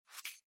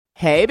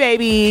Hey,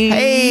 babies.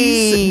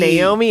 Hey.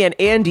 Naomi and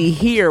Andy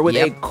here with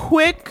a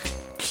quick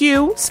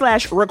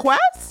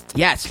Q/request.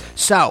 Yes.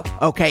 So,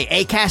 okay,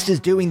 Acast is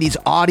doing these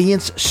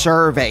audience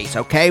surveys,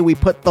 okay? We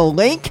put the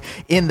link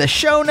in the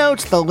show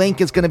notes. The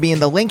link is going to be in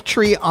the link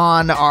tree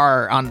on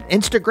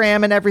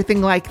Instagram and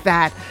everything like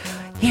that.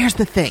 Here's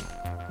the thing,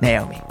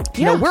 Naomi.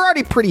 You know, we're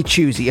already pretty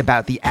choosy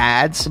about the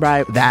ads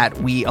that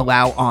we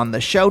allow on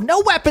the show. No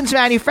weapons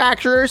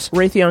manufacturers.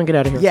 Raytheon, get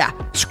out of here. Yeah,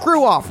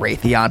 screw off,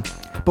 Raytheon.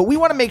 But we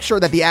want to make sure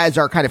that the ads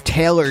are kind of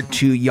tailored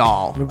to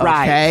y'all,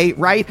 okay?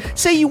 Right?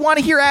 Say you want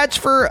to hear ads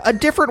for A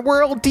Different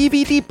World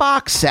DVD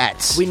box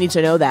sets. We need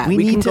to know that.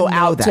 We can go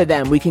out to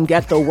them. We can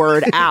get the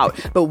word out.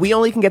 But we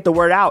only can get the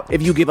word out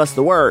if you give us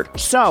the word.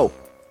 So,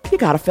 you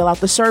got to fill out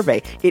the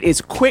survey. It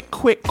is quick,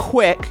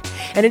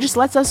 and it just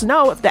lets us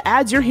know if the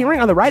ads you're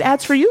hearing are the right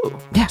ads for you.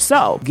 Yeah.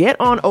 So, get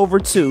on over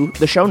to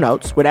the show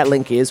notes where that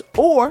link is,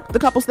 or the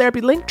Couples Therapy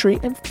link tree,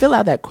 and fill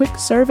out that quick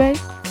survey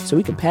so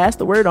we can pass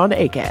the word on to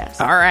Acast.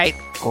 All right,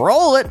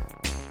 roll it.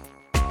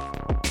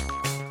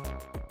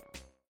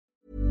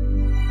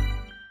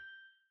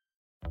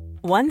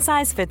 One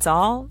size fits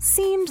all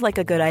seemed like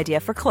a good idea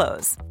for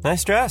clothes.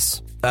 Nice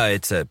dress.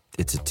 It's a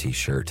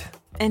t-shirt.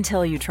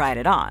 Until you tried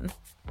it on.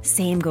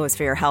 Same goes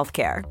for your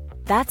healthcare.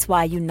 That's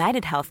why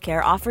United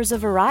Healthcare offers a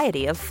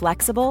variety of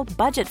flexible,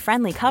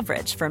 budget-friendly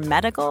coverage for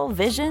medical,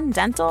 vision,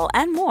 dental,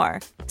 and more.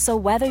 So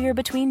whether you're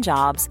between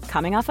jobs,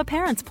 coming off a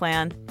parent's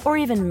plan, or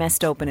even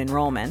missed open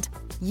enrollment,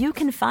 you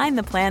can find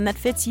the plan that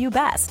fits you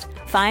best.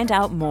 Find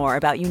out more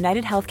about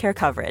United Healthcare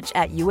coverage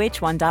at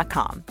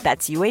uh1.com.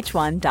 That's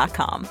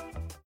uh1.com.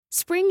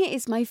 Spring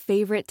is my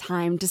favorite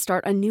time to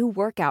start a new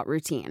workout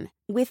routine.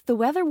 With the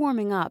weather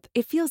warming up,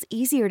 it feels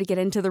easier to get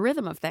into the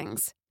rhythm of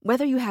things.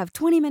 Whether you have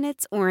 20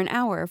 minutes or an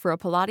hour for a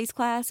Pilates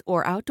class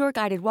or outdoor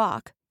guided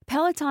walk,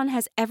 Peloton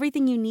has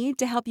everything you need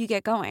to help you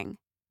get going.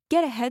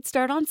 Get a head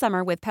start on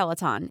summer with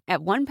Peloton at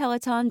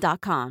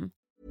onepeloton.com.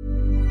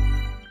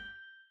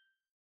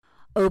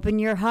 Open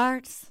your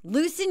hearts,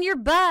 loosen your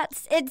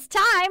butts. It's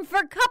time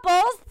for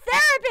Couples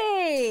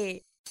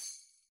Therapy.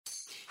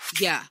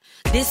 Yeah,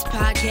 this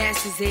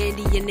podcast is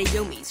Andy and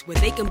Naomi's, where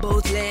they can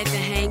both laugh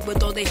and hang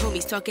with all their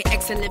homies, talking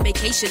excellent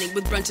vacationing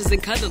with brunches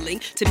and cuddling,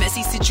 to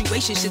messy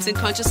situationships and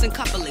conscious and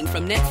coupling,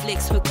 from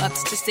Netflix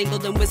hookups to single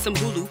them with some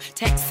Hulu,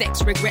 text,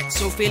 sex,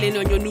 regrets, or feeling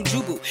on your new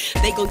jubu.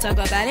 They gon' talk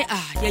about it,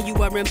 yeah, you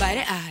are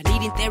invited,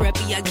 needing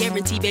therapy, I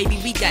guarantee, baby,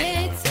 we got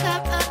it. It's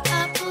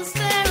Couples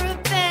Therapy.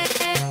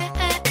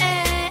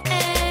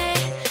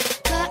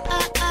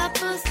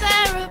 Couples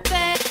Therapy.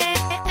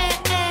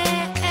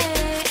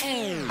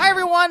 Hi,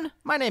 everyone.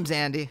 My name's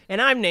Andy.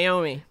 And I'm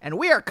Naomi. And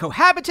we are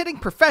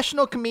cohabitating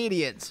professional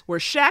comedians. We're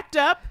shacked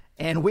up.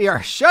 And we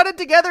are shutted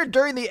together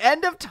during the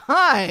end of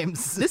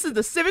times. This is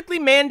the civically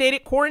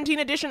mandated quarantine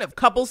edition of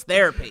Couples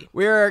Therapy.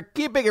 We're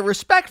keeping a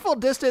respectful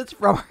distance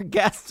from our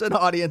guests and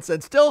audience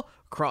and still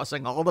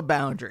crossing all the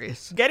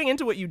boundaries. Getting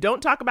into what you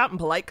don't talk about in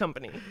polite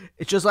company.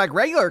 It's just like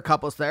regular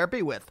couples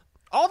therapy with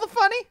all the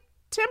funny,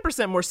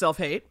 10% more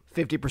self-hate,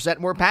 50%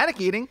 more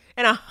panic eating,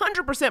 and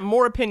 100%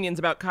 more opinions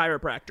about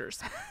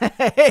chiropractors.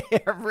 Hey,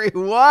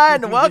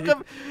 everyone.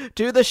 Welcome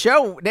to the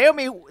show.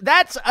 Naomi,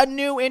 that's a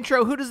new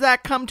intro. Who does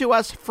that come to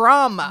us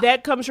from?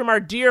 That comes from our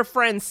dear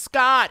friend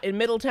Scott in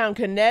Middletown,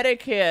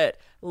 Connecticut.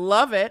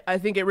 Love it. I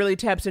think it really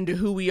taps into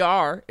who we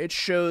are. It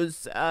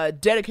shows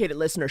dedicated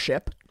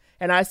listenership.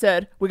 And I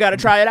said, we got to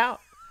try it out.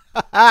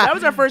 That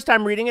was our first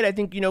time reading it. I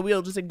think,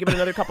 we'll just give it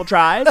another couple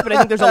tries, but I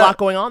think there's a lot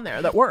going on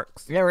there that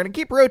works. Yeah, we're going to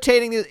keep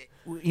rotating these.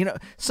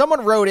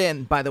 Someone wrote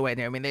in, by the way,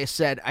 Naomi, they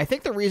said, I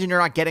think the reason you're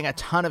not getting a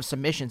ton of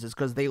submissions is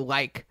because they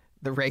like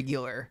the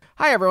regular.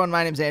 Hi, everyone.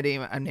 My name's Andy.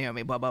 I'm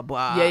Naomi, blah, blah,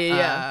 blah.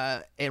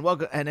 Yeah. And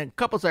welcome, and then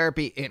Couples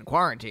Therapy in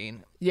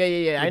quarantine.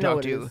 Yeah. I know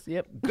what it is.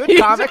 Yep. Good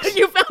comics.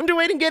 You found a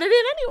way to get it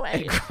in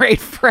anyway. And great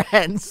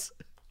friends.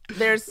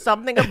 There's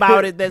something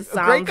about it that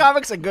sounds... Great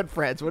comics and good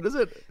friends. What is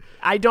it?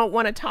 I don't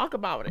want to talk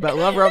about it. About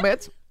love,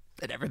 romance,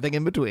 and everything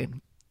in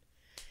between.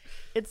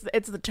 It's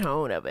the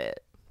tone of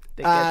it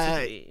that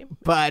gets me.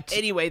 But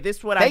anyway, this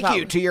is what I thought. Thank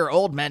you to your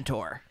old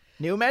mentor.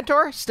 New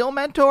mentor? Still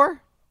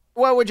mentor?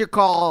 What would you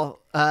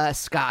call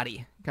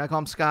Scotty? Can I call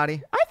him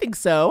Scotty? I think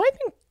so. I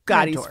think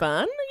Scotty's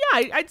fun.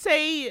 Yeah, I'd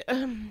say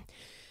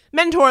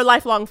mentor,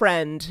 lifelong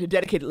friend,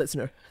 dedicated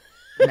listener.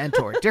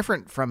 Mentor.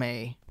 Different from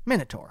a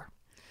minotaur.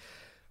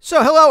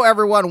 So, hello,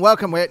 everyone.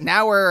 Welcome.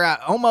 Now we're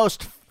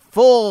almost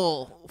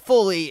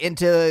fully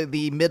into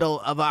the middle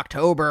of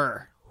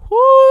October.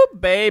 Whoo,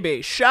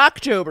 baby.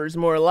 Shocktober's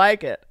more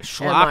like it.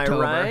 Am I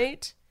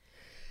right?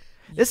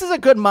 This is a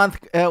good month.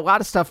 A lot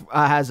of stuff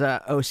has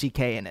a OCK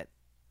in it.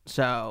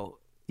 So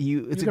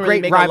it's a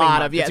great rhyming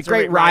month. Yeah, it's a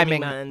great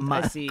rhyming month.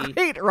 I see.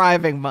 Great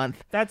rhyming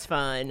month. That's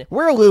fun.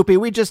 We're loopy.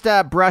 We just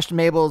brushed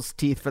Mabel's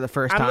teeth for the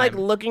first time. I'm like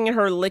looking at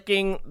her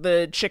licking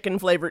the chicken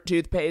flavored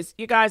toothpaste.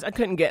 You guys, I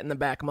couldn't get in the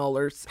back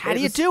molars. How do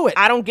you do it?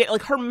 I don't get,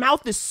 like, her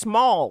mouth is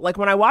small. Like,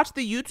 when I watch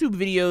the YouTube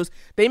videos,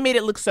 they made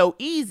it look so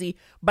easy,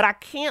 but I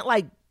can't,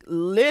 like,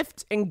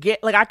 lift and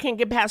get, like, I can't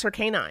get past her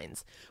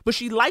canines. But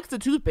she likes the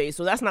toothpaste,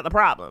 so that's not the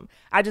problem.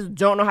 I just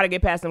don't know how to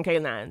get past them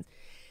canines.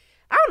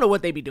 I don't know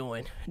what they be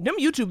doing. Them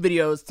YouTube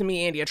videos, to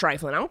me, Andy, are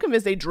trifling. I'm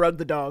convinced they drug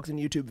the dogs in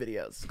YouTube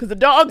videos because the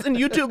dogs in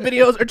YouTube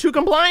videos are too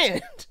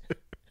compliant.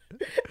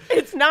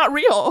 It's not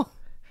real.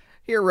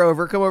 Here,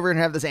 Rover, come over and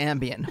have this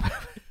Ambien.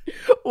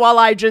 While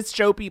I just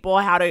show people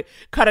how to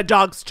cut a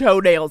dog's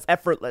toenails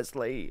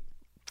effortlessly.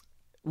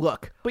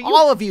 Look, But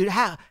all of you,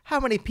 how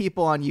many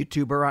people on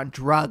YouTube are on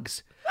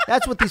drugs?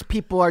 That's what these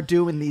people are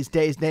doing these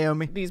days,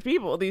 Naomi. These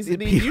people, these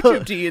people-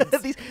 YouTube teens.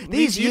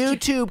 these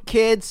YouTube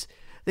kids,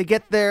 they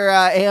get their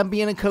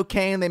Ambien and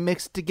cocaine, they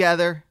mix it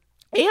together.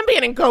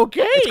 Ambien and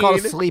cocaine. It's called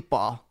a sleep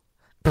ball.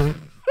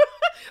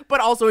 But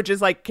also it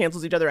just like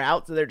cancels each other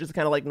out, so they're just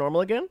kind of like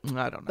normal again.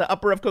 I don't know. The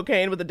upper of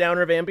cocaine with the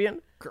downer of Ambien.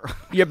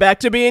 You're back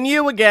to being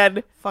you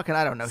again. Fucking,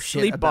 I don't know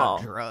shit Sleep about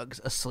ball.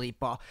 drugs. A sleep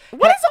ball.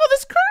 What is all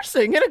this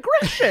cursing and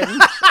aggression?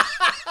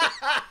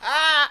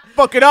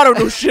 Fucking, I don't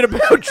know shit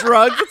about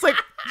drugs. It's like,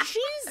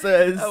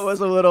 Jesus. That was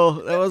a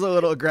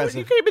little aggressive.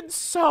 You came in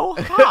so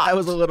hot. I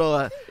was a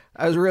little.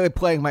 I was really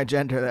playing my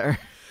gender there.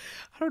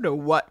 I don't know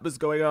what was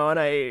going on.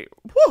 Oh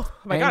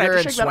my God, I Anger have to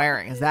and shake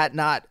swearing. Is that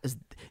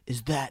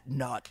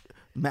not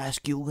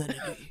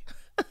masculinity?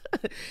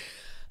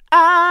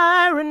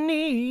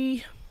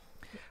 Irony.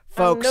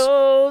 Folks. I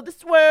know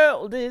this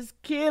world is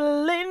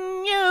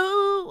killing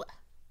you.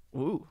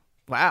 Ooh.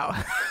 Wow.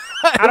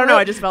 I don't know.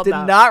 I just felt Did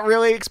that. not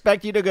really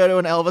expect you to go to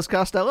an Elvis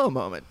Costello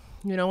moment.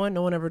 You know what?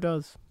 No one ever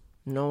does.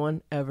 No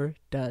one ever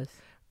does.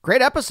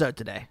 Great episode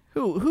today.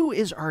 Who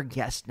is our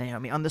guest,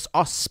 Naomi, on this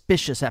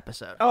auspicious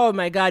episode? Oh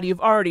my God, you've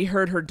already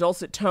heard her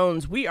dulcet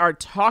tones. We are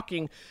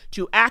talking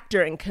to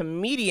actor and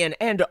comedian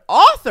and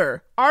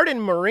author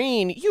Arden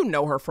Marine. You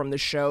know her from the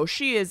show.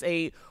 She is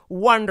a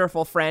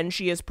wonderful friend.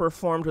 She has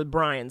performed with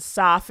Brian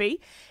Safi,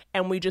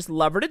 and we just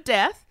love her to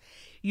death.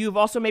 You've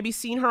also maybe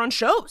seen her on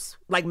shows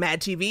like Mad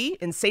TV,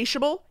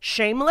 Insatiable,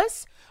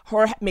 Shameless,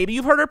 or maybe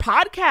you've heard her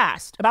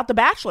podcast about The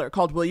Bachelor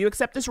called Will You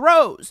Accept This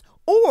Rose?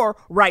 Or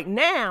right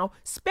now,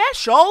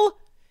 special,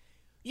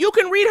 you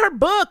can read her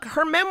book,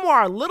 her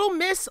memoir, Little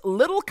Miss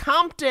Little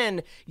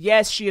Compton.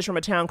 Yes, she is from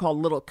a town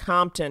called Little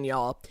Compton,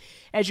 y'all.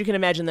 As you can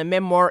imagine, the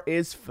memoir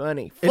is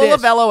funny. Full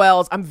of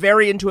LOLs. I'm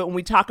very into it. When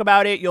we talk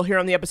about it, you'll hear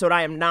on the episode,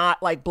 I am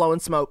not like blowing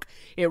smoke.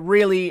 It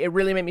really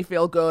made me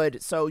feel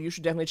good. So you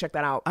should definitely check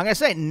that out. I'm going to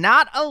say,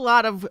 not a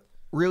lot of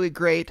really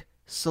great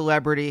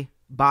celebrity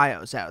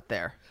bios out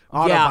there.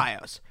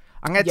 Autobios.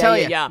 I'm going to tell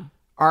you.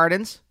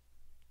 Arden's,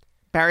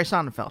 Barry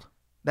Sonnenfeld.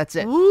 That's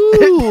it.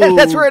 Ooh,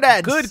 that's where it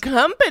ends. Good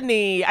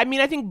company. I mean,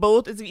 I think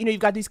both,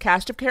 you've got these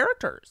cast of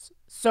characters.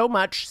 So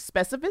much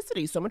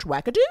specificity, so much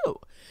wackadoo.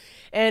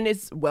 And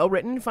it's well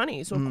written and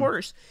funny, so of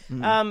course.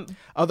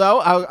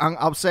 Although,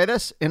 I'll say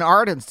this. In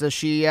Arden's, does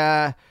she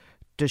have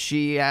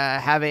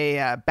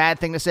a bad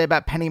thing to say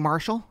about Penny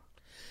Marshall?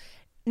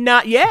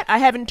 Not yet. I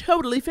haven't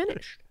totally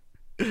finished.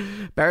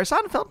 Barry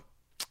Sonnenfeld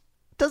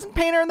doesn't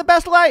paint her in the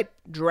best light.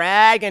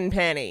 Dragon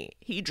Penny.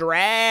 He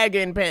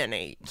Dragon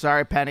Penny.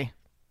 Sorry, Penny.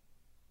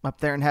 Up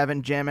there in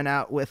heaven jamming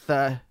out with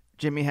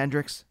Jimi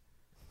Hendrix.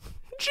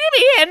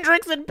 Jimi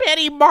Hendrix and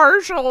Penny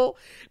Marshall.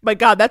 My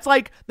God, that's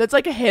like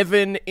a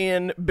heaven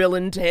in Bill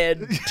and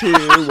Ted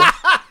 2.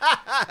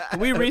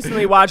 We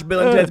recently watched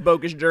Bill and Ted's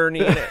Bogus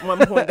Journey, and at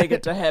one point they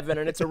get to heaven,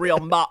 and it's a real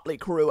motley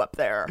crew up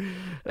there.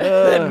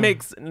 It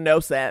makes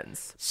no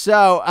sense.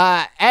 So,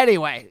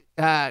 anyway,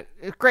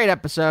 great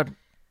episode.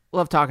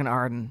 Love talking to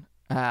Arden.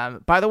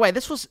 By the way,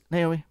 this was,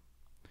 Naomi,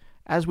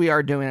 as we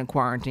are doing in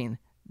quarantine,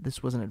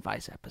 this was an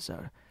advice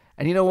episode.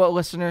 And you know what,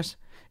 listeners?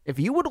 If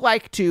you would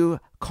like to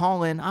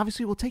call in,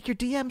 obviously we'll take your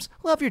DMs.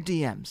 Love your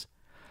DMs.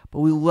 But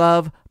we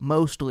love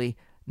mostly,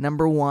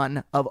 number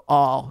one of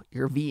all,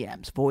 your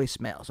VMs,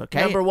 voicemails,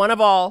 okay? Number one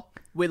of all,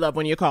 we love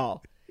when you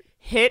call.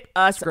 Hit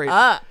us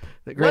up.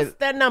 What's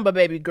that number,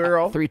 baby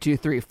girl?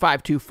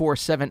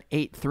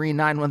 323-524-7839.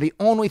 One of the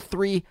only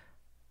 3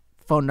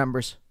 phone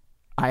numbers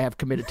I have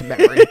committed to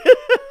memory.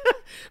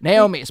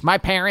 Naomi's, my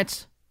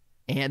parents,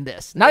 and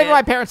this. Not even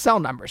my parents' cell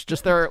numbers,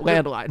 just their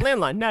landline.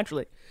 Landline,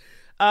 naturally.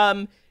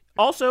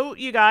 Also,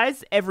 you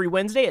guys, every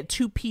Wednesday at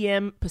 2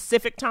 p.m.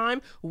 Pacific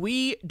time,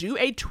 we do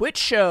a Twitch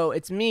show.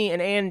 It's me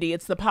and Andy.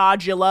 It's the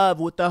pod you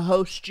love with the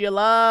host you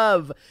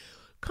love.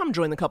 Come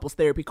join the Couples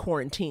Therapy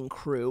Quarantine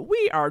crew.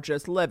 We are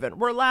just living.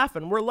 We're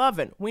laughing. We're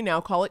loving. We now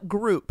call it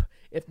group,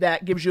 if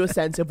that gives you a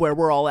sense of where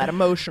we're all at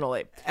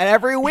emotionally. And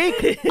every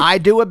week, I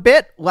do a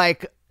bit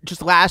like...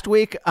 Just last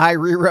week, I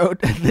rewrote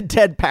the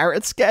Dead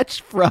Parrot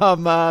sketch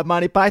from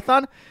Monty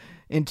Python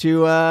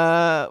into,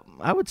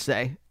 I would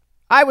say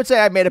I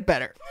made it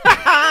better.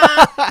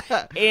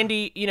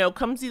 Andy,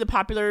 come see the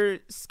popular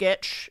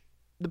sketch,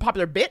 the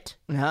popular bit,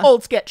 Uh-huh.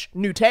 old sketch,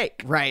 new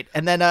take. Right.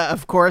 And then,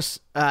 of course,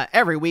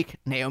 every week,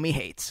 Naomi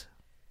hates.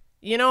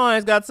 I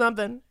always got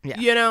something.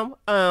 Yeah.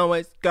 I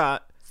always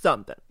got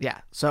something. Yeah.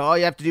 So all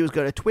you have to do is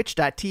go to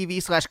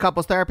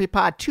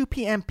twitch.tv/couplestherapypod, 2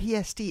 p.m.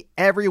 PST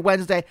every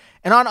Wednesday.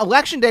 And on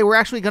Election Day, we're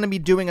actually going to be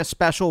doing a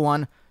special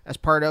one as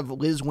part of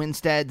Liz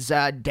Winstead's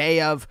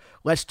day of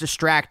Let's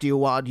Distract You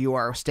while you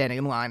are standing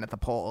in line at the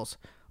polls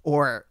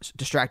or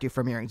distract you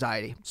from your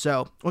anxiety.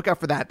 So look out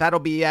for that. That'll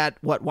be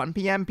at, 1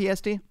 p.m.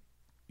 PST?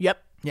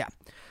 Yep. Yeah.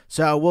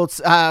 So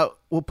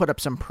we'll put up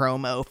some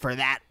promo for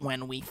that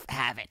when we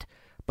have it.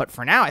 But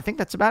for now, I think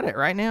that's about it,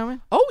 right, Naomi?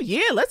 Oh,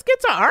 yeah, let's get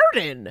to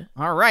Arden.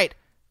 All right.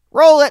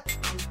 Roll it.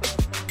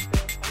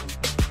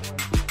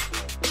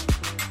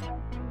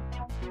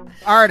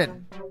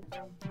 Arden,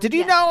 did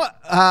you know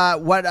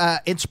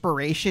what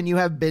inspiration you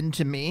have been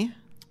to me?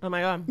 Oh,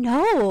 my God.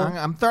 No.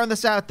 I'm throwing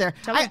this out there.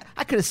 me.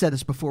 I could have said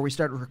this before we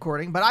started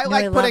recording, but I I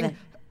like love putting... it.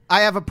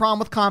 I have a problem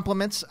with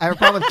compliments. I have a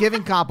problem with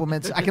giving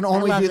compliments. I can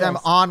only love do them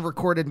this. on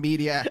recorded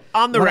media.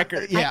 On the When-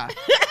 record. Yeah.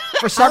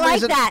 For I some like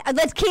reason, that.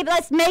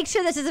 Let's make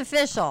sure this is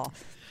official.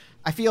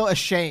 I feel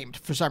ashamed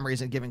for some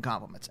reason giving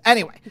compliments.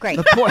 Anyway, Great.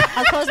 the point,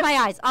 I'll close my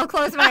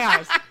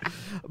eyes.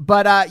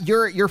 but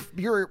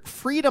your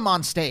freedom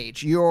on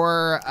stage.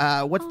 Your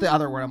what's the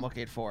other word I'm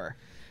looking for?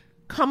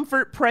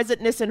 Comfort,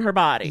 presentness in her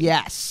body.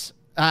 Yes,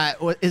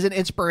 is an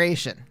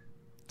inspiration.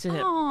 To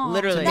him. Aw,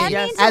 Literally. that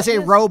Yes. means- As a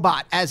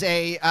robot, as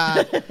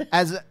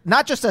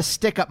not just a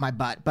stick up my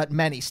butt, but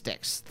many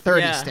sticks,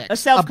 30 Yeah.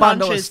 sticks, A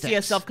bundle of self-conscious,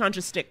 sticks.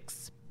 self-conscious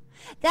sticks.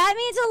 That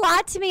means a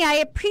lot to me. I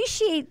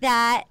appreciate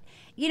that.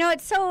 You know,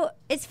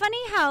 it's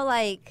funny how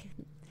like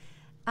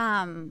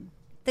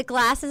the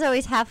glass is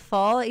always half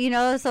full, you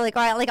know, so like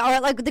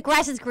or the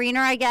grass is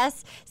greener, I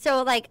guess.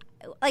 So like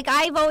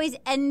I've always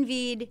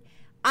envied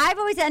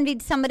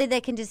somebody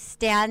that can just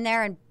stand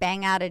there and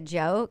bang out a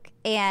joke,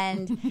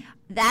 and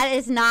that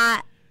is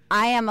not.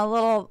 I am a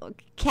little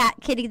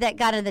kitty that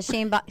got in the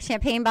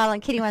champagne bottle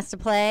and Kitty wants to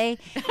play,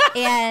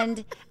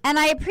 and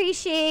I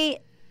appreciate.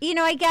 You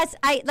know, I guess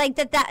I like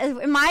that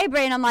in my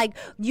brain, I'm like,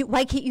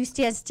 why can't you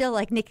stand still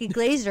like Nikki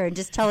Glaser and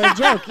just tell a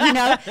joke, you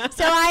know?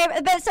 So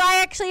I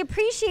actually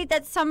appreciate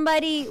that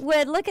somebody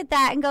would look at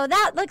that and go,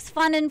 that looks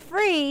fun and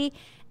free.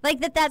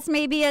 Like that's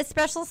maybe a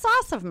special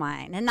sauce of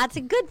mine. And that's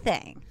a good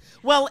thing.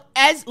 Well,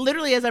 as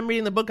I'm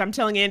reading the book, I'm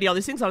telling Andy all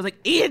these things. I was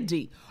like,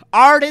 Andy,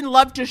 Arden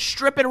loved to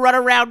strip and run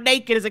around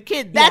naked as a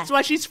kid. That's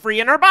why she's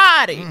free in her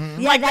body. Yeah,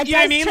 Like, that you know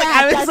what I does mean?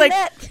 track, Like, doesn't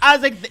it?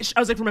 I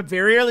was like, from a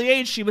very early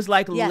age, she was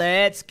like, Yeah.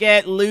 let's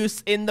get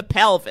loose in the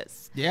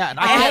pelvis. Yeah, and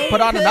I can't put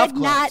on enough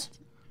could clothes.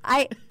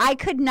 I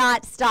could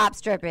not stop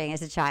stripping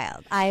as a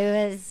child.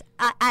 And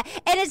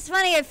it's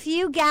funny. A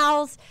few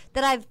gals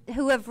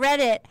who have read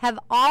it have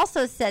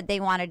also said they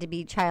wanted to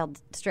be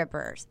child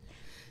strippers.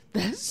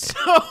 So,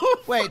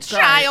 Wait,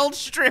 sorry. child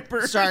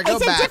stripper. Sorry, go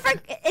It's back.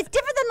 It's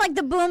different than like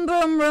the Boom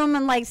Boom Room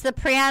and like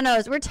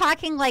Sopranos. We're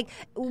talking like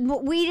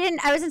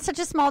I was in such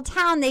a small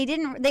town.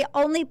 They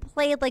only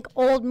played like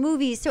old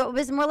movies, so it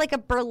was more like a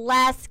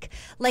burlesque,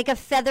 like a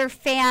feather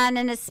fan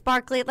and a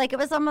sparkly. Like it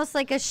was almost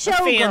like a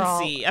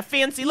showgirl. A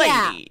fancy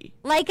Yeah, lady.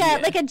 like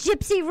a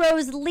Gypsy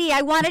Rose Lee.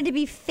 I wanted to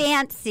be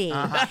fancy.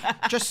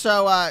 Just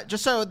so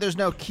there's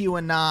no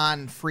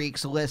QAnon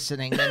freaks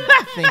listening and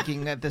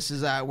thinking that this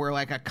is we're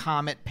like a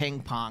comet ping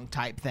pong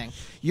type thing.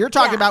 You're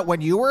talking about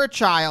when you were a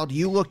child,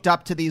 you looked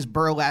up to these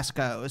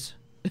burlescos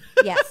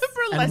Yes.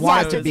 and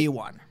wanted to be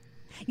one.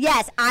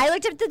 Yes, I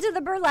looked up to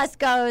the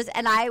burlescos,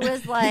 and I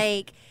was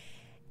like,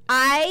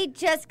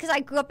 because I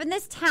grew up in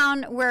this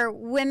town where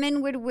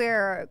women would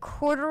wear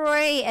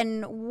corduroy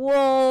and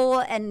wool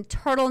and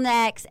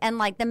turtlenecks, and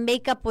like the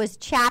makeup was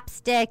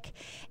chapstick,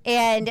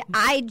 and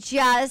I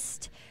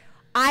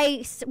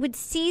would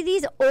see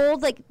these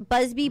old like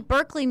Busby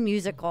Berkeley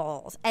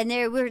musicals, and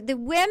the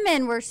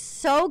women were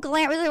so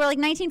glamorous. They were like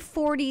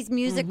 1940s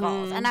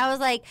musicals, and I was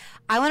like,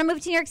 I want to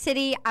move to New York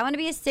City. I want to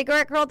be a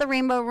cigarette girl at the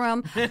Rainbow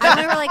Room. I want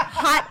to wear like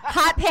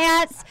hot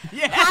pants,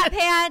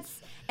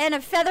 and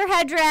a feather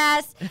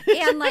headdress,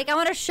 and like I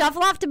want to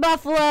shuffle off to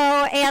Buffalo,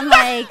 and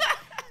like.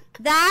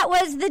 That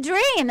was the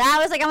dream. That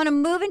was like I want to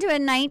move into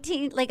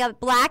a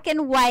black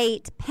and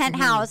white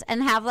penthouse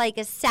and have like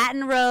a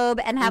satin robe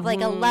and have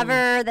like a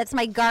lover that's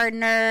my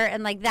gardener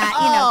and like that,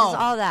 just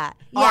all that.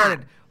 Yeah.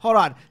 Arden, hold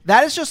on.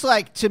 That is just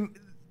like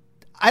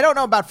I don't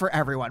know about for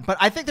everyone, but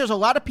I think there's a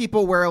lot of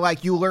people where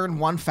like you learn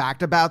one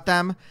fact about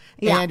them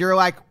and you're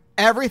like,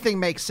 everything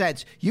makes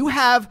sense. You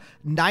have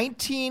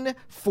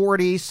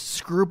 1940s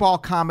screwball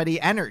comedy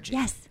energy.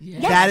 Yes.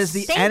 That is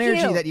the Thank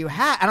energy you. that you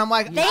have. And I'm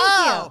like,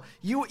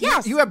 you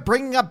Yes. have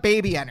bringing up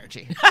baby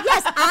energy.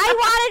 Yes, I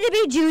wanted to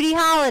be Judy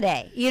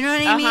Holliday. You know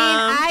what I mean?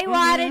 I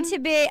wanted to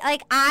be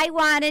like I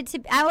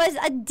was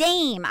a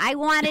dame. I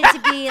wanted to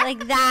be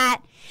like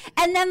that.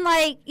 And then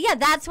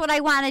that's what I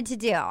wanted to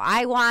do.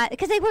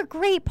 Because they were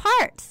great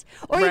parts.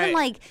 Or even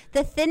like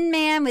The Thin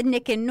Man with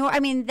Nick and Nora. I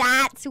mean,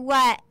 that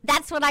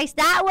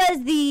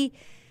was the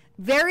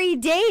very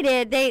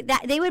dated.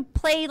 They would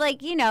play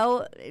like,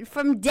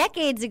 from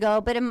decades ago,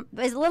 but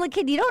as a little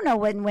kid, you don't know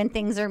when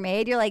things are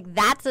made. You're like,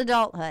 that's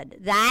adulthood.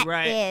 That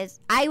is,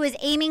 I was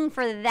aiming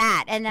for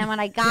that. And then when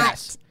I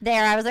got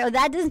there, I was like, oh,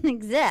 that doesn't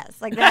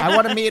exist. Like that. I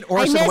want to meet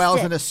Orson missed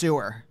Welles it. in a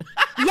sewer.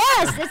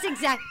 Yes, that's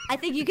exact. I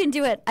think you can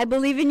do it. I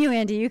believe in you,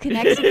 Andy. You can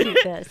execute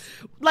this.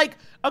 Like,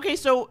 okay,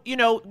 so,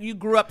 you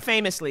grew up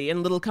famously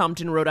in Little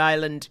Compton, Rhode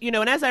Island, and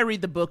as I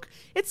read the book,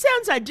 it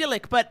sounds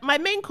idyllic, but my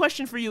main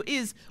question for you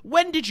is,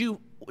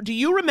 do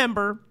you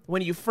remember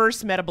when you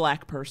first met a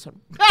black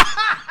person?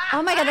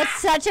 Oh my God, that's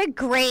such a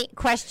great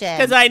question.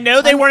 Because I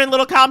know they weren't in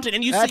Little Compton,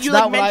 and That's you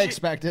not like what I mentioned.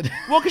 expected.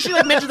 Well, because she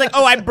like mentioned like,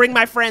 oh, I bring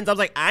my friends. I was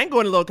like, I ain't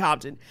going to Little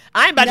Compton.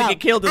 I'm about to get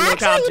killed in Little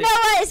Actually, Compton. you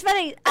know what? It's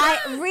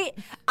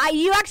funny.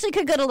 You actually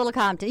could go to Little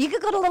Compton. You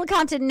could go to Little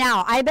Compton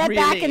now. I bet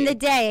back in Really? the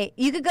day,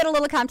 you could go to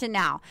Little Compton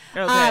now.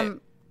 Okay.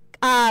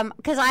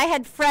 Because I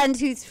had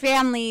friends whose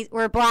families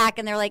were black,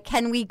 and they're like,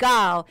 "Can we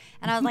go?"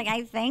 And I was like,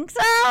 "I think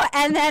so."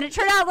 And then it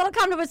turned out Little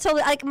Compton was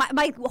totally like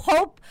my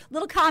hope.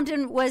 Little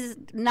Compton was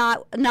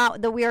not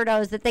the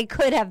weirdos that they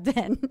could have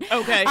been.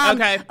 Okay.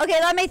 Okay.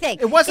 Let me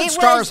think. It wasn't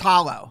Stars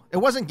Hollow. It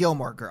wasn't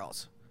Gilmore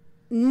Girls.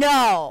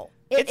 No.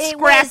 It's it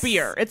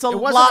scrappier. It's a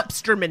wasn't-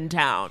 lobsterman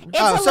town. It's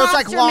a So it's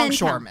like lobsterman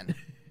longshoremen.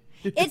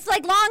 It's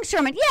like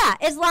longshoremen. Yeah,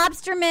 it's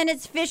lobstermen,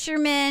 it's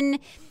fishermen,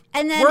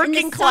 and then Working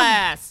in the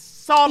class.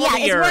 Salt of the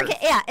it's earth.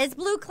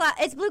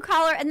 it's blue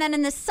collar, and then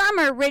in the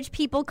summer, rich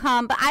people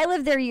come. But I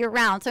live there year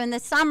round, so in the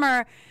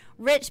summer,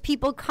 rich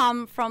people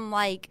come from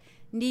like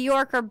New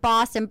York or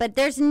Boston, but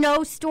there's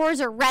no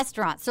stores or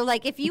restaurants. So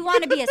like if you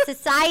want to be a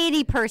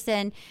society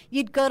person,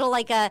 you'd go to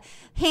like a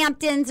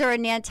Hamptons or a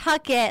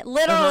Nantucket.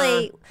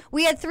 Literally,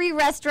 we had 3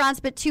 restaurants,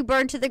 but 2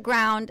 burned to the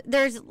ground.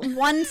 There's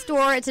one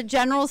store, it's a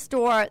general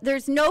store.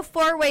 There's no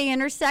 4-way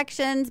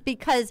intersections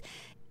because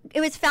it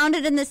was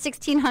founded in the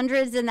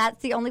 1600s, and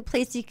that's the only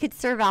place you could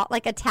serve out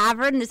like a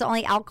tavern. There's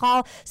only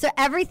alcohol, so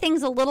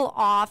everything's a little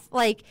off.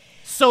 Like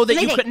So that Let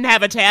me you think. couldn't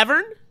have a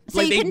tavern? so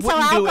Like, you they couldn't sell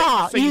wouldn't do it,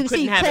 alcohol. So you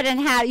couldn't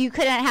have it. You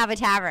couldn't have a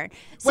tavern.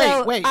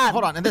 So, Wait,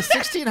 hold on. In the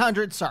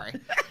 1600s, sorry.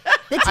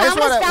 The just town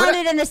was wanna-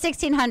 founded in the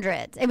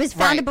 1600s. It was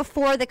founded Right.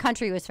 before the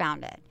country was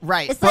founded.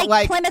 Right, It's but,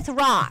 like- Plymouth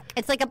Rock.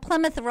 It's like a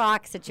Plymouth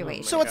Rock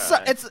situation. So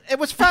it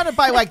was founded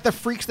by like the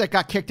freaks that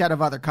got kicked out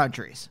of other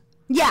countries.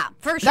 Yeah,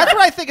 for sure. That's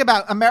what I think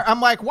about America.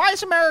 I'm like, why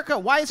is America?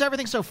 Why is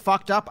everything so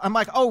fucked up? I'm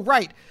like, oh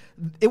right,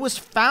 it was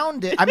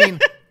founded. I mean,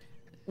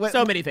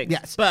 So many things.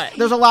 Yes, But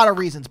there's a lot of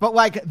reasons. But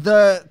like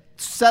the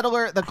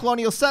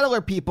colonial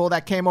settler people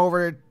that came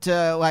over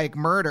to like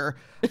murder,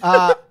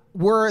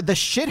 were the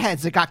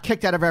shitheads that got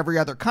kicked out of every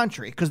other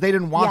country because they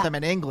didn't want Yeah. them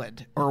in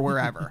England or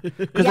wherever.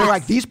 Because they're Yes.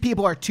 like, these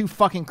people are too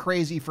fucking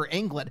crazy for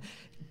England.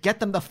 Get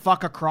them the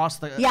fuck across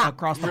the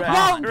across the Right.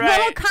 pond. Well,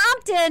 Little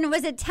Compton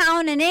was a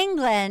town in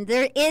England.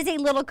 There is a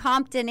Little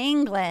Compton,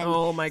 England.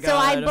 Oh, my So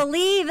I God.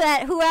 believe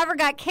that whoever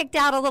got kicked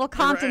out of Little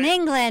Compton, Right.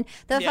 England,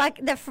 Yeah.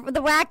 the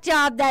whack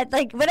job that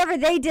like whatever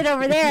they did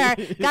over there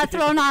got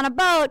thrown on a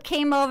boat,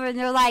 came over, and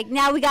they're like,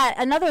 now we got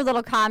another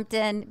Little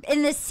Compton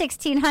in the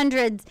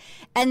 1600s,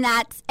 and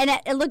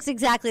it looks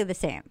exactly the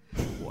same.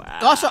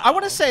 Also, I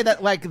want to say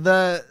that like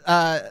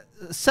the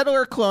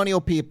settler colonial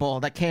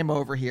people that came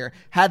over here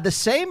had the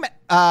same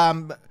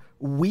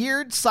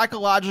weird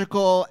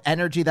psychological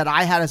energy that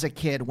I had as a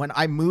kid when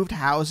I moved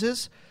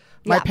houses.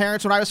 My Yeah.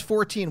 parents, when I was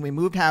 14, we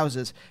moved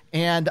houses,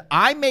 and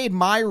I made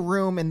my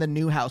room in the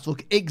new house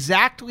look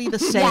exactly the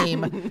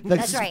same.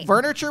 That's right.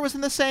 Furniture was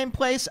in the same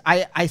place.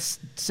 I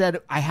said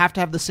I have to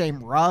have the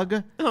same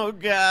rug. oh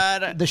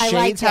god. The I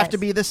shades like have this. to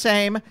be the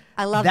same.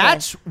 I love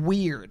That's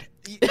weird.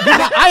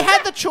 I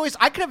had the choice.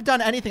 I could have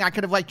done anything. I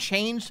could have like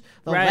changed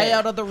the Right.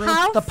 layout of the room,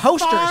 the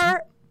posters.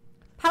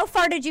 How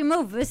far did you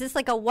move? Was this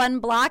like a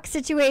 1-block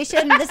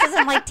situation? This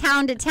isn't like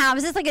town to town.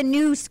 Was this like a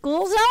new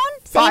school zone?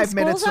 Same 5 school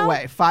minutes zone?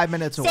 away. 5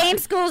 minutes away. Same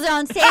school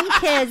zone, same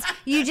kids.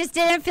 You just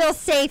didn't feel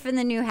safe in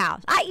the new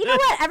house. You know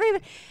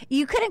what?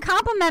 You couldn't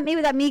compliment me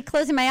without me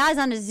closing my eyes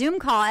on a Zoom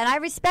call, and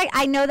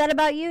I know that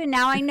about you, and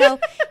now I know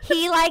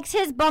he likes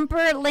his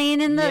bumper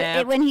laying in the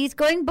Yep. when he's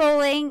going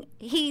bowling.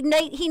 He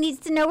needs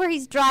to know where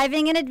he's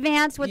driving in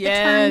advance, what the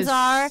turns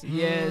are,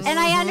 Yes. and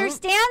I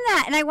understand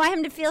that, and I want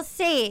him to feel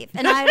safe,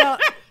 and I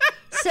don't.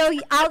 So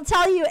I'll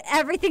tell you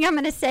everything I'm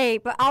going to say,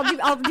 but I'll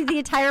do the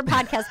entire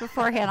podcast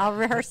beforehand. I'll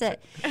rehearse it.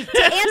 To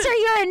answer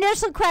your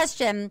initial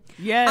question,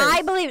 Yes.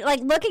 I believe, like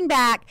looking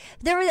back,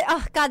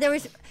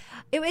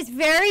 it was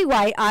very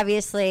white.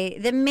 Obviously,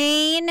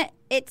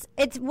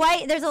 it's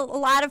white. There's a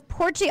lot of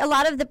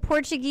the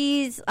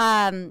Portuguese.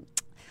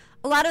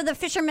 A lot of the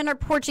fishermen are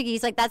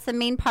Portuguese. Like that's the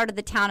main part of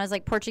the town is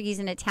like Portuguese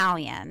and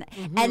Italian.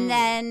 And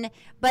then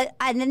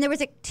there was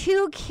like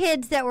 2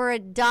 kids that were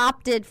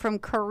adopted from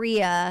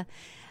Korea.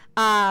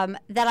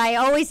 That I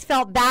always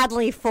felt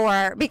badly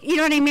for. You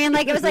know what I mean?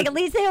 Like it was like at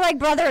least they were like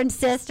brother and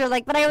sister.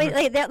 Like, but I always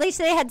at least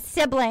they had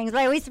siblings. But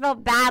I always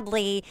felt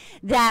badly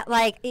that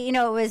like it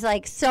was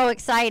like so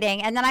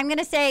exciting. And then I'm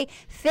gonna say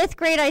 5th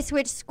grade I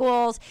switched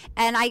schools,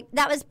 and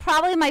that was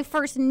probably my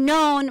first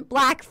known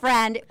black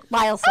friend,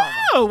 Lyle Silva.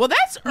 Oh, well,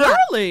 that's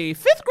early.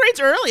 5th grade's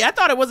early. I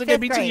thought it wasn't going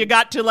to be Fifth till grade. you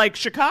got to like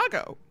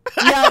Chicago.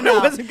 No.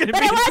 It wasn't gonna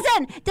But be. it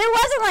wasn't. There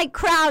wasn't like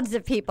crowds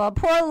of people.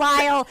 Poor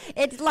Lyle.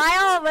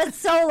 Lyle was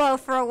solo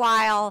for a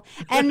while,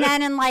 and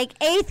then in like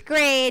 8th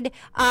grade,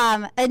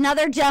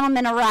 another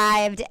gentleman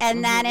arrived,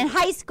 and then in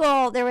high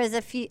school there was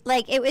a few.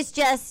 Like it was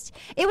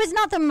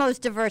not the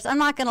most diverse. I'm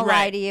not going to lie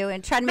Right. to you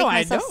and try to No, make I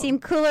myself don't. seem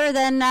cooler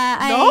than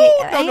I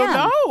am.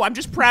 No. I'm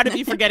just proud of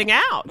you for getting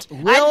out.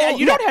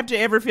 You don't have to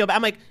ever feel bad.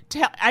 I'm like,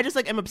 I just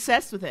like am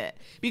obsessed with it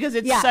because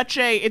it's Yeah.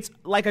 it's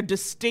like a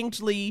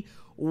distinctly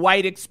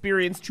white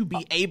experience to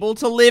be able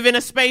to live in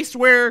a space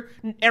where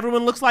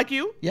everyone looks like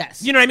you.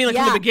 Yes. You know what I mean? Like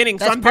from Yeah. the beginning.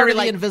 That's so I'm part very of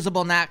the like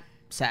invisible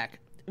knapsack.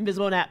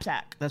 invisible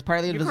knapsack. That's part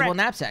of the You're invisible correct.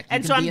 knapsack. You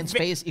And can so be I'm in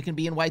space. You can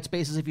be in white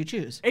spaces if you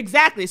choose.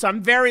 Exactly. So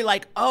I'm very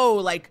like, oh,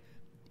 like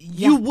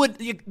you would.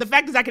 The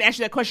fact is, I can ask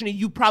you that question, and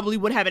you probably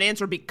would have an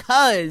answer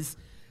because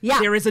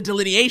there is a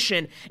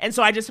delineation. And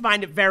so I just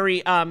find it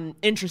very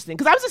interesting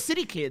because I was a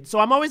city kid, so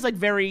I'm always like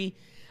very.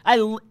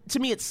 To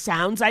me, it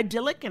sounds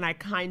idyllic, and I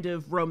kind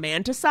of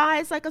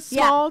romanticize like a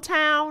small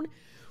town.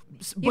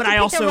 But I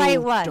also the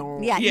right one.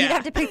 don't. Yeah, you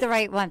have to pick the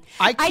right one.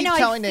 I keep know,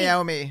 telling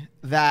Naomi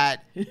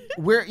that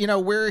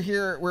we're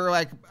here, we're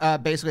like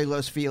basically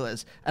Los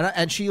Feliz,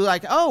 and she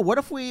like, oh, what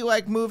if we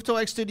like move to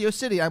like Studio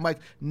City? I'm like,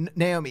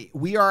 Naomi,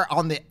 we are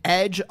on the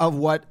edge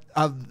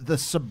of the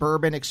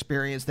suburban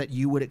experience that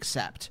you would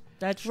accept.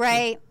 That's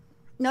right.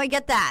 No, I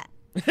get that.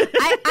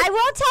 I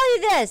will tell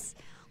you this.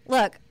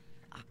 Look,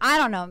 I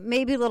don't know.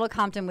 Maybe Little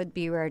Compton would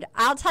be weird.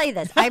 I'll tell you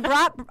this. I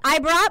brought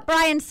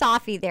Brian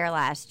Safi there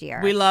last year.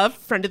 We love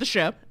friend of the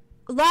show.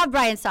 Love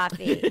Brian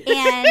Safi,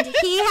 and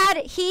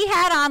he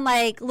had on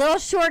like little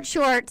short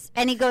shorts,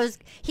 and he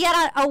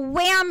had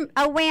on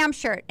a Wham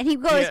shirt, and he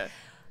goes. Yeah.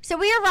 So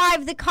we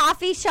arrived. The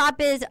coffee shop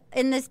is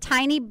in this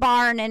tiny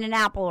barn in an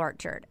apple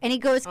orchard, and he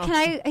goes, "Can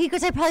I?" He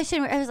goes, "I probably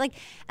shouldn't." I was like,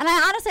 and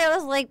I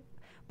was like,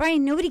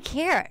 Brian, nobody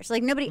cares.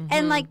 Like nobody,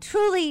 and like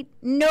truly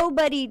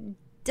nobody.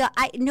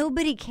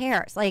 Nobody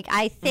cares. Like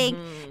I think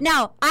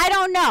now, I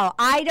don't know.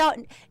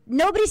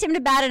 Nobody seemed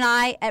to bat an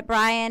eye at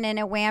Brian in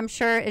a Wham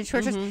shirt and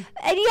short shorts. And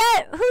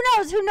yet,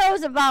 who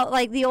knows about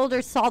like the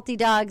older salty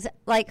dogs?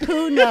 Like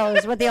who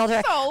knows what the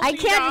older? I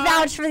can't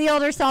vouch for the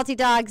older salty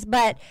dogs,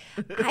 but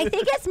I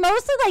think it's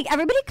mostly like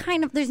everybody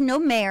kind of. There's no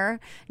mayor.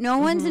 No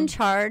one's in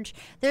charge.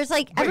 There's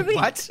like everybody.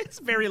 What? It's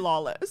very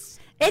lawless.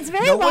 It's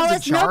very No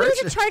one's in lawless.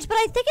 Nobody's in charge? charge, but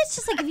I think it's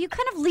just like if you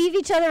kind of leave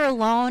each other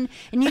alone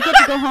and you get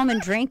to go home and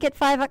drink at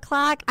 5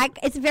 o'clock.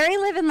 It's very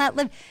live and let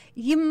live.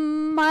 You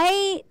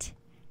might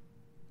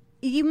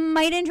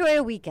enjoy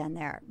a weekend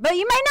there, but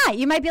you might not.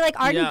 You might be like,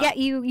 Arden,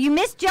 you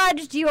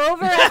misjudged. You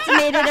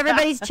overestimated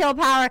everybody's chill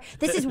power.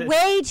 This is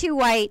way too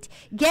white.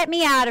 Get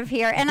me out of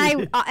here. And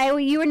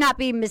you would not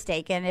be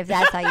mistaken if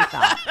that's how you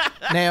felt.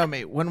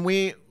 Naomi, when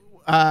we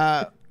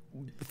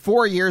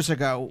 4 years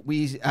ago,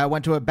 we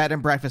went to a bed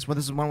and breakfast. Well,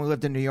 this is when we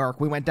lived in New York.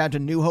 We went down to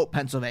New Hope,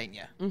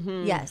 Pennsylvania.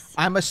 Yes.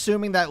 I'm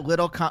assuming that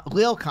Lil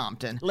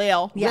Compton.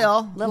 Lil.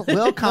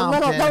 Lil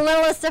Compton. The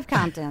littlest of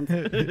Comptons.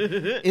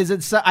 Is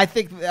in I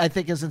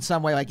think is in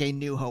some way like a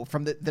New Hope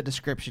from the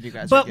description you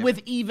guys. But are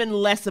with even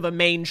less of a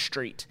main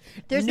street.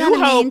 There's New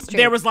not a Hope, main street.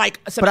 there was like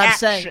some But I'm action.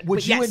 saying, would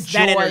But you yes,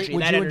 that energy,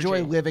 that enjoy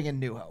energy. living in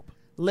New Hope?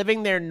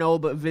 Living there, no,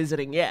 but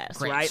visiting, yes,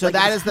 Great. right? So like,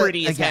 that it's is the-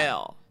 pretty as again.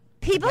 hell.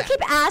 People keep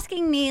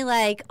asking me,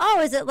 like,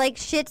 oh, is it like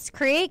Schitt's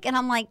Creek? And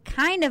I'm like,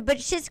 kind of, but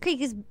Schitt's Creek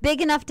is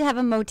big enough to have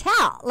a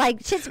motel.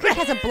 Like, Schitt's Creek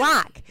has a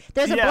block.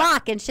 There's a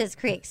block in Schitt's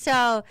Creek.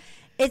 So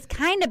it's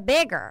kind of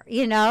bigger,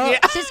 you know? Yeah.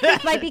 Schitt's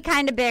Creek might be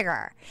kind of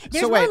bigger.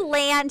 There's wait. more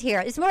land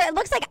here. It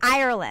looks like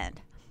Ireland.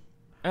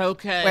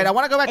 Okay. Wait, I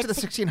want to go back to the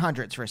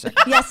 1600s for a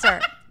second. Yes, sir.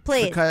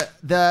 Please. Because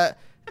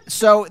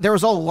so there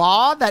was a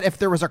law that if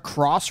there was a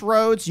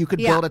crossroads, you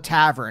could Yeah. build a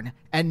tavern,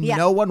 and Yeah.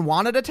 no one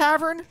wanted a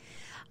tavern.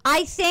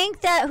 I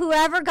think that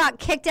whoever got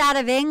kicked out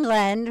of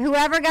England, They were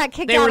out of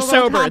Little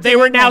sober. Compton, They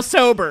were now England,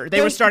 sober. They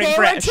were starting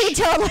fresh. They were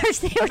teetotalers.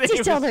 They were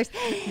teetotalers.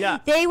 Yeah.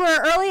 They were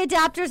early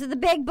adopters of the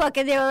big book,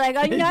 and they were like,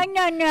 oh,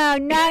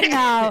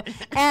 no.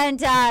 And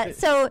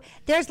so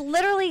that's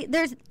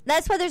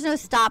why there's no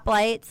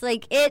stoplights.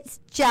 Like, it's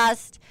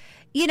just,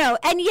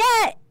 and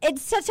yet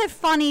it's such a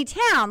funny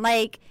town.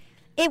 Like,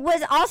 it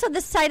was also the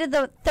site of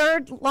the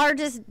third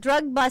largest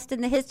drug bust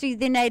in the history of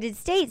the United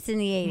States in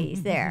the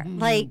 80s there.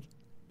 Like,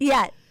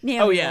 yeah.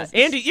 Oh, yeah.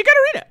 Andy, you got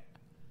to read it.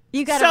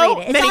 You got to So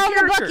read it. It's many all in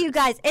the book, characters. you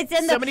guys. It's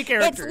in So the many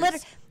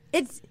characters.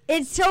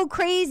 It's so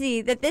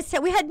crazy that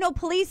we had no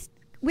police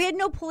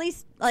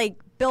like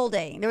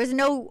building. There was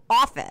no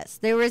office.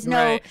 There was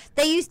no. Right.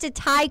 They used to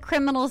tie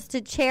criminals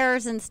to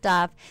chairs and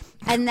stuff,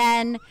 and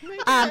then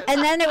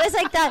it was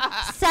like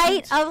the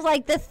site of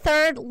like the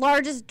third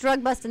largest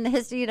drug bust in the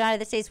history of the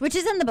United States, which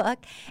is in the book.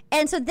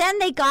 And so then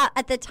they got,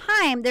 at the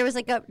time, there was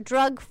like a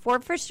drug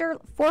forfeiture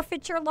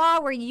law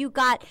where you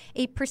got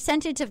a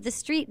percentage of the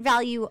street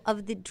value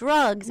of the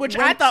drugs, Which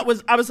I thought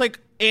was, I was like,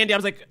 Andy, I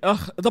was like,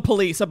 ugh, the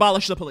police,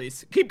 abolish the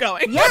police. Keep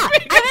going. Yeah, I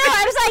know.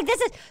 I was like,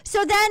 this is.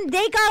 So then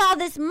they got all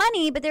this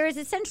money, but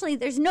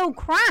there's no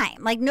crime.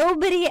 Like we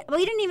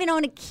didn't even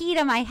own a key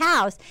to my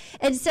house,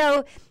 and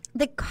so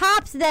the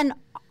cops then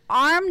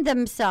armed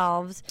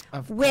themselves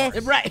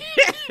with Right.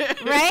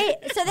 right.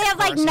 So they have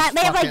like course,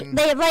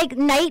 they have like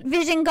night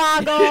vision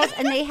goggles,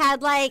 and they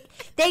had like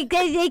they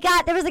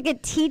got, there was like a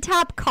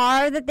T-top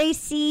car that they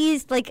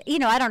seized, like I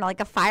don't know, like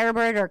a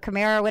Firebird or a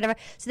Camaro or whatever.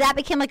 So that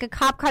became like a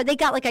cop car. They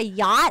got like a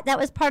yacht that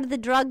was part of the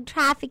drug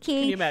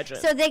trafficking. Can you imagine?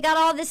 So they got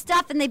all this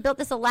stuff, and they built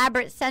this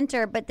elaborate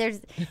center. But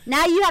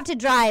now you have to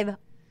drive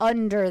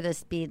under the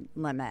speed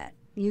limit.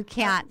 You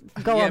can't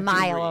go You a have to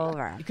mile read.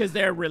 over. Because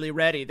they're really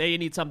ready. They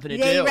need something to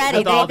They're do ready.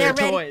 with all They're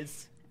their ready.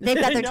 toys. They've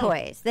got their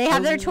toys. They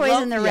have their toys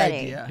Love and they're the ready.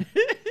 idea.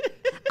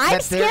 I'm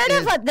That there scared of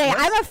is- what they.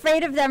 I'm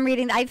afraid of them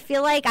reading. I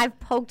feel like I've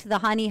poked the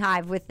honey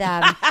hive with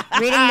them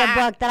reading the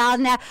book. That I'll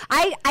never.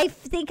 I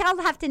think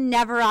I'll have to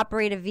never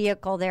operate a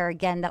vehicle there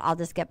again. That I'll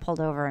just get pulled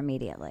over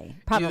immediately.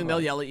 Probably. And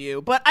they'll yell at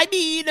you. But I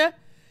mean,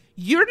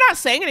 you're not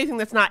saying anything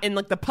that's not in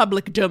like the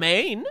public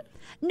domain.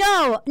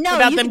 No.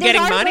 About them there's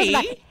getting articles money?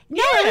 about-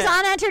 No, it was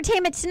on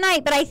Entertainment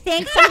Tonight. But I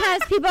think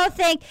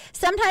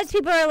sometimes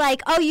people are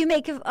like, oh, you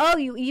making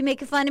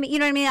fun of me. You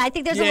know what I mean? I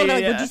think there's a little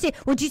bit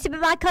like, would you say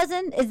my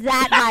cousin? Is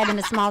that vibe in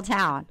a small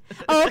town?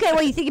 Oh, okay.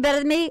 Well, you think you're better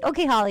than me?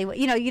 Okay, Holly.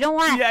 You know, you don't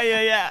want.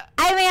 Yeah.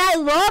 I mean, I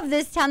love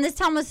this town. This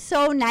town was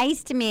so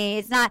nice to me.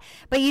 It's not,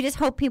 but you just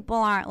hope people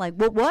aren't like,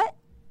 what?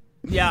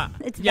 Yeah.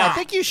 It's I that.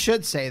 think you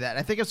should say that.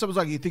 I think if someone's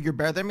like, you think you're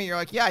better than me? You're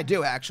like, yeah, I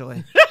do,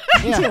 actually.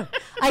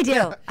 I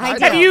do.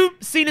 Have you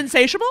seen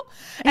Insatiable?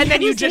 And then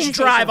Have you you seen just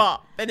drive Insatiable?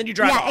 off. And then you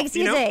drive off. Yeah,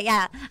 excuse you know? me.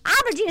 Yeah.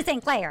 I'm Regina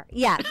St. Clair.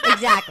 Yeah,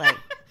 exactly.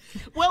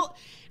 Well,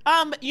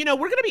 we're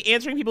going to be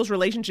answering people's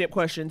relationship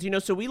questions,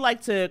 so we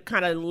like to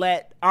kind of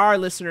let our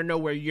listener know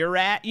where you're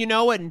at,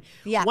 and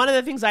Yeah. one of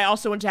the things I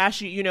also want to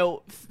ask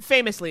you,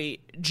 famously,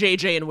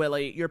 JJ and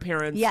Willie, your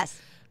parents,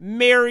 Yes.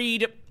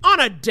 married on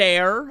a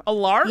dare, a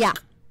lark, Yeah.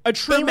 a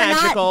true They were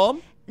magical.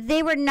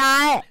 They were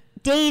not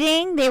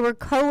dating. They were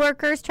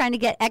coworkers trying to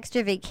get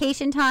extra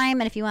vacation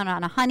time. And if you went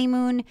on a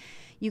honeymoon,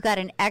 you got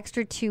an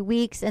extra 2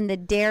 weeks. And the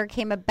dare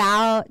came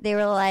about. They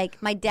were like,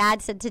 my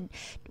dad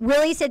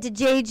Willie said to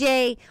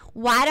JJ,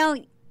 why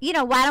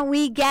don't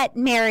we get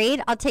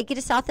married? I'll take you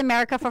to South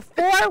America for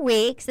 4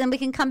 weeks, and we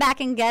can come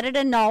back and get it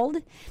annulled.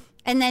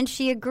 And then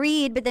she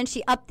agreed, but then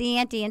she upped the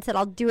ante and said,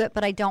 I'll do it,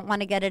 but I don't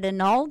want to get it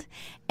annulled.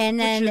 And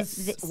then Which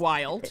is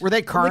wild. Were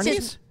they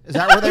carnies? Is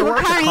that where they were?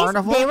 The carnies.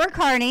 carnival? They were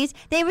carnies.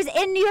 They was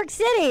in New York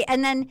City,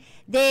 and then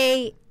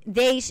they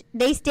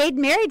stayed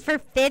married for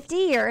 50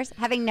 years,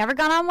 having never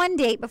gone on one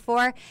date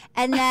before,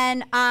 and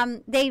then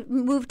they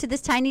moved to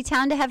this tiny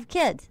town to have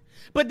kids.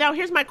 But now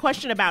here's my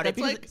question about it. It's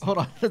like, hold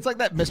on. It's like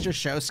that Mr.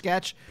 Show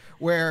sketch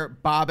where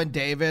Bob and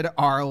David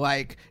are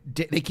like,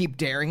 they keep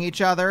daring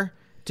each other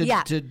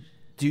to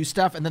do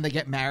stuff, and then they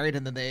get married,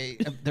 and then they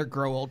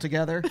grow old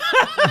together.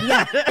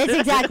 Yeah, it's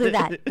exactly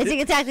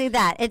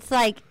that. It's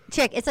like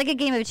it's like a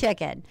game of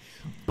chicken.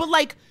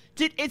 But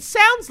it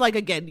sounds like,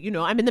 again,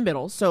 I'm in the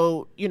middle,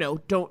 so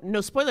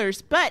no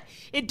spoilers. But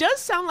it does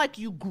sound like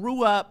you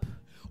grew up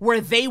where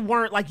they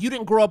weren't you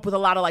didn't grow up with a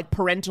lot of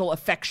parental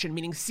affection,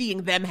 meaning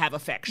seeing them have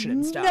affection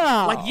and stuff.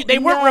 No, they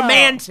weren't no.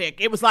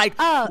 romantic. It was like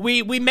Oh.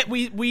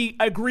 we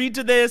agreed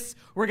to this.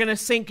 We're gonna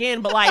sink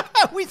in, but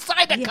We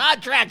signed a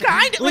contract.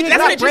 kind of We're that's not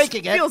what it just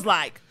breaking it. feels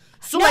like.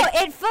 So No, when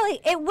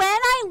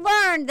I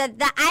learned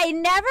that I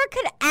never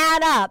could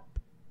add up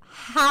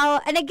how,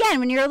 and again,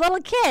 when you're a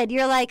little kid,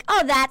 you're like,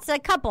 oh, that's a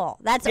couple.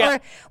 Yeah. Or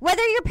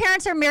whether your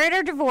parents are married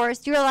or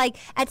divorced, you're like,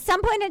 at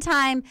some point in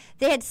time,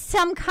 they had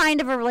some kind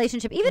of a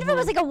relationship. Even if it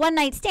was like a one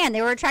night stand,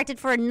 they were attracted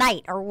for a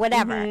night or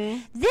whatever.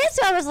 This,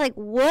 I was like,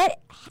 what?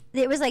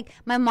 It was like,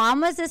 my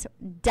mom was this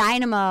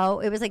dynamo.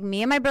 It was like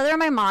me and my brother and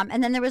my mom.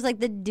 And then there was like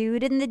the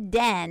dude in the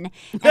den.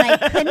 And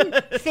I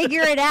couldn't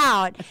figure it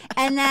out.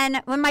 And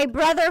then when my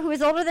brother, who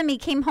was older than me,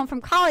 came home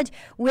from college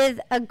with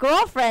a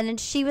girlfriend, and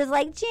she was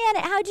like,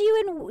 Janet, how'd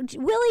you and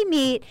Willie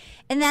meet?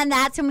 And then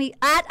that's when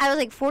I was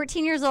like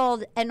 14 years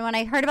old. And when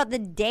I heard about the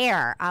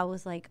dare, I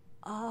was like,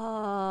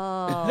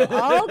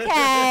 oh,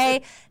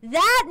 okay.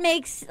 That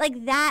makes,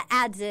 that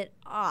adds it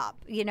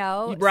up,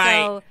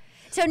 Right.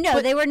 So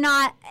no, they were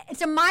not.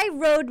 So my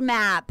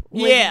roadmap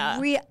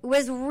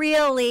was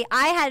really,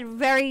 I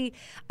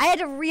had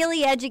to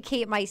really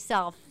educate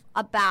myself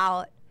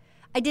about,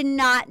 I did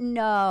not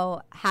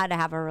know how to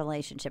have a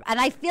relationship. And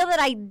I feel that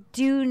I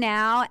do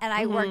now, and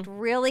I worked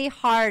really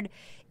hard.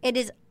 It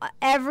is,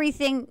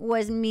 everything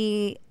was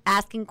me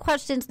asking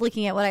questions,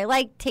 looking at what I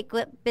like, take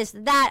this,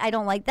 that, I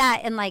don't like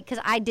that, and because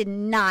I did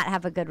not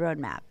have a good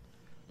roadmap.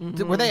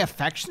 Were they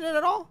affectionate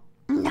at all?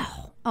 No.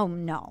 Oh,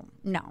 no.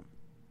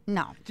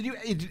 Did you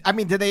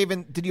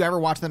ever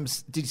watch them?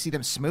 Did you see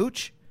them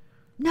smooch?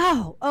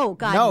 No. Oh,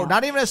 God. No, No,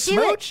 not even a She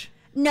would- smooch?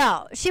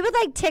 No. She would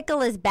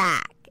tickle his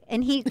back.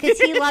 And because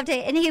he loved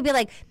it. And he'd be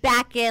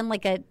back in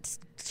like a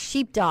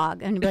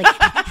sheepdog. And he'd be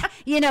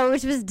like,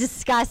 which was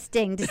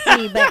disgusting to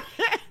see. But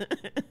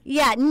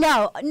yeah,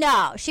 no.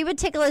 She would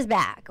tickle his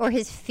back or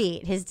his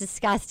feet, his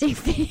disgusting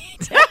feet.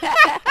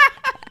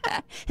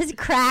 His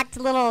cracked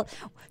little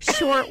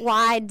short,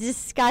 wide,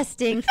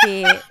 disgusting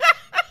feet.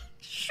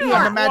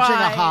 I'm imagining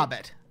a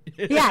hobbit.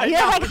 Yeah, you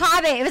know, like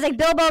Hobbit. It was like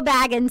Bilbo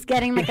Baggins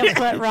getting a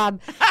foot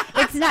rub.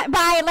 It's not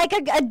by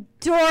a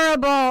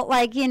adorable,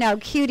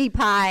 cutie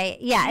pie.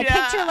 Yeah, I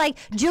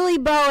picture Julie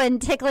Bowen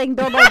tickling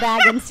Bilbo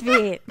Baggins'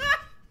 feet.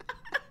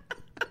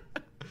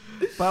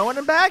 Bowen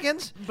and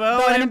Baggins.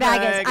 Bowen and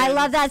Baggins. I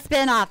love that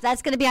spinoff.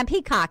 That's going to be on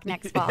Peacock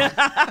next fall. Fuck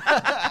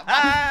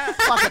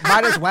it,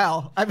 might as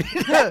well. I mean,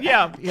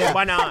 yeah.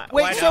 Why not?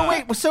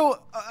 So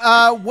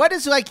what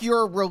is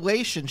your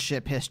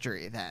relationship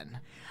history then?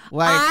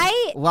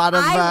 A lot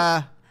of.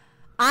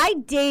 I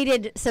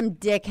dated some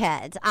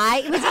dickheads.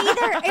 It was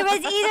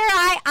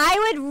either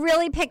I would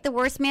really pick the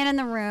worst man in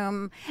the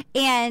room,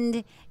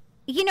 and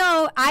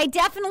I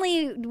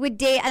definitely would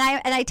date,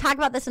 and I talk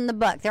about this in the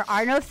book. There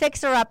are no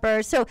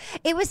fixer-uppers. So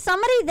it was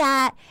somebody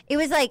that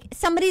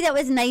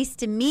was nice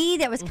to me,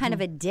 that was kind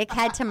of a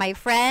dickhead to my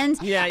friends.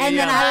 And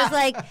then I was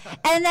like,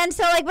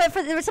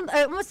 but there was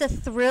almost a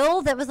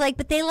thrill that was like,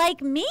 but they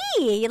like me.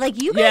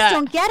 Like, you guys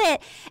don't get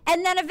it.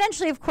 And then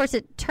eventually, of course,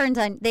 it turns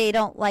on they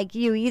don't like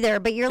you either.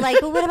 But you're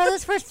like, but what about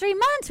those first 3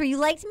 months where you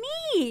liked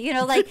me?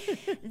 Like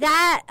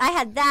that.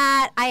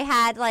 I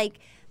had like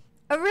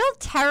a real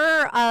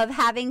terror of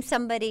having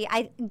somebody.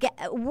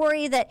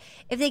 Worry that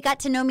if they got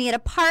to know me at a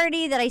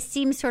party, that I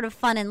seemed sort of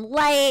fun and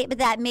light, but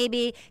that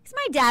maybe, because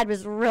my dad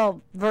was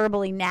real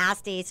verbally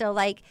nasty, so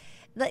like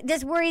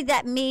just worried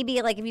that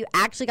maybe like if you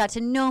actually got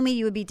to know me,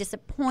 you would be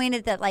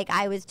disappointed that like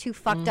I was too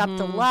fucked up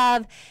to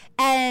love.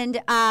 And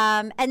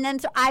then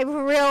so I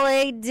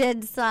really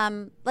did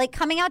some, like,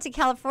 coming out to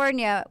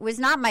California was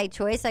not my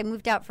choice. I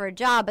moved out for a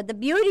job, but the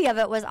beauty of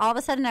it was all of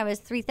a sudden I was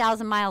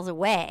 3,000 miles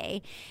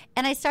away,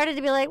 and I started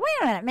to be like, wait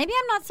a minute, maybe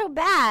I'm not so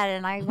bad.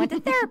 And I went to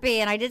therapy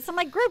and I did some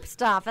like group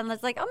stuff, and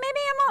it's like, oh, maybe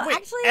I'm not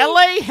actually.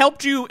 LA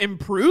helped you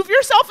improve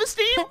your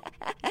self-esteem?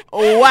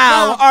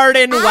 Wow,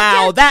 Arden,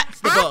 wow, that's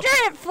the book.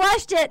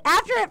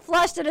 After it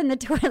flushed it in the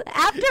toilet,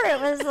 after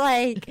it was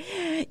like,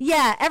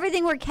 yeah,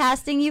 everything we're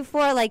casting you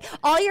for, like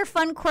all your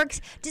fun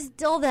quirks, just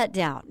dull that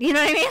down. You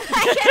know what I mean?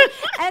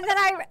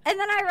 and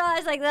then I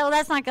realized like, well,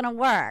 that's not gonna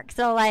work.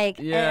 So like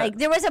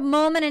there was a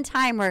moment in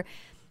time where,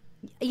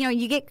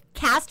 you get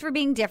cast for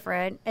being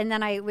different, and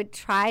then I would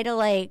try to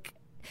like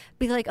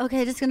be like,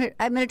 okay,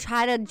 I'm gonna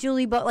try to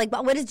Julie Bowen, like,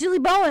 what is Julie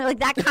Bowen, like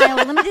that kind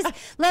of,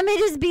 let me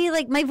just be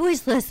like my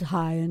voice less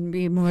high and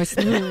be more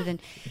smooth,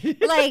 and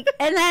like,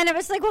 and then it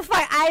was like, well,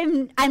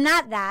 fine, I'm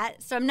not that,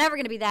 so I'm never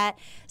gonna be that.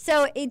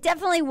 So it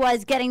definitely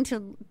was getting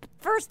to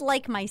first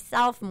like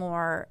myself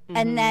more,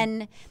 and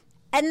then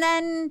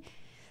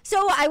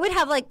so I would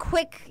have like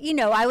quick,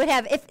 I would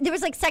have, if there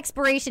was like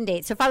sexpiration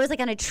dates. So if I was like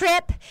on a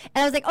trip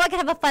and I was like, oh, I could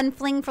have a fun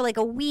fling for like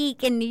a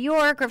week in New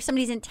York, or if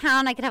somebody's in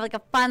town, I could have like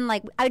a fun,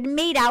 like, I'd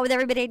made out with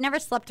everybody. I'd never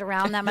slept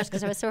around that much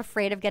because I was so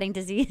afraid of getting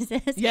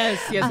diseases. Yes.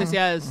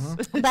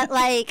 But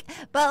like,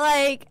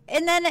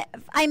 and then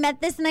I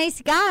met this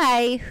nice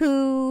guy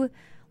who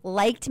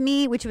liked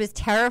me, which was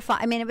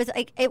terrifying. I mean, it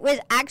was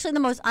actually the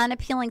most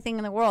unappealing thing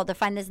in the world to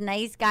find this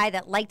nice guy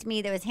that liked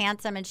me, that was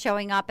handsome and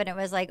showing up, and it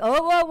was like,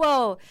 oh,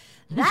 whoa.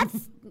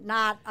 That's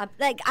not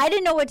like, I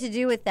didn't know what to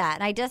do with that,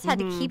 and I just had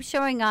to keep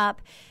showing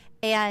up,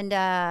 and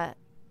I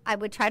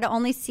would try to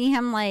only see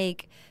him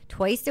like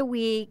twice a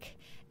week.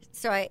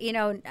 So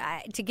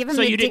to give him.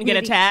 So the you didn't get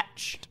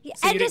attached. Yeah,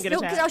 so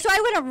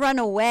I wouldn't run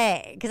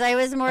away, because I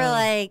was more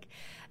like,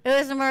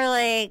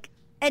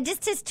 and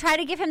just to try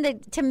to give him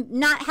to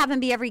not have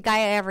him be every guy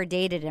I ever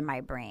dated in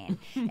my brain.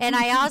 And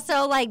I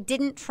also like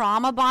didn't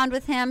trauma bond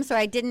with him, so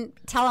I didn't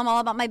tell him all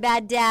about my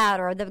bad dad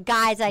or the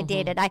guys I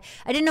dated. I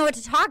didn't know what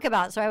to talk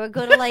about, so I would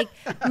go to like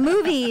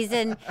movies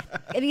and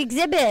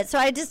exhibits. So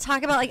I just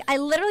talk about, like, I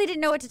literally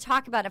didn't know what to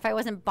talk about if I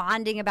wasn't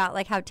bonding about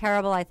like how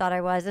terrible I thought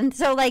I was. And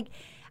so like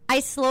I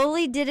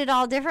slowly did it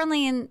all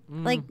differently, and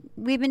like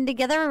we've been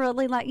together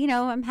really, like,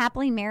 I'm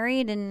happily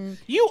married. And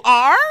you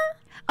are?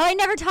 Oh, I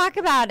never talk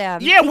about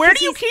him. Yeah, where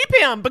do you keep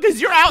him?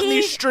 Because you're out in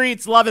these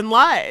streets loving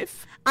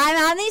life. I'm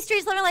out in these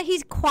streets living life.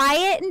 He's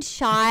quiet and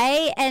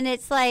shy, and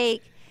it's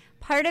like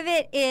part of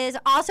it is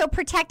also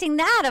protecting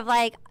that of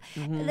like,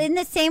 in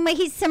the same way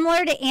he's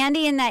similar to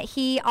Andy in that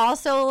he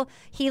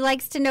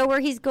likes to know where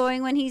he's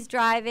going when he's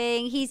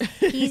driving.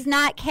 He's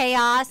not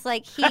chaos.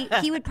 Like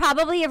he would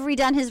probably have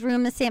redone his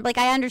room the same. Like,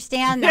 I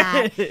understand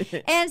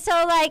that. And so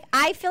like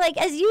I feel like,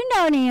 as you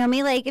know,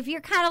 Naomi, like if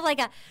you're kind of like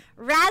a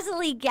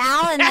razzly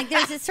gal and like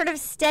there's this sort of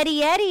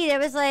steady Eddie that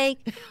was like,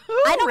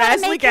 I don't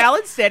want to make gal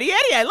and steady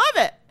Eddie. I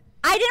love it.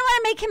 I didn't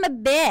want to make him a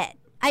bit.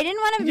 I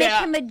didn't want to make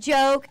him a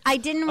joke. I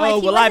didn't want. Oh,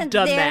 he well, wasn't I've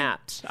done there.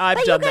 that.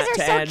 I've done that to But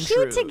you guys are so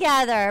cute Andrew.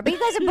 together. But you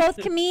guys are both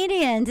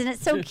comedians, and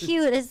it's so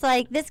cute. It's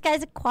like, this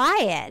guy's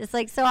quiet. It's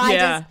like, so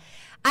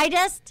I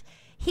just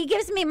he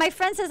gives me. My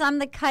friend says I'm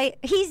the kite.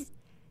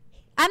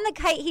 I'm the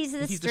kite. He's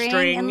the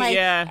string, and like,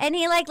 and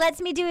he like lets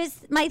me do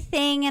my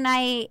thing,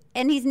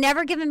 and he's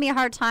never given me a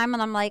hard time.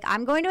 And I'm like,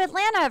 I'm going to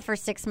Atlanta for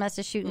 6 months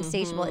to shoot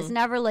Insatiable. It's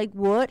never like,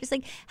 what? It's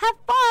like, have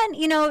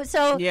fun,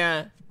 So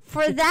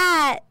for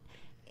that.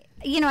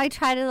 I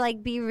try to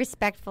like be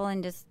respectful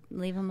and just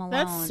leave him alone.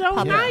 That's so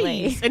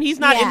publicly. nice. And he's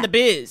not in the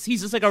biz.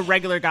 He's just like a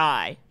regular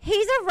guy.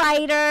 He's a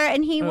writer,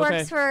 and he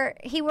works for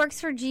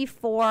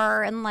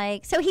G4, and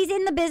like, so he's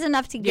in the biz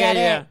enough to get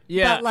it.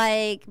 Yeah.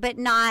 But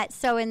not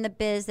so in the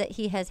biz that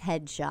he has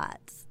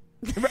headshots.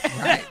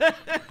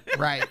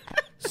 Right.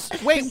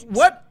 Wait,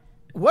 what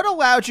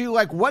allowed you,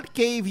 like, what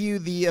gave you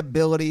the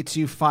ability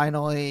to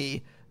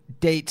finally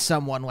date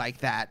someone like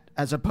that,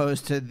 as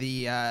opposed to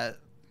the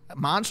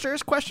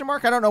monsters? ? I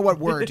don't know what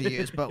word to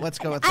use, but let's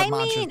go with the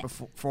monsters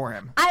before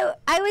him. I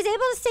was able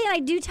to say, and I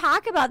do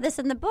talk about this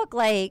in the book,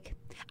 like,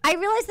 I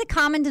realized the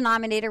common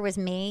denominator was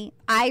me.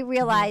 I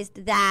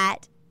realized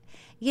that,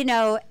 you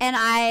know, and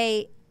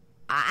I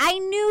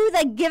knew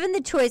that given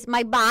the choice,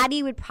 my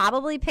body would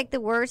probably pick the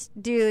worst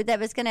dude that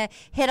was going to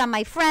hit on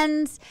my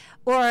friends,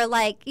 or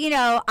like, you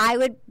know, I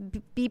would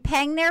be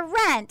paying their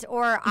rent,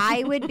 or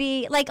I would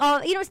be like,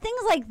 all, you know,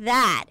 things like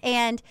that.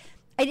 And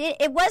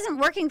it wasn't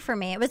working for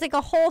me. It was like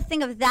a whole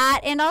thing of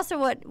that. And also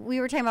what we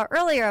were talking about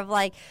earlier of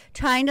like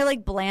trying to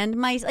like bland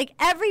like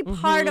every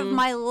part of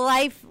my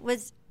life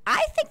was,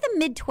 I think the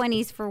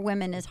mid-20s for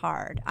women is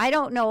hard. I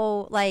don't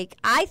know, like,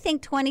 I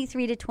think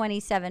 23 to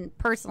 27,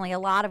 personally, a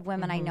lot of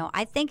women I know,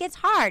 I think it's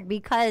hard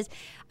because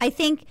I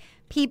think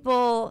you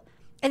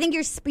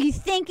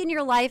think in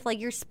your life, like,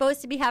 you're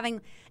supposed to be having,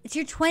 it's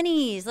your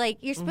 20s, like,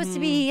 you're supposed to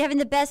be having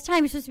the best time,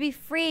 you're supposed to be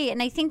free.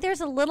 And I think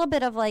there's a little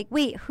bit of, like,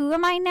 wait, who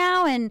am I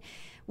now? And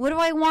what do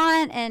I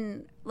want?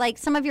 And, like,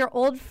 some of your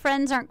old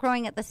friends aren't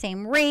growing at the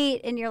same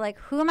rate. And you're like,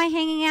 who am I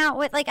hanging out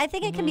with? Like, I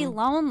think it can be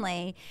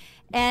lonely.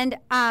 And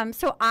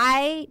so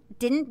I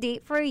didn't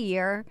date for a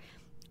year.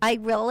 I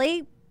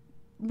really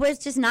was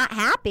just not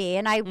happy.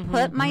 And I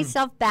put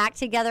myself back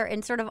together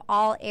in sort of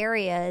all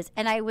areas.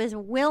 And I was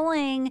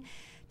willing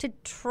to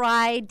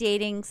try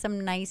dating some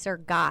nicer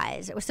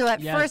guys. So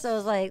at first I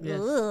was like,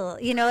 ugh,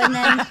 you know,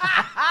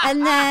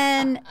 and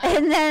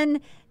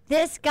then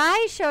this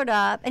guy showed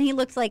up, and he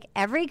looked like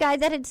every guy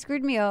that had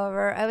screwed me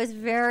over. I was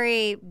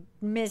very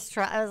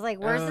mistrust. I was like,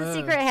 where's the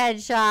secret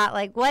headshot?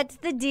 Like, what's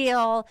the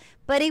deal?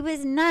 But he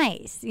was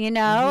nice, you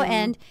know,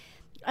 and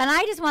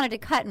I just wanted to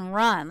cut and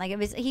run. Like,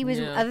 he was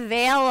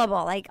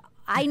available. Like,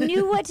 I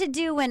knew what to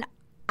do when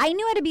I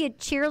knew how to be a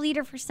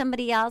cheerleader for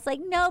somebody else. Like,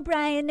 no,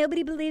 Brian,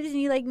 nobody believes in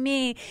you like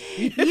me.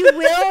 You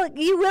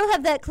will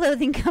have that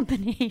clothing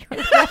company or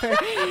whatever.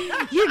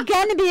 You're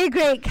gonna be a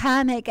great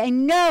comic. I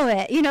know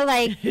it. You know,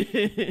 like,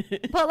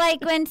 but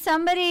like when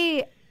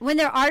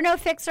there are no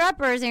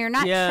fixer-uppers and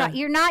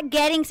you're not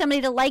getting somebody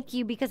to like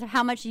you because of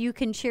how much you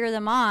can cheer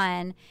them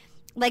on,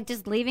 like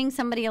just leaving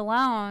somebody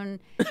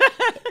alone,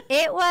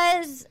 it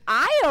was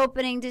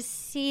eye-opening to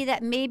see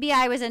that maybe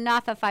I was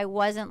enough if I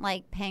wasn't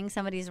like paying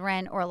somebody's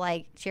rent or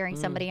like cheering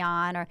somebody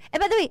on. And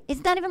by the way,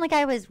 it's not even like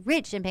I was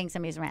rich and paying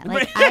somebody's rent.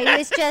 Like I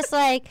was just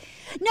like,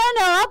 no,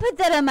 I'll put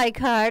that on my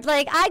card.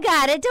 Like, I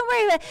got it. Don't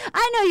worry about it.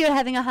 I know you're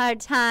having a hard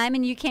time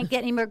and you can't get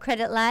any more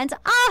credit lines.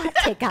 I'll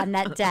take on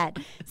that debt.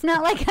 It's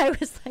not like I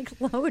was like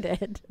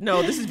loaded.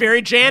 No, this is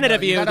very Janet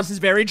of you. This is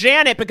very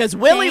Janet because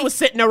Willie was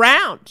sitting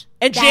around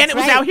and Janet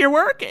was out here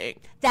working.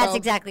 That's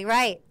exactly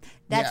right.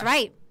 That's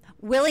right.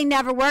 Willie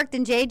never worked,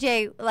 and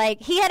JJ,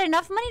 like, he had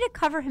enough money to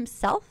cover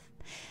himself,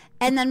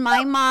 and then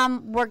my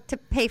mom worked to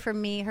pay for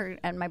me, her,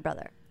 and my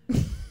brother.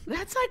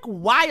 That's like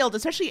wild,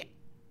 especially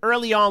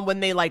early on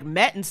when they like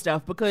met and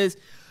stuff, because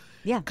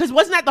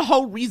wasn't that the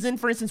whole reason,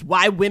 for instance,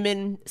 why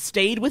women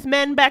stayed with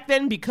men back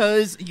then?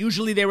 Because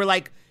usually they were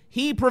like,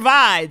 he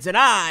provides and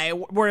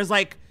whereas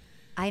like,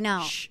 I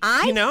know.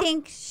 I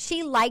think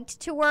she liked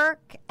to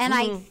work, and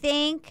I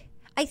think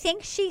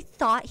she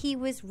thought he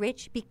was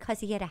rich because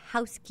he had a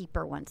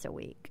housekeeper once a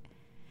week.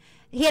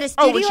 He had a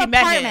studio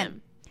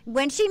apartment.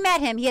 When she met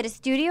him, he had a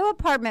studio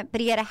apartment,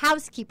 but he had a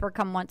housekeeper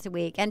come once a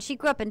week. And she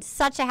grew up in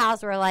such a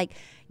house where, like,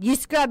 you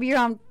scrub your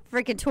own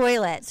freaking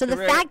toilet. So the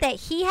fact that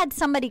he had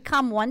somebody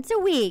come once a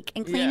week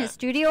and clean his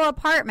studio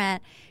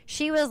apartment,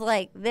 she was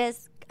like,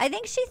 this. I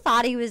think she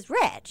thought he was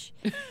rich.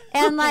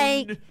 And,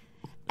 like,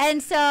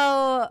 and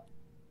so...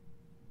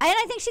 And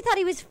I think she thought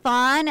he was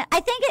fun. I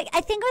think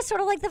it was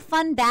sort of like the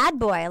fun bad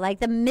boy, like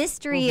the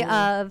mystery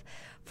of,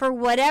 for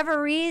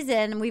whatever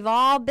reason, we've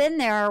all been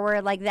there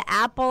where like the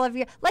apple of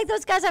your, like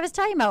those guys I was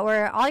talking about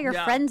where all your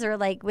friends are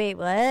like, wait,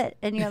 what?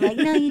 And you're like,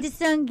 no, you just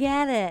don't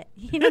get it.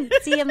 You don't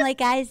see him like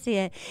I see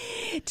it.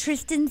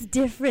 Tristan's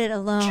different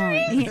alone.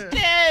 He's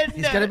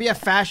going to be a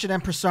fashion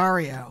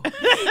impresario.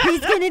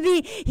 He's going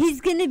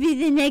to be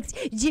the next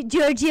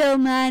Giorgio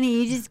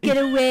Armani. You just got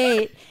to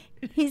wait.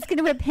 He's going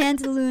to wear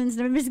pantaloons,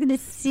 and everybody's going to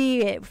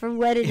see it for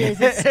what it is.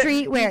 His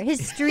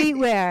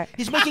streetwear.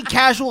 He's making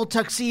casual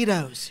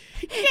tuxedos.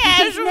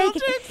 He's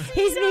making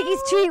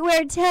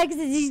streetwear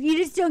tuxedos. You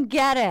just don't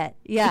get it.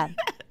 Yeah.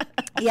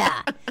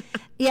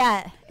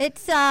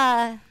 It's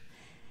a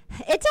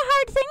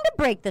hard thing to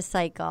break the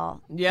cycle.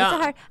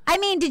 Yeah. I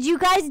mean, did you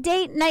guys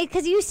date night?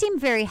 Because you seem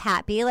very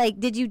happy. Like,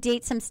 did you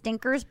date some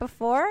stinkers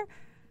before?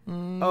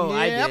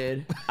 I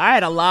did. I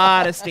had a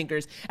lot of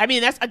stinkers. I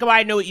mean, that's like why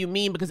I know what you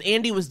mean, because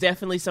Andy was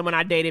definitely someone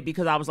I dated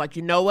because I was like,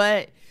 you know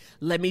what?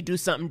 Let me do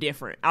something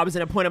different. I was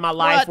at a point in my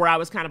life where I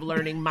was kind of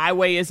learning my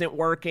way isn't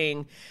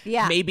working.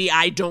 Yeah. Maybe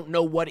I don't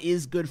know what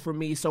is good for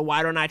me, so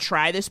why don't I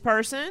try this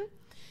person?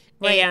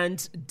 Right.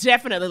 And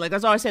definitely, like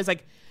that's all I say is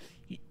like,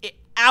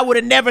 I would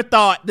have never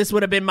thought this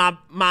would have been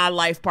my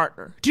life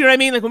partner. Do you know what I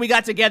mean? Like when we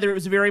got together, it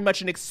was very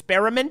much an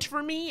experiment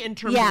for me in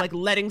terms of like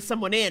letting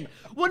someone in.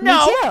 Well,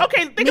 no.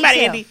 Okay, think about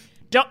it, Andy.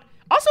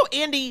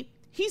 Andy,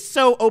 he's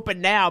so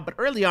open now, but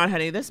early on,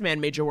 honey, this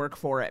man made you work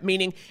for it.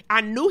 Meaning,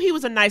 I knew he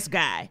was a nice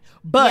guy,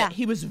 but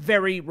he was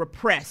very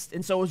repressed,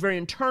 and so it was very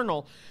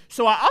internal.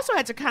 So I also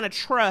had to kind of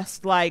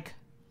trust, like,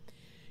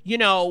 you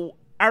know,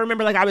 I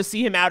remember like I would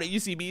see him out at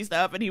UCB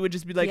stuff, and he would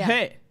just be like,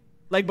 hey,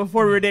 like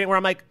before we were dating, where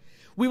I'm like,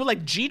 we would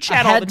like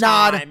G-chat all the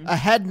time. A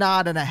head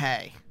nod and a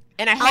hey.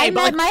 And a hey. I but,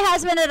 met like, my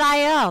husband at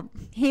IO.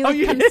 He would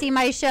you come did? see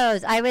my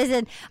shows.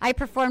 I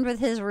performed with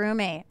his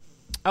roommate.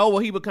 oh, well,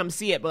 he would come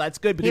see it. Well, that's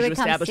good because you would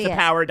come established see the it.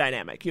 power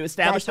dynamic. You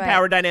established That's the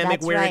power right. dynamic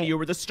That's wherein right. you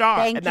were the star.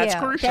 Thank and that's you.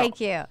 crucial.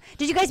 Thank you.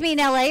 Did you guys meet in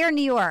LA or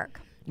New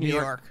York? New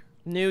York.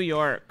 New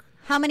York.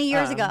 How many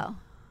years ago?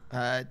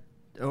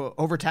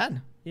 Over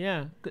 10.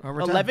 Yeah.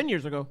 Over 11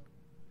 years ago.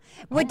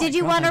 What did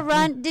you want to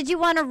run? Did you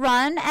want to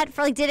run at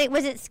for like?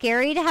 Was it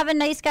scary to have a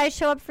nice guy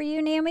show up for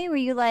you, Naomi? Were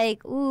you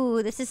like,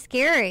 ooh, this is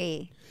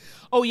scary?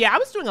 Oh, yeah. I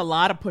was doing a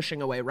lot of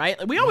pushing away, right?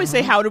 Like, we always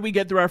say, how did we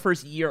get through our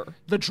first year?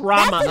 The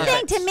drama. That's the of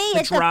thing it. to me. The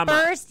It's drama. the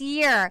first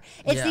year.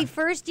 It's Yeah. the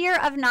first year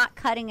of not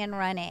cutting and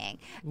running.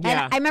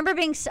 Yeah. And I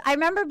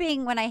remember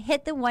being when I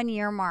hit the 1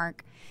 year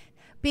mark,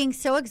 being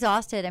so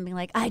exhausted and being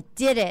like, I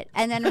did it.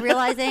 And then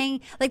realizing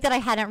like that I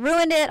hadn't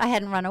ruined it. I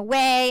hadn't run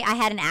away. I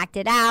hadn't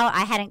acted out.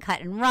 I hadn't cut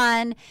and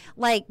run.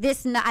 Like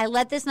I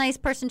let this nice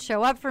person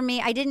show up for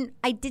me. I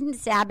didn't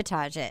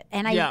sabotage it.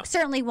 And I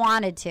certainly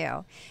wanted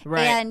to.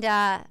 Right. And,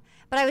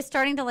 but I was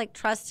starting to like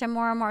trust him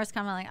more and more. I was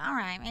kind of like, all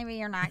right, maybe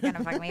you're not going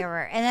to fuck me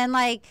over.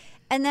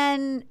 And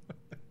then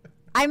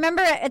I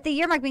remember at the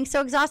year mark being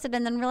so exhausted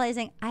and then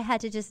realizing I had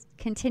to just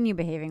continue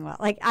behaving well.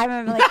 Like I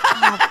remember like,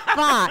 oh,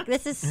 fuck,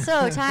 this is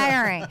so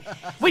tiring.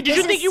 Wait, did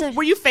This you think is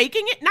were you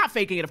faking it? Not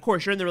faking it, of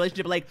course. You're in the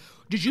relationship. Like,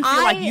 did you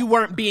feel like you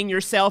weren't being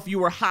yourself? You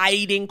were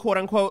hiding, quote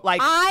unquote,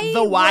 like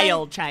the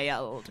wild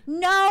child.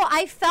 No,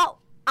 I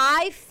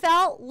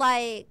felt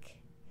like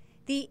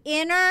the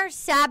inner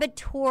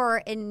saboteur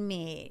in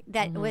me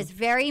that was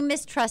very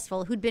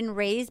mistrustful, who'd been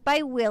raised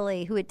by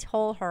Willie, who had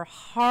told her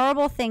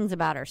horrible things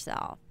about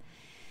herself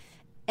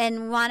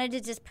and wanted to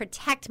just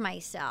protect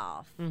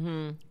myself,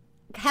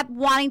 kept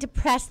wanting to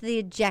press the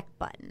eject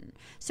button.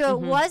 So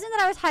it wasn't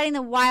that I was hiding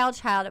the wild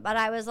child, but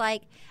I was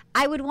like,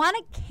 I would want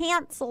to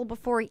cancel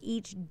before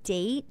each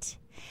date.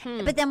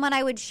 But then when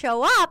I would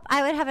show up,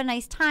 I would have a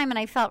nice time, and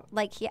I felt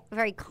like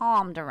very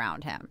calmed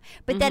around him.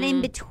 But then in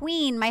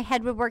between, my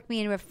head would work me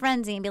into a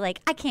frenzy and be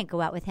like, I can't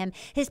go out with him.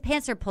 His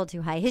pants are pulled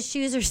too high. His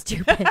shoes are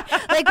stupid.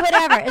 Like,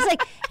 whatever. It's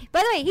like,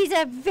 by the way, he's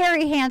a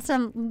very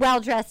handsome,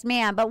 well-dressed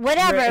man, but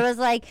whatever. It was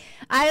like,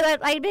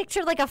 I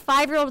pictured like a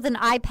 5-year-old with an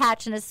eye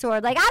patch and a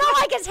sword. Like, I don't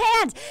like his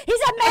hands.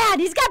 He's a man.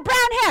 He's got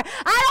brown hair.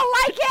 I don't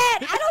like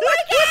it. I don't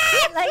like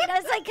it. Like,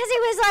 it's like, because he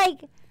was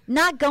like,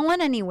 not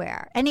going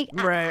anywhere. And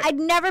I'd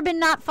never been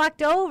not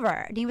fucked over.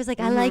 And he was like,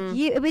 I like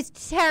you. It was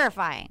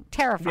terrifying.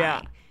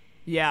 Terrifying.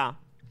 Yeah.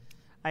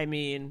 I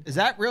mean, Is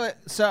that really?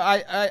 So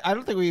I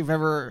don't think we've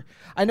ever.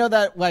 I know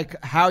that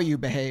like how you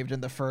behaved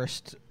in the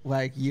first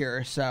like year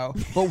or so,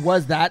 but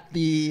was that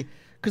the?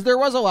 Because there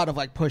was a lot of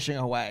like pushing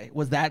away.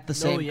 Was that the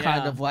same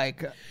kind of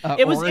like?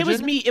 It was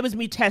origin? me. It was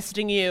me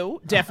testing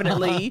you.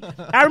 Definitely.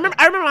 I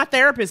remember my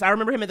therapist. I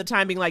remember him at the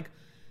time being like,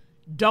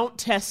 don't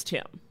test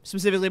him,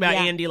 specifically about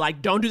Andy.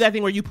 Like, don't do that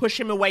thing where you push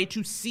him away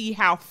to see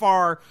how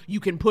far you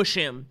can push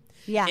him.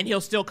 Yeah. And he'll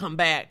still come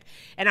back.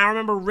 And I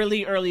remember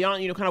really early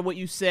on, kind of what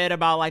you said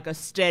about like a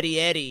steady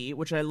Eddie,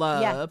 which I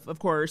love, of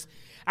course.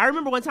 I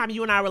remember one time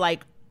you and I were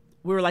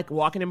we were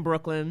walking in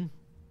Brooklyn,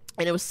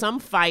 and it was some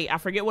fight. I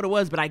forget what it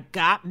was, but I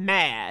got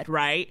mad,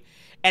 right?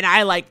 And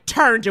I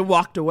turned and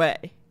walked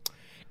away.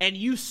 And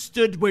you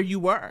stood where you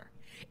were.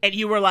 And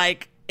you were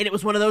like, and it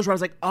was one of those where I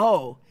was like,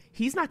 oh,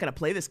 he's not going to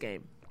play this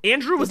game.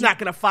 Andrew was not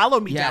going to follow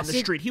me down the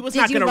street. He was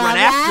not going to run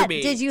after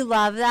me. Did you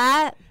love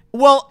that?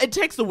 Well, it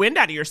takes the wind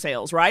out of your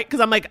sails, right?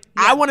 Because I'm like,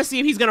 I want to see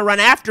if he's going to run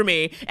after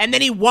me, and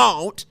then he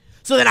won't.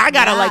 So then I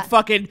got to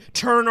fucking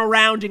turn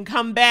around and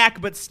come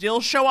back, but still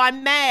show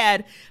I'm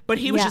mad. But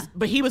he was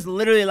he was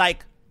literally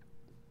like,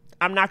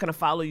 I'm not going to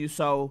follow you,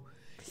 so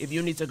if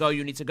you need to go,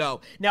 you need to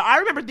go. Now, I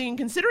remember thinking,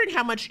 considering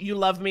how much you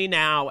love me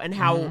now and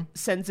how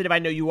sensitive I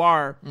know you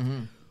are,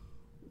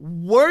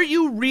 were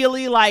you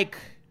really like,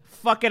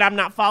 fuck it, I'm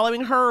not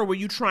following her, or were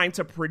you trying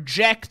to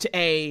project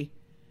I'm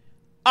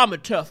a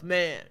tough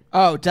man?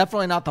 Oh,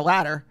 definitely not the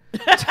latter.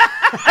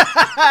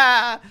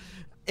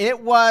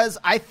 It was,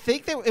 I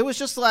think that it was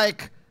just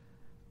like,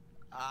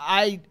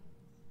 I'm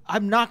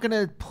not going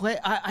to play.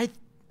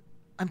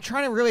 I'm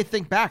trying to really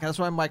think back. That's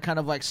why I'm kind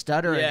of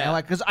stuttering. Yeah.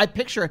 Because I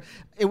picture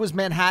it was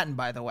Manhattan,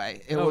 by the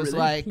way. It was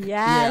really?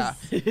 Yes.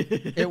 Yeah.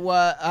 It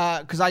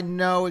was, because I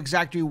know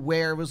exactly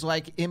where it was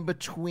in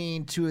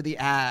between two of the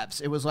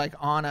Avs. It was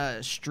on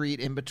a street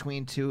in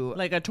between two.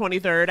 Like a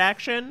 23rd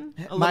action?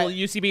 A little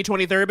UCB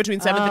 23rd between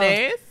 7th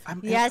and 8th?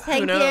 Yes,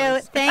 thank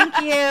knows? you.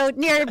 Thank you.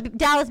 Near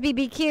Dallas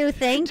BBQ.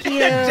 Thank you.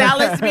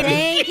 Dallas BBQ.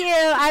 Thank you.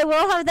 I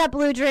will have that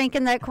blue drink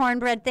and that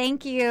cornbread.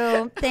 Thank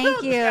you.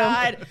 Thank you.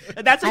 God.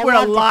 That's I where a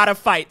loved lot of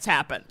fights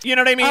happen. You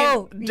know what I mean?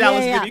 Oh,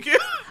 Dallas yeah. BBQ.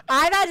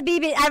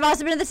 I've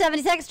also been to the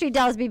 72nd Street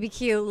Dallas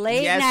BBQ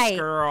late Yes, night.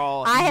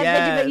 girl. I have been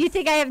to, Yes. but you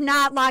think I have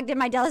not logged in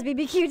my Dallas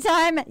BBQ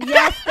time?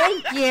 Yes,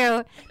 thank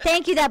you.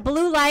 Thank you. That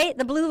blue light,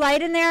 the blue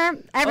light in there.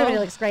 Everybody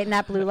looks great in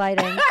that blue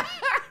lighting.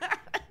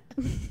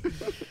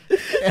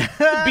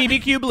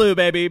 BBQ blue,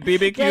 baby.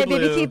 BBQ Yeah, blue.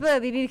 BBQ blue,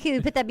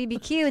 BBQ. Put that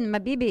BBQ in my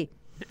BB.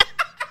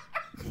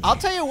 I'll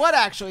tell you what,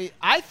 actually,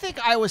 I think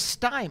I was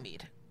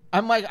stymied.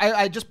 I'm like,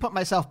 I just put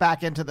myself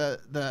back into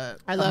the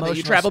I love it. You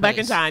emotional travel back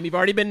in space. time. You've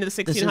already been to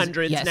the This is-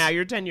 1600s. yes. Now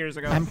you're 10 years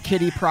ago. I'm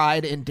Kitty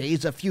Pryde in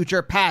Days of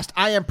Future Past.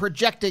 I am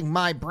projecting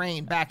my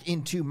brain back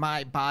into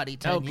my body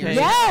 10 years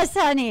ago. Yes,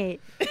 honey.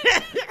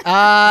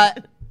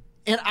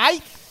 And I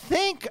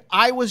think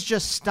I was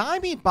just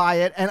stymied by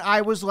it, and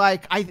I was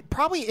like,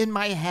 probably in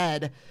my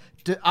head,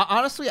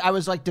 honestly, I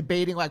was like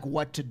debating like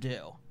what to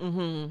do.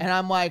 Mm-hmm. And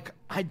I'm like,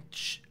 I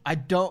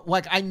don't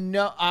like. I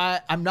know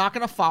I'm not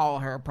gonna follow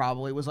her.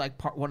 Probably was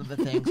like one of the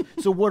things.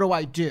 So what do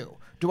I do?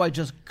 Do I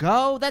just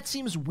go? That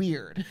seems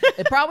weird.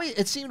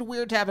 It seemed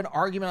weird to have an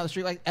argument on the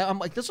street. Like I'm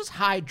like, this was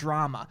high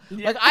drama.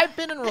 Like I've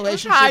been in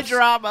relationships. High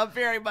drama,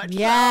 very much.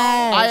 Yes.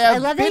 I I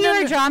love that been you're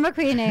in- a drama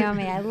queen,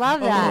 Naomi. I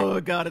love that. Oh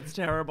God, it's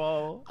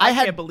terrible. I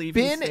can't had believe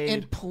you been stayed.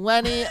 in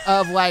plenty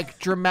of like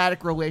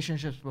dramatic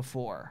relationships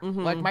before.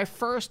 Mm-hmm. Like my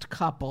first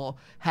couple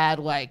had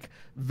like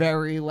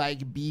very like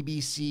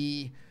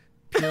BBC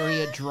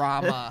period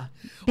drama.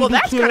 Well,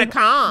 that's BBQ? kind of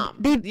calm.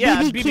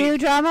 BBQ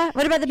drama?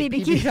 What about the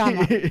BBQ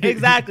drama?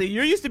 Exactly.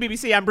 You're used to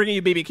BBC. I'm bringing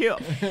you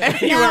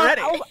BBQ. You Now, were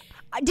ready.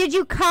 did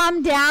you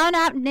calm down?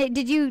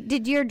 Did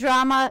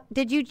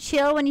you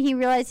chill when he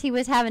realized he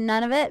was having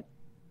none of it?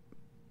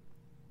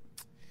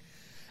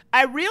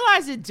 I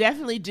realized it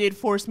definitely did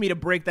force me to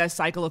break that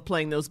cycle of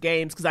playing those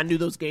games because I knew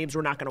those games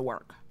were not going to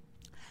work.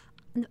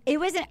 It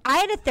wasn't. I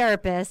had a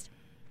therapist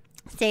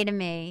say to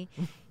me,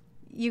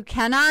 "You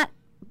cannot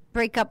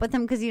break up with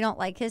him because you don't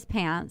like his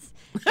pants,"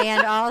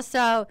 and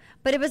also,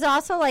 but it was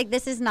also like,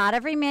 this is not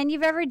every man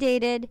you've ever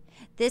dated.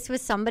 This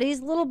was somebody's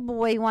little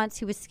boy once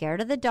who was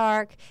scared of the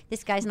dark.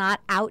 This guy's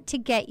not out to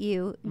get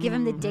you. Give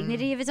him the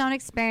dignity of his own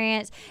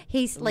experience.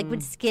 He's like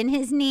would skin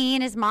his knee,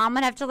 and his mom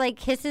would have to like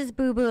kiss his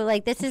boo boo.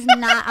 Like, this is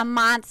not a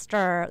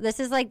monster. This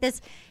is like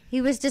this. He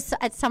was just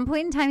at some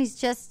point in time.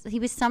 He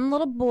was some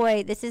little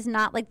boy. This is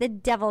not like the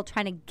devil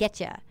trying to get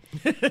you.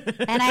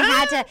 And I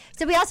had to.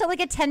 So we also like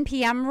a 10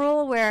 p.m.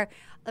 rule where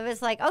it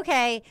was like,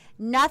 okay,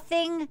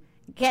 nothing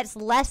gets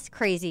less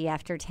crazy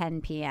after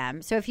 10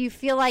 p.m. So if you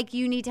feel like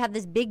you need to have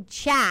this big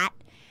chat,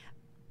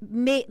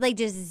 like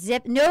just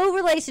zip, no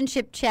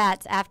relationship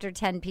chats after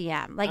 10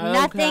 p.m. Like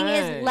nothing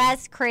is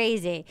less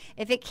crazy.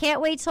 If it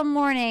can't wait till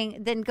morning,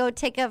 then go have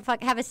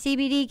a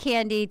CBD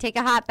candy, take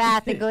a hot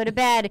bath, and go to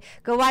bed.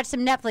 Go watch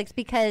some Netflix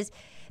because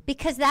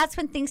that's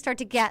when things start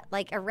to get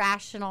like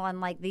irrational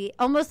and like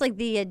almost like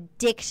the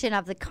addiction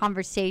of the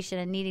conversation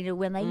and needing to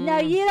win. Like, no,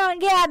 you don't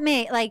get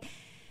me. Like,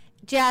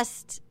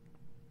 just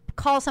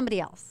call somebody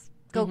else.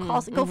 Go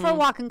for a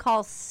walk and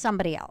call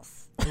somebody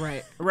else.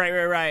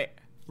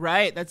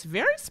 Right. That's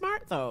very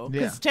smart though,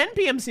 because Yeah. 10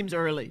 p.m. seems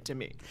early to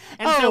me.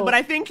 And so, but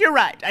I think you're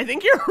right.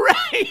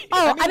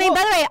 Oh, I mean,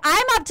 by the way,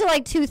 I'm up to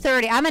like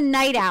 2:30. I'm a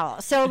night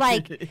owl. So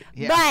like,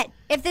 but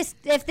if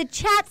the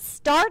chat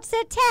starts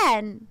at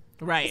 10.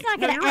 Right. It's not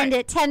going to end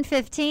at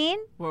 10:15.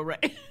 Well,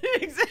 right.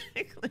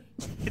 Exactly.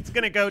 It's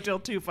going to go till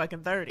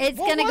 2:30. It's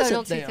going to go was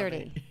till it,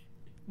 Naomi? 2:30.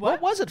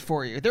 What was it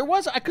for you? There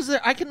was, because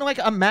I can like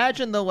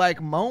imagine the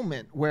like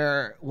moment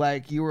where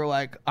like you were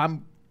like,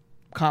 I'm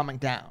calming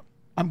down.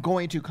 I'm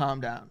going to calm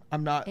down.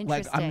 I'm not like, I'm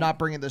Interesting. not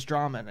bringing this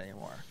drama in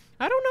anymore.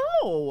 I don't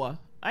know.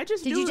 I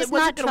just Did knew you just it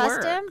wasn't not gonna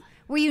trust work. him?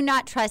 Were you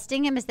not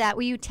trusting him? Was that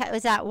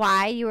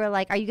why you were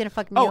like, are you going to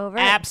fuck me Oh, over?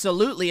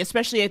 absolutely.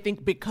 Especially, I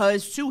think,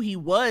 because, too, he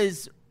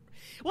was...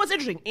 Well, it's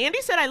interesting.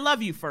 Andy said, I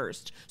love you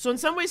first. So in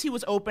some ways, he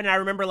was open. I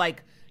remember,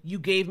 like, you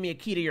gave me a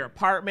key to your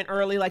apartment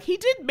early. Like, he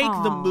did make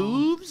the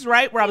moves,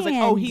 right? Where I was like,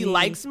 oh, he Andy.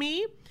 likes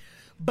me.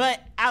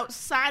 But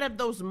outside of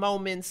those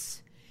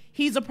moments,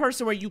 he's a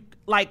person where you,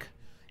 like,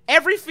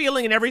 every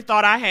feeling and every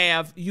thought I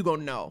have, you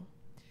gonna know.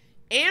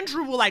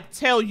 Andrew will, like,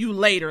 tell you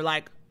later,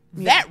 like,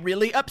 that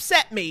really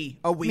upset me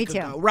a week too.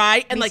 ago,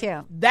 right? And Me like,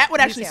 too. that would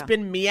Me actually too.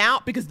 spin me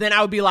out, because then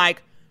I would be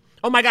like,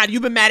 oh my God,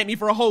 you've been mad at me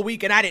for a whole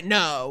week and I didn't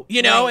know,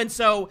 you know? Right. And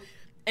so,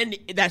 and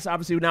that's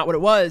obviously not what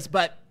it was,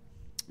 but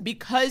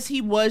because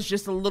he was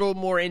just a little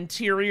more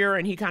interior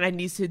and he kind of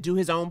needs to do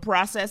his own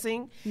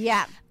processing.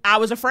 Yeah. I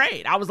was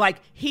afraid. I was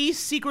like, he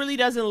secretly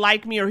doesn't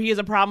like me, or he has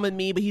a problem with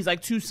me, but he's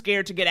like too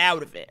scared to get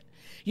out of it.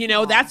 You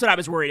know, that's what I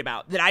was worried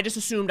about. That I just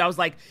assumed, I was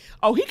like,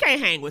 oh, he can't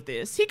hang with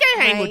this. He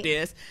can't hang with Right.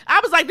 this. I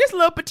was like, this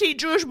little petite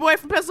Jewish boy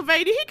from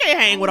Pennsylvania, he can't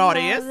hang with all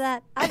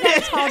this.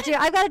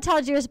 I've got a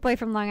tall Jewish boy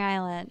from Long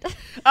Island.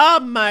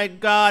 Oh my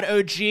God,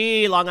 OG,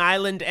 Long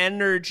Island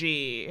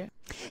energy.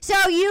 So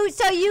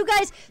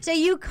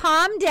you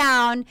calmed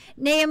down,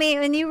 Naomi,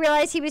 when you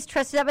realized he was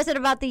trusted. That was at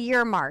about the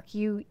year mark.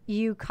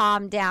 You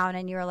calmed down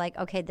and you were like,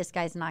 okay, this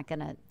guy's not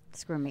gonna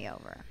screw me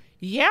over.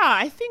 Yeah,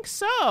 I think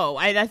so.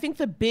 I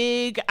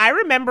think I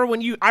remember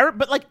when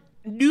but like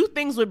new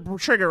things would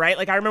trigger, right?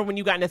 Like I remember when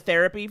you got into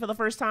therapy for the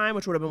first time,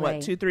 which would have been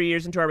Right. 2-3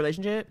 years into our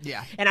relationship.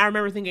 Yeah. And I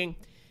remember thinking,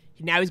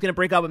 now he's going to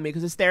break up with me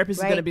because his therapist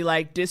is Right. going to be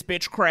like, this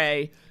bitch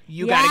cray,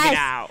 you got to get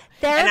out.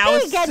 Therapy and I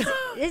was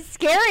it's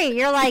scary.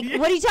 You're like,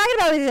 what are you talking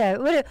about with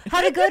that?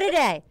 How to go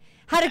today?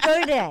 How to go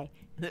today?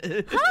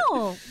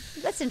 Oh,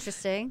 that's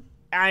interesting.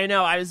 I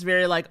know. I was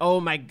very like, oh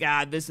my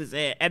God, this is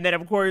it. And then,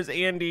 of course,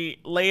 Andy,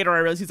 later I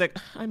realized he's like,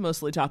 I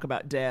mostly talk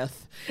about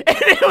death. And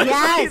it was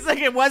Yes. like,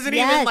 it wasn't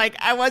even like,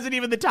 I wasn't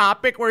even the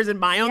topic. Whereas in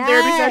my own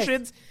therapy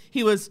sessions,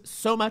 he was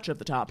so much of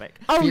the topic.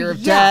 Oh, Fear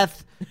of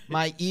death,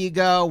 my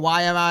ego,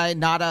 why am I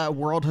not a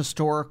world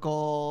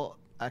historical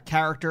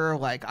character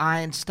like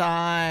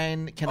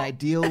Einstein? Can I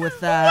deal with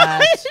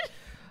that?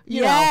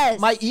 You know,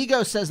 my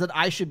ego says that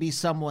I should be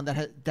someone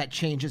that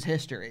changes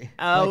history.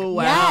 Oh,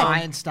 like wow.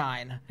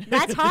 Einstein.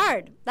 That's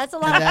hard. That's a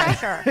lot of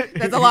pressure.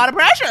 That's a lot of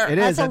pressure. It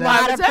is. That's a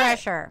lot of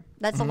pressure.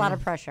 That's a lot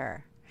of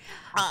pressure.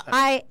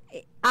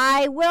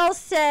 I will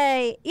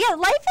say, yeah,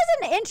 life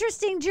is an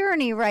interesting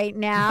journey right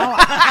now.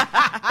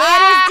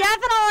 It is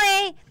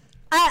definitely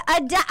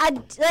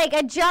like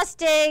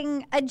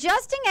adjusting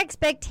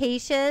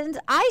expectations.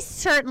 I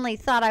certainly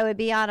thought I would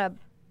be on a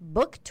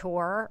book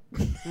tour.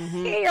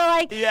 You're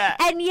like,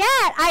 and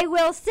yet I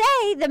will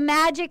say the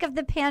magic of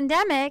the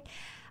pandemic,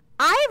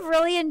 I've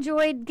really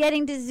enjoyed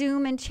getting to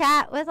Zoom and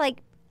chat with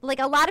like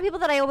a lot of people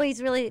that I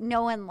always really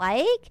know and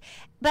like,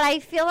 but I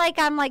feel like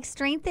I'm like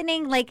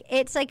strengthening, like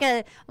it's like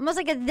almost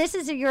like a This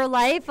Is Your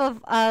Life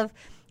of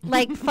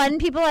like fun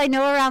people I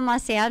know around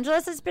Los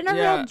Angeles. It's been a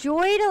real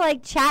joy to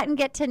like chat and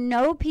get to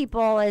know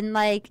people, and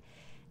like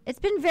it's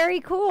been very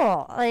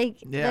cool. Like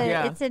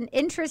it's an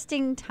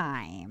interesting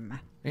time.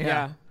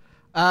 Yeah.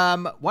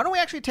 Why don't we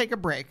actually take a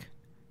break,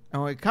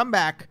 and when we come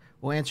back,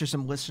 we'll answer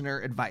some listener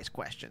advice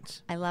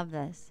questions. I love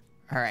this.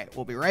 All right,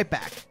 we'll be right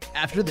back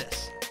after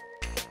this.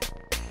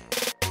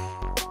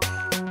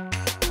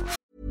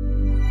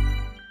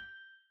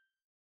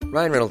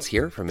 Ryan Reynolds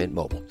here from Mint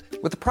Mobile.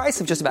 With the price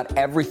of just about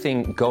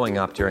everything going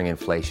up during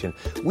inflation,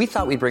 we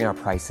thought we'd bring our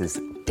prices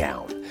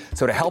down.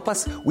 So to help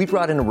us, we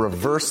brought in a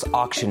reverse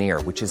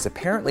auctioneer, which is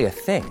apparently a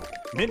thing.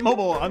 Mint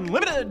Mobile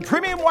Unlimited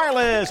Premium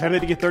Wireless. How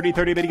to get 30,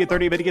 30, bit to get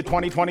 30, bit to get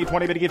 20, 20,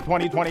 20, bit to get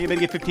 20, 20, bit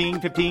to get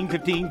 15, 15,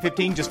 15,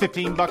 15, just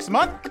 $15 a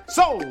month?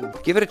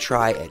 Sold! Give it a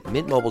try at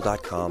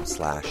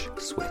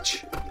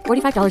mintmobile.com/switch.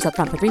 $45 up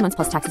front for 3 months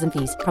plus taxes and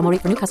fees. Promo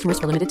rate for new customers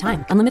for limited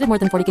time. Unlimited more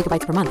than 40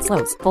 gigabytes per month.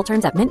 Slows full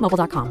terms at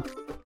mintmobile.com.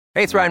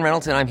 Hey, it's Ryan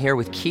Reynolds, and I'm here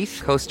with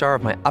Keith, co-star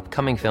of my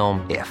upcoming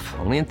film, If,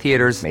 only in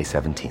theaters May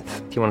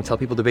 17th. Do you want to tell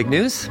people the big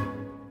news?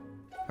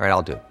 All right,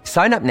 I'll do it.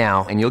 Sign up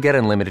now and you'll get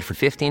unlimited for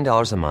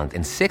 $15 a month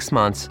and 6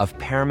 months of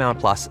Paramount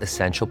Plus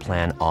Essential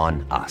Plan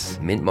on us.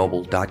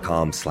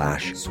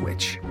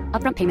 mintmobile.com/switch.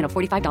 Upfront payment of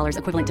 $45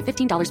 equivalent to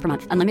 $15 per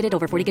month. Unlimited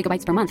over 40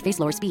 gigabytes per month. Face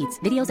lower speeds.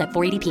 Videos at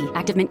 480p.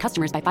 Active Mint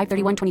customers by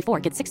 531.24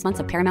 get 6 months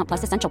of Paramount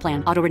Plus Essential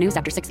Plan. Auto renews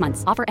after 6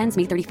 months. Offer ends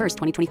May 31st,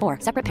 2024.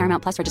 Separate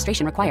Paramount Plus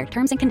registration required.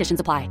 Terms and conditions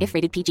apply if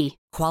rated PG.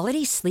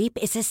 Quality sleep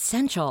is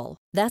essential.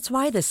 That's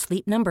why the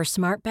Sleep Number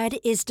Smart Bed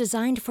is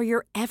designed for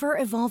your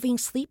ever-evolving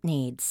sleep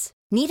needs.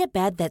 Need a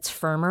bed that's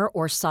firmer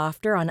or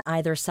softer on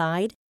either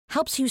side?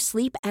 Helps you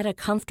sleep at a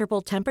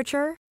comfortable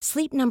temperature?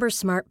 Sleep Number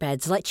Smart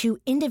Beds let you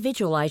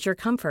individualize your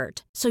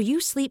comfort, so you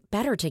sleep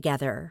better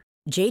together.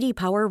 J.D.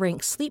 Power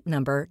ranks Sleep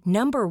Number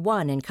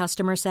 #1 in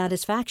customer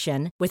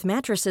satisfaction with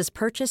mattresses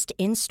purchased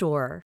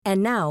in-store.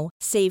 And now,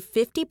 save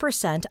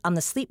 50% on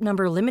the Sleep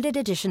Number Limited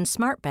Edition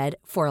Smart Bed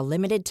for a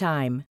limited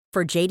time.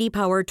 For J.D.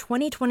 Power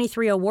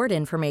 2023 award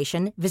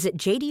information, visit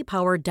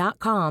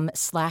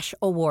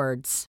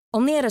jdpower.com/awards.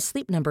 Only at a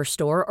Sleep Number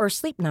store or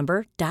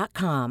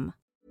sleepnumber.com.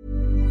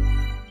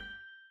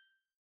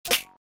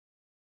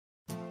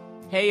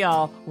 Hey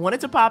y'all, wanted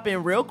to pop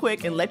in real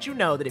quick and let you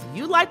know that if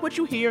you like what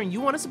you hear and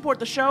you want to support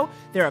the show,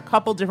 there are a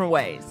couple different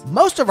ways.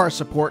 Most of our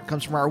support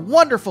comes from our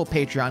wonderful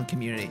Patreon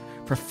community.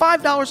 For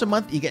 $5 a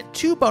month, you get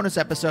 2 bonus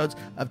episodes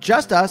of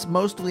just us,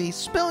 mostly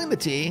spilling the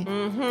tea,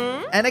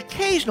 and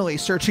occasionally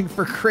searching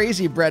for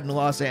crazy bread in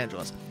Los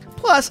Angeles.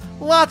 Plus,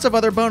 lots of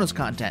other bonus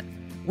content.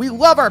 We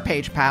love our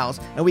page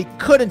pals, and we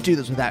couldn't do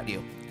this without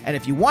you. And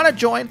if you want to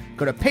join,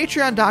 go to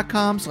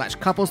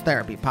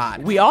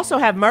patreon.com/couplestherapypod. We also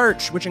have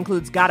merch, which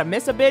includes Gotta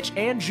Miss a Bitch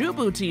and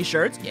Jubu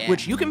t-shirts,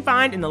 which you can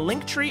find in the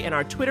link tree in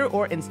our Twitter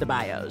or Insta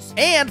bios.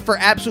 And for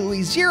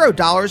absolutely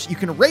 $0, you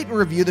can rate and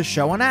review the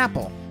show on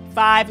Apple.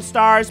 5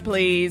 stars,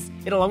 please.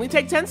 It'll only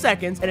take 10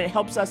 seconds, and it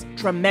helps us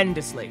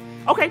tremendously.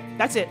 Okay,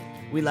 that's it.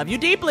 We love you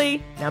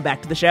deeply. Now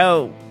back to the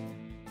show.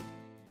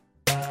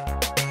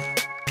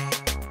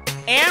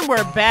 And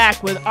we're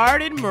back with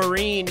Arden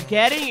Marine.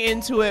 Getting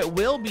into it,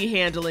 we'll be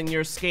handling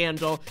your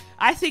scandal.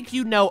 I think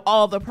you know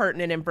all the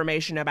pertinent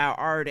information about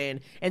Arden,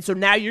 and so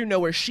now you know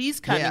where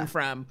she's coming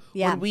from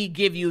when we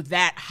give you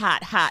that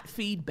hot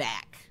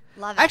feedback.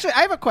 Love it. Actually,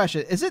 I have a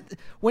question. Is it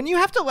when you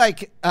have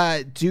to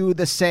do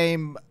the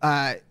same,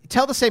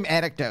 tell the same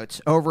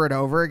anecdotes over and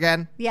over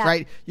again? Yeah.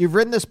 Right. You've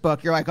written this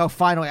book. You're like, oh,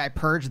 finally, I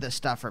purged this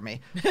stuff for me,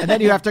 and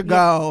then you have to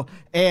go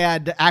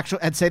and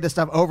say this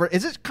stuff over.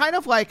 Is it kind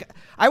of like,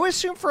 I would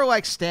assume for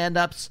like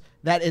stand-ups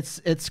that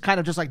it's kind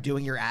of just like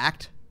doing your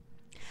act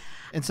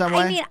in some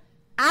way? I mean,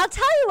 I'll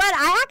tell you what.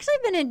 I actually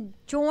been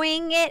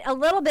enjoying it a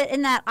little bit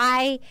in that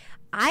I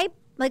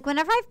like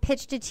whenever I've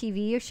pitched a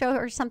TV show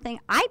or something,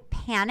 I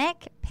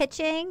panic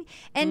pitching.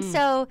 And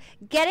so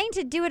getting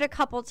to do it a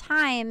couple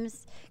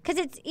times, because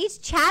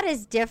each chat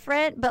is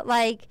different, but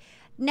like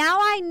now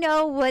I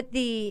know what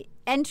the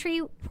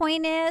entry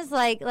point is.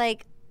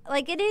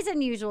 Like it is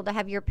unusual to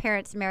have your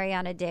parents marry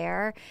on a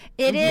dare.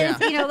 It is,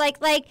 you know,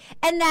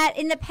 and that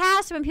in the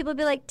past when people would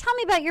be like, tell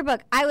me about your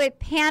book, I would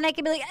panic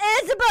and be like,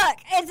 it's a book.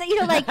 It's, you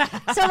know, like,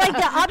 so like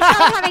the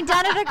upside of having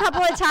done it a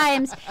couple of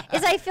times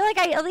is I feel like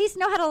I at least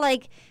know how to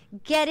like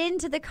get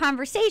into the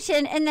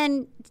conversation, and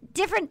then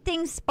different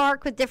things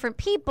spark with different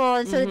people,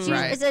 and so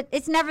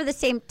it's never the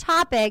same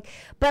topic,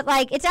 but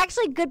like it's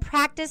actually good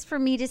practice for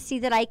me to see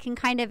that I can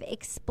kind of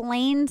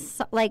explain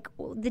like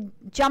the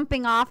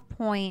jumping off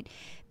point,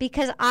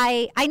 because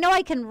I know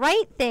I can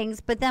write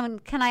things, but then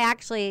can I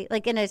actually,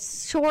 like in a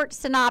short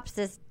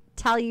synopsis,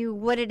 tell you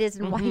what it is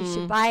and why you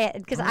should buy it?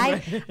 Because I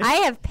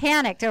have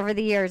panicked over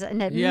the years in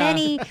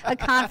many a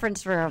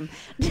conference room.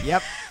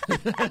 Yep.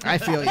 I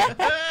feel you.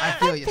 I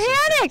feel you.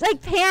 Panic.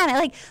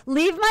 Like,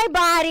 leave my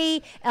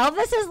body.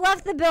 Elvis has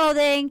left the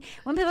building.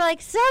 When people are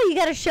like, so you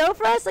got a show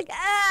for us? Like,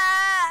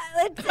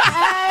 I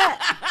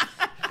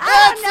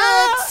don't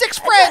know. 6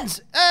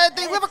 friends.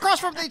 They live across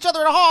from each other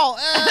in a hall.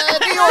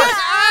 New York.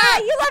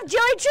 You love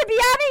Joey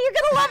Tribbiani? You're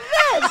going to love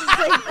this. It's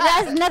like,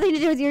 that has nothing to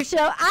do with your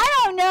show. I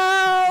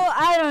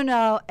don't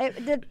know.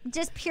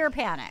 Just pure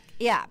panic.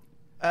 Yeah.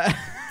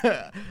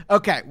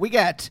 Okay. We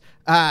get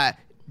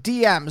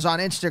DMs on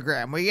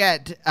Instagram. We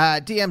get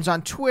DMs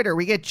on Twitter.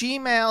 We get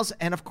Gmails.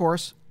 And, of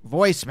course,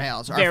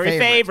 voicemails. Our Very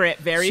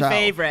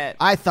favorite.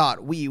 I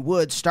thought we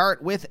would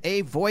start with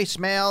a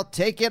voicemail.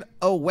 Take it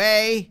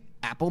away,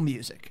 Apple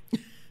Music.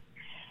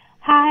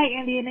 Hi,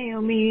 Andy and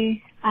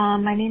Naomi.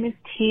 My name is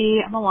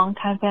T. I'm a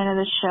longtime fan of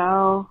the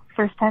show.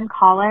 First-time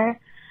caller.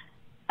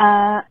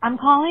 I'm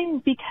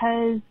calling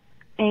because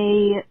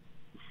a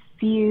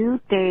few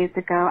days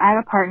ago, I have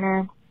a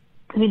partner.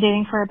 We've been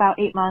dating for about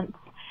 8 months,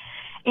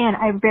 and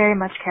I very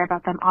much care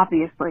about them,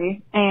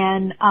 obviously.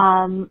 And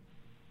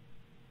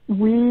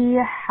we've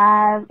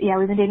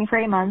been dating for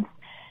 8 months.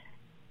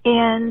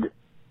 And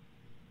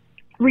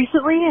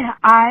recently,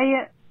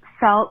 I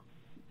felt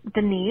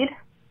the need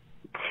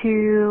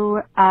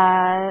to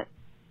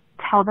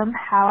tell them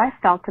how I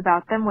felt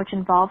about them, which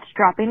involved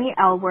dropping the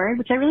L word,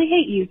 which I really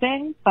hate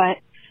using, but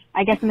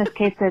I guess in this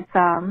case it's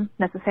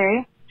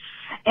necessary.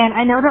 And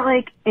I know that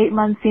like 8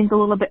 months seems a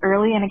little bit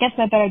early, and against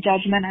my better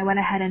judgment, I went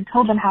ahead and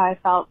told them how I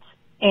felt.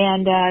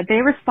 And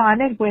they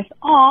responded with,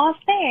 "Aw,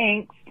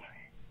 thanks."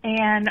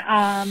 And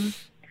I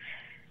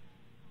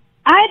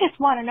just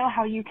want to know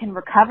how you can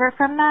recover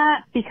from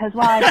that, because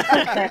while I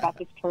still care about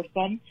this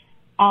person,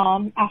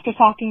 after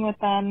talking with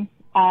them,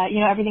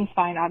 everything's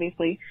fine,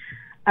 obviously.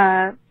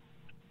 I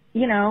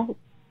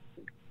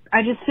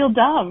just feel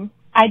dumb.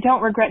 I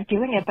don't regret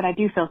doing it, but I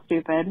do feel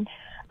stupid.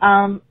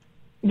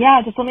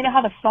 Just let me know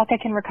how the fuck I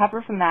can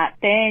recover from that.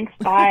 Thanks.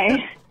 Bye.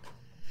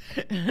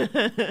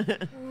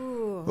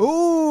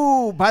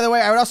 Ooh. By the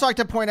way, I would also like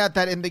to point out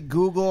that in the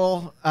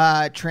Google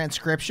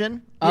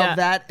transcription of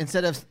that,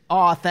 instead of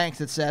 "aw,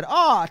 thanks," it said,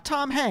 "aw,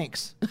 Tom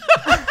Hanks."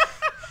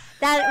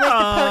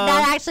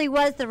 That actually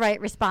was the right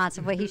response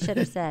of what he should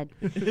have said.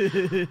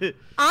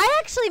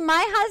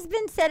 My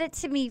husband said it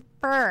to me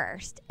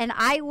first, and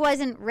I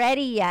wasn't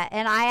ready yet.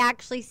 And I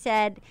actually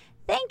said,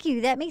 "Thank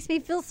you. That makes me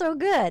feel so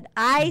good."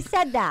 I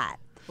said that.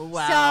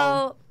 Wow.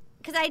 So,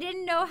 because I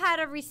didn't know how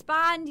to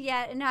respond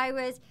yet, and I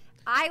was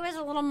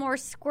a little more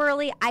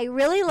squirrely. I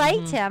really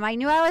liked him. I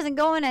knew I wasn't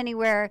going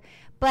anywhere,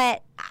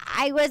 but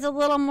I was a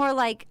little more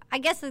like, I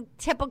guess, a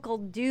typical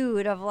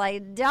dude of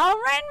like, "Don't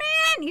run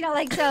me in," so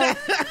like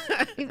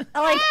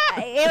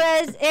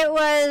it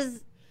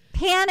was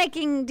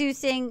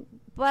panic-inducing,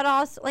 but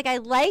also like I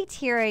liked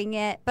hearing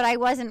it, but I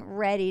wasn't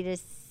ready to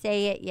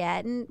say it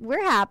yet, and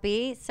we're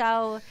happy.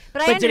 So,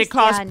 but did it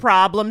cause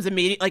problems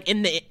immediately,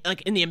 in the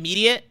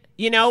immediate?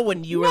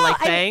 When you were like,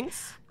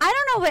 "Thanks." I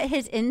don't know what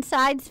his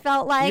insides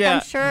felt like. Yeah.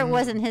 I'm sure it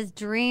wasn't his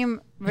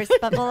dream, but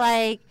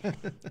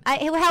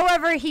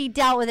however he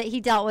dealt with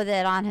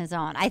it on his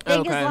own. I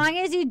think as long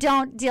as you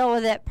don't deal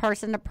with it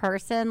person to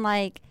person,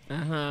 I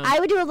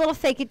would do a little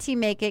fake it till you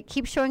make it.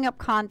 Keep showing up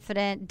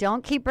confident.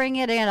 Don't keep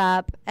bringing it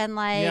up, and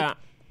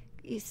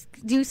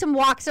do some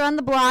walks around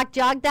the block,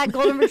 jog that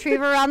golden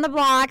retriever around the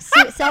block,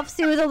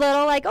 self-soothe a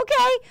little,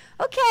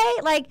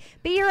 okay,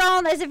 be your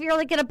own, as if you're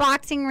like in a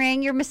boxing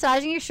ring. You're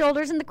massaging your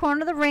shoulders in the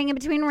corner of the ring in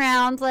between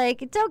rounds.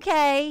 It's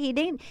okay. He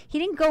didn't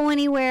go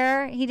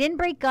anywhere. He didn't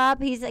break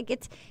up. He's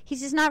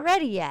just not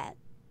ready yet.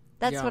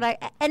 That's what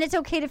and it's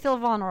okay to feel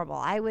vulnerable.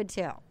 I would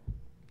too.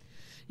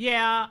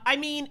 Yeah, I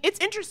mean, it's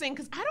interesting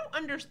because I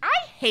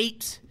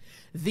hate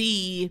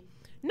the.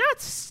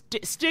 Not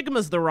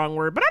stigma's the wrong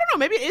word, but I don't know.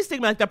 Maybe it is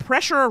stigma, like the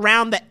pressure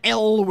around the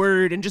L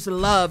word and just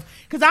love.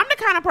 Because I'm the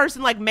kind of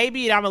person,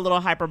 maybe I'm a little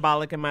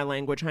hyperbolic in my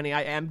language, honey.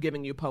 I am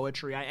giving you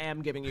poetry. I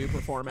am giving you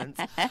performance.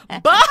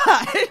 But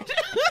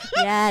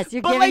yes,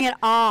 you're giving it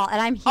all, and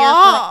I'm here for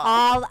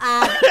all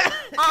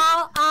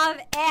of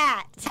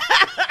it.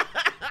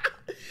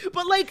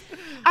 But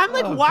I'm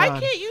like, why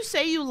can't you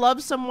say you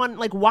love someone?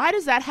 Why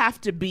does that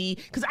have to be?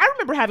 Because I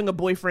remember having a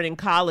boyfriend in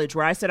college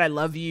where I said I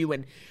love you,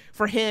 and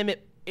for him,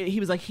 he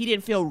was like, he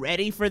didn't feel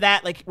ready for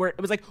that. Like, where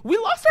it was like, we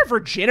lost our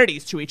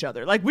virginities to each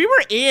other. Like, we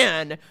were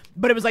in,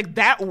 but it was like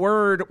that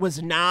word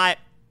was not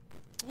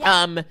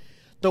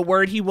the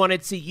word he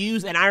wanted to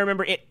use. And I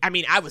remember it. I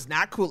mean, I was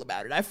not cool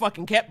about it. I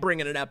fucking kept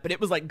bringing it up, but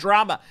it was like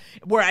drama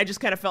where I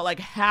just kind of felt like,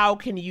 how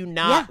can you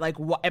not, like,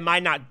 am I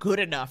not good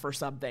enough or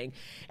something?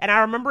 And I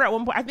remember at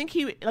one point, I think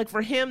he, like,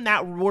 for him,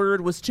 that word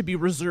was to be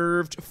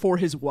reserved for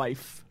his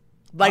wife.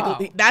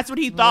 Like, that's what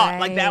he thought.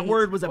 Like, that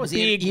word was a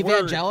big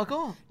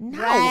evangelical word.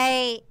 No.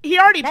 Right. He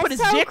already put his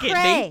dick in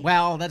me.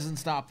 Well, that doesn't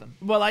stop them.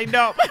 Well, I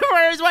know.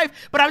 For his wife.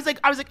 But I was like,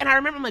 and I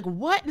remember, I'm like,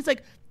 what? And it's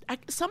like,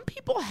 some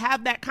people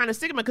have that kind of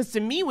stigma, because to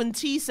me, when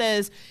T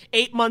says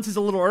 8 months is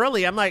a little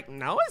early, I'm like,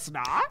 no, it's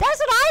not. That's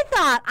what I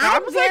thought.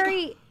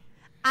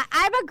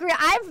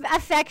 I'm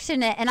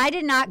affectionate, and I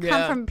did not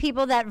come from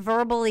people that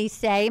verbally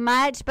say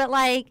much, but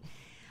like,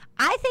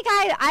 I think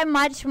I'm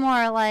much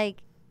more like,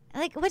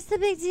 what's the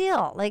big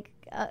deal? Like,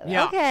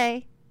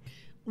 okay.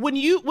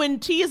 When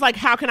T is like,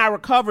 how can I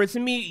recover? To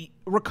me,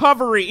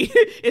 recovery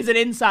is an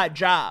inside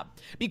job,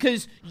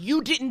 because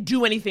you didn't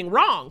do anything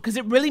wrong. Because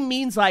it really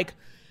means, like,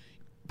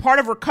 part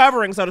of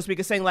recovering, so to speak,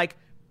 is saying, like,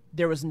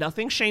 there was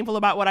nothing shameful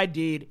about what I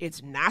did.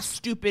 It's not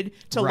stupid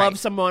to love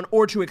someone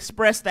or to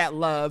express that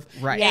love.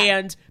 Right. Yeah.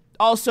 And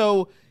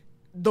also,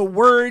 the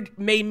word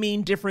may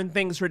mean different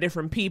things for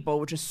different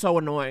people, which is so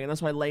annoying. And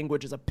that's why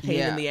language is a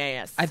pain in the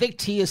ass. I think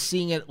T is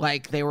seeing it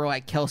like they were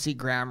like Kelsey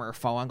Grammer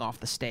falling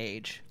off the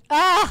stage.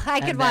 Oh,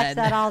 I could watch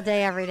that all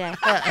day, every day.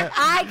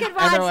 I could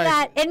watch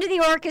that. Into the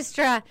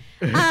Orchestra.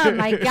 Oh,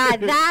 my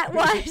God.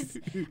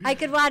 I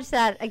could watch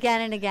that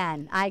again and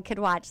again. I could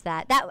watch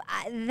that.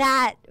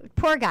 That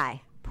poor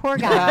guy. Poor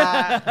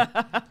guy.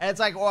 It's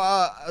like,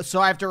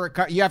 so I have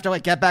to you have to,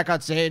 like, get back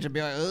on stage and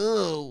be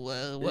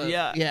like,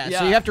 yeah.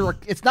 So you have to,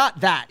 it's not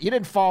that. You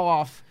didn't fall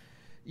off.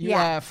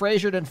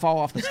 Frasier didn't fall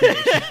off the stage.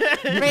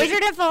 Frasier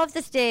didn't fall off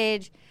the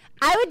stage.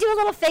 I would do a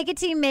little fake it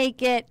till you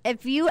make it.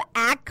 If you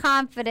act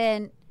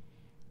confident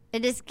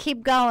and just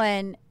keep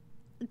going,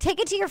 take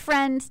it to your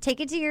friends,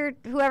 take it to your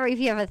whoever. If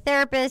you have a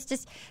therapist,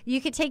 just,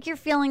 you could take your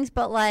feelings,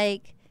 but,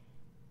 like,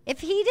 if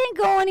he didn't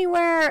go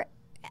anywhere,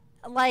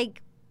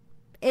 like,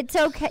 it's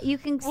okay. You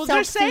can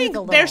self-soothe a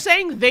little. They're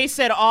saying they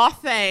said, "Oh,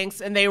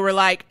 thanks," and they were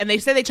like, and they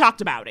said they talked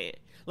about it.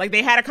 Like,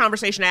 they had a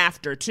conversation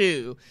after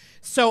too.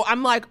 So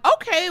I'm like,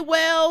 okay,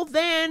 well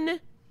then,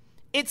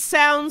 it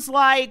sounds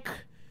like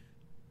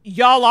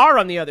y'all are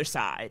on the other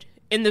side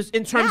in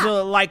terms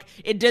of, like,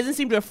 it doesn't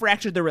seem to have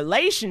fractured the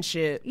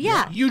relationship.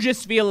 Yeah, you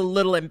just feel a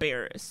little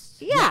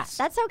embarrassed. Yeah,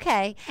 that's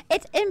okay.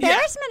 It's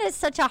embarrassment is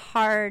such a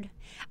hard.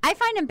 I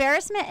find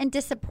embarrassment and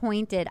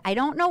disappointed. I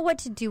don't know what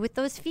to do with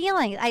those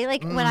feelings. I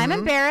like when I'm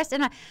embarrassed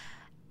and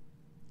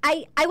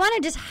I want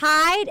to just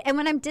hide, and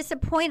when I'm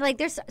disappointed, like,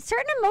 there's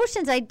certain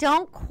emotions I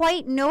don't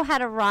quite know how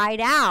to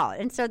ride out,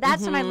 and so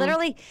that's when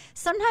I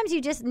sometimes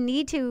you just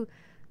need to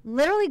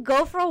literally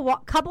go for a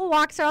couple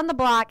walks around the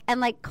block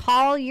and, like,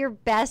 call your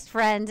best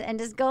friends and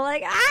just go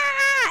like,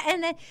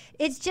 and then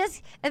it's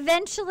just,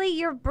 eventually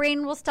your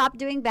brain will stop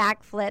doing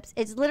backflips.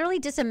 It's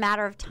literally just a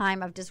matter of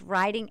time of just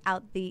riding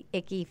out the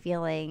icky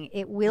feeling.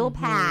 It will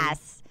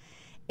pass.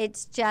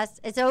 It's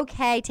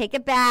okay. Take a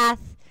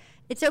bath.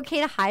 It's okay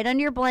to hide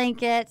under your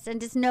blankets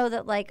and just know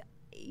that, like,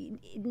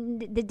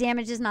 the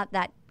damage is not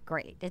that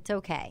great. It's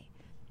okay.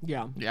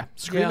 Yeah.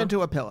 Scream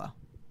into a pillow.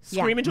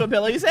 Scream into a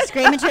pillow, you said?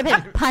 Scream into a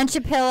pillow. Punch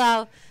a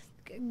pillow.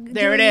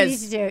 There it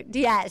is.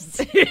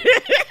 Yes.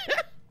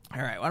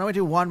 All right. Why don't we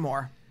do one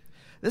more?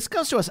 This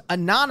goes to us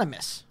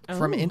anonymous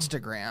from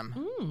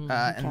Instagram,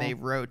 and they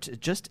wrote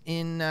just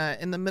in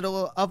the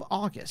middle of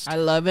August. I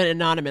love it,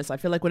 anonymous. I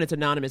feel like when it's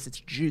anonymous, it's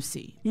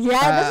juicy. Yeah,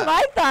 that's what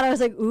I thought. I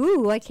was like,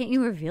 ooh, why can't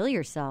you reveal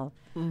yourself?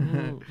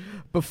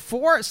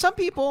 Before, some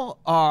people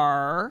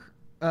are,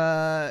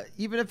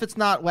 even if it's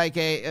not like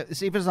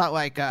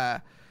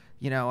I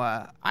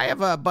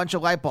have a bunch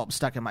of light bulbs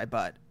stuck in my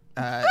butt.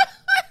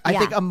 I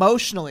think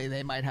emotionally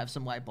they might have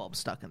some light bulbs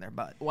stuck in their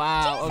butt.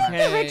 Wow. Do you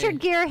think the Richard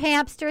Gere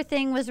hamster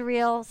thing was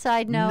real?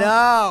 Side note.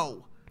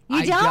 No.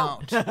 You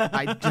don't?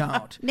 I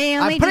don't.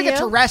 Naomi, I'm putting it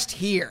to rest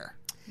here.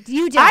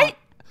 You don't.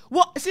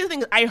 Well, see, the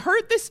thing is,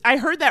 I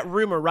heard that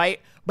rumor,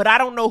 right? But I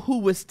don't know who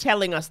was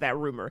telling us that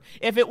rumor.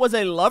 If it was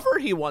a lover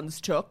he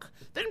once took,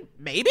 then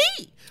maybe.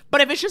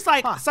 But if it's just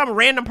like some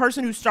random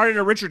person who started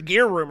a Richard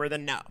Gere rumor,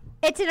 then no.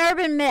 It's an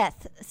urban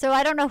myth, so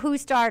I don't know who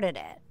started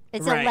it.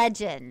 It's a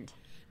legend.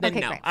 Then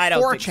okay, no, great. I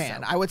don't 4chan.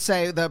 think so. I would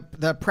say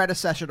the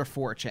predecessor to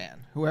 4chan.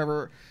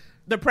 Whoever.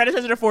 The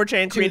predecessor to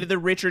 4chan created the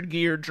Richard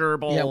Gere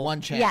gerbil. Yeah,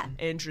 1chan. Yeah.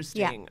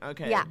 Interesting. Yeah.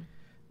 Okay. Yeah.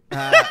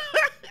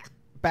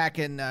 Back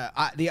in the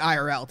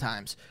IRL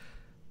times.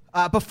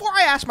 Before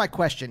I ask my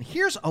question,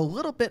 here's a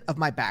little bit of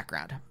my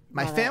background.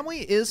 My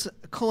family is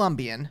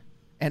Colombian,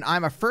 and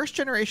I'm a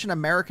first-generation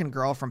American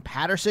girl from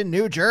Patterson,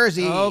 New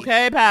Jersey.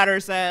 Okay,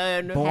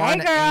 Patterson. Born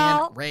hey,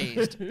 girl. and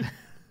raised.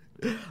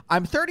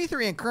 I'm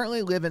 33 and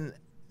currently live in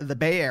the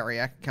Bay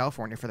Area,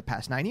 California, for the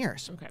past 9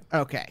 years.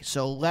 Okay,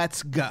 so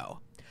let's go.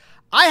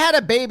 I had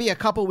a baby a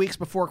couple weeks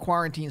before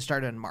quarantine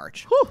started in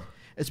March. Whew.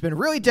 It's been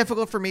really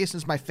difficult for me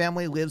since my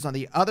family lives on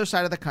the other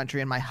side of the country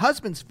and my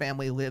husband's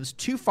family lives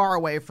too far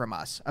away from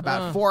us,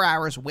 about 4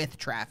 hours with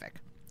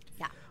traffic.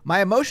 Yeah.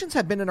 My emotions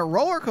have been in a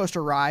roller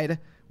coaster ride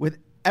with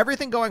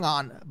everything going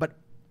on, but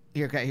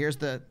here's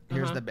the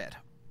bit.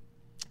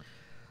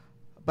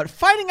 But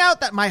finding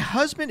out that my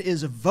husband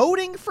is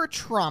voting for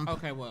Trump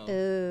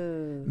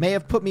may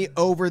have put me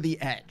over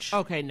the edge.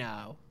 Okay,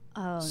 no.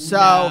 Oh,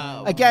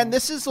 so again,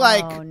 this is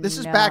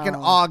back in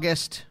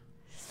August.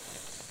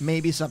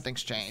 Maybe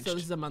something's changed. So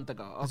this is a month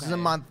ago. Okay. This is a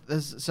month.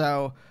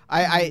 So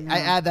I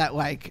add that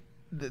like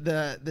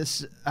the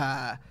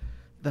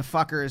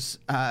fucker's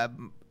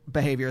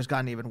behavior has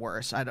gotten even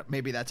worse.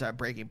 Maybe that's a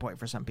breaking point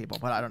for some people,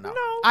 but I don't know.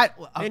 No.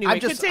 Anyway,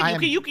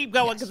 continue. You keep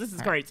going because this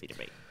is crazy to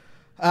me.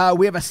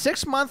 We have a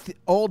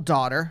 6-month-old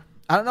daughter.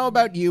 I don't know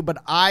about you,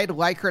 but I'd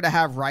like her to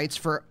have rights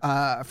for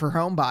her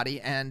own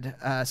body and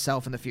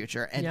self in the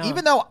future. And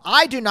even though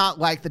I do not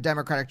like the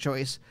Democratic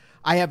choice,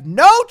 I have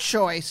no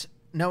choice.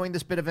 Knowing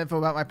this bit of info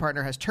about my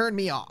partner has turned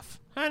me off.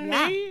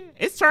 Honey,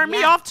 it's turned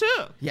me off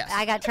too. Yes,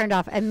 I got turned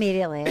off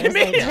immediately. It was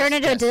like, turned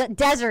into a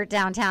desert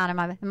downtown in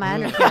my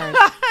undercarriage.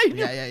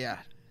 Yeah.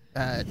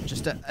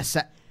 Just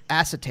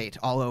acetate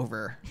all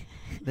over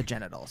the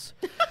genitals.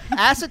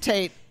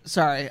 Acetate.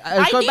 Sorry, I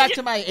was going back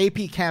to my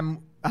AP Chem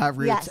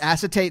roots. Yes.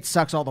 Acetate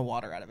sucks all the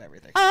water out of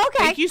everything. Oh,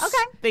 okay. Thank you.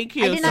 Thank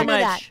you I did not so know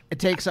much. that. It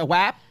takes a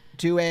WAP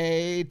to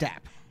a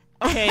DAP.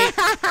 Okay,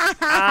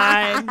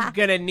 I'm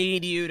gonna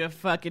need you to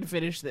fucking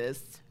finish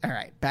this. All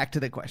right, back to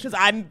the question.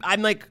 Because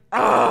I'm like,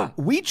 ugh.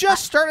 We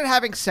just started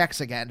having sex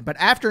again, but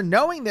after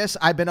knowing this,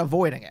 I've been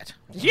avoiding it.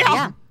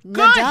 Yeah.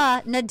 Good.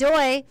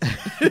 Nadoy.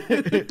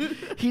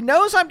 He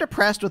knows I'm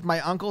depressed with my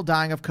uncle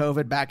dying of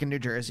COVID back in New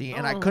Jersey,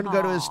 and I couldn't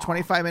go to his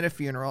 25-minute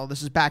funeral.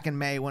 This is back in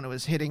May when it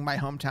was hitting my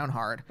hometown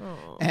hard.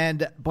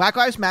 And Black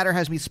Lives Matter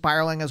has me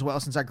spiraling as well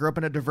since I grew up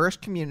in a diverse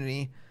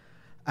community.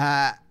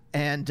 Where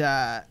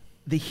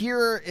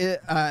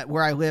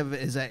I live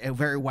is a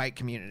very white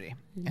community,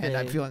 and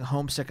I'm feeling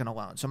homesick and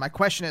alone. So my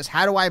question is,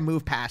 how do I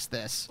move past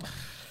this?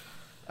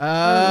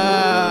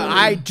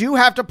 I do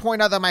have to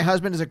point out that my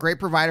husband is a great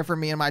provider for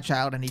me and my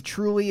child, and he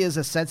truly is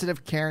a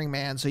sensitive, caring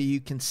man. So you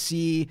can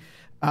see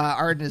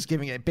Arden is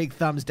giving a big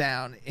thumbs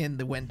down in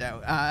the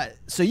window.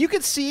 So you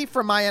can see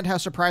from my end how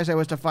surprised I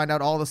was to find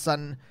out all of a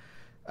sudden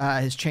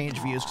his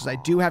changed views, because I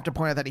do have to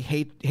point out that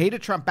he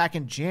hated Trump back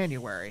in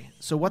January.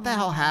 So what the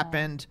hell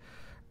happened?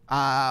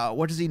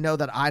 What does he know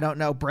that I don't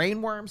know?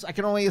 Brainworms? I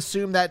can only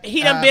assume that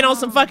he done been on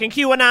some fucking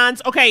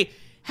QAnons. Okay,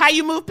 how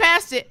you move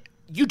past it?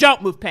 You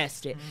don't move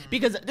past it,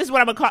 because this is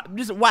what I'm gonna call.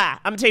 This is why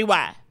I'm gonna tell you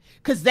why.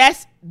 Because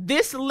that's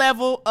this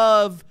level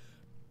of,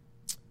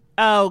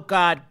 oh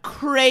God,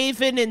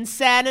 craven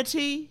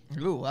insanity.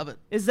 Ooh, love it.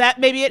 Is that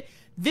maybe it?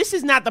 This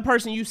is not the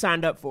person you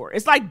signed up for.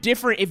 It's like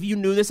different if you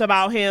knew this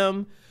about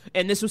him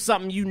and this was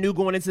something you knew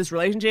going into this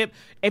relationship.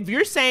 If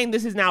you're saying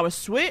this is now a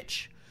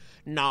switch.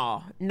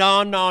 No.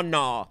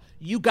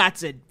 You got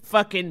to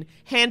fucking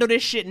handle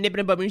this shit, nip it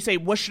in the bud. When you say,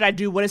 what should I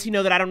do? What does he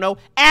know that I don't know?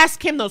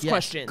 Ask him those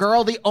questions.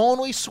 Girl, the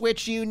only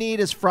Switch you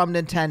need is from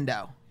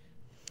Nintendo.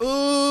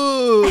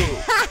 Ooh.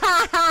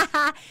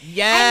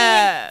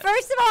 Yeah. I mean,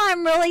 first of all,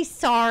 I'm really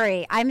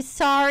sorry. I'm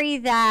sorry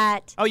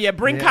that... Oh, yeah.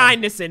 Bring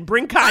kindness in.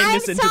 Bring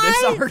kindness into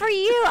this.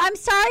 I'm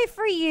sorry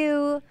for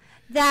you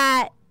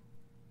that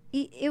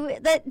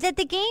that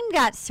the game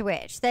got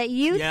switched. That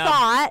you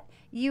thought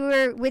you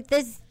were with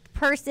this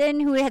person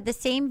who had the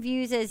same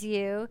views as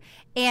you,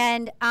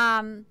 and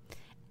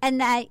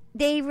that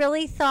they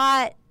really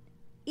thought,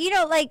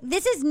 like,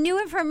 this is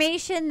new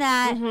information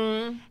that,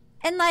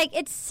 and like,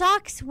 it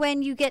sucks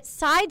when you get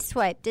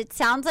sideswiped. It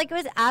sounds like it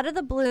was out of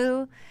the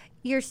blue.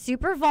 You're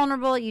super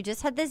vulnerable. You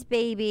just had this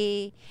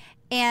baby,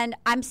 and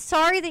I'm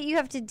sorry that you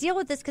have to deal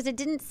with this, because it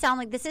didn't sound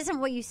like this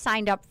isn't what you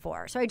signed up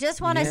for. So I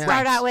just want to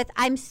start out with,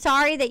 I'm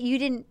sorry that you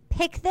didn't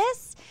pick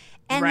this.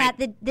 And that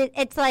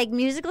it's like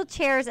musical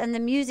chairs and the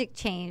music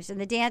changed and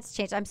the dance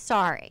changed. I'm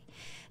sorry.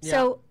 Yeah.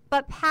 So,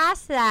 but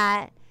past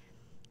that,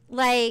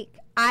 like,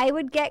 I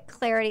would get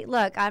clarity.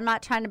 Look, I'm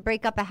not trying to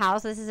break up a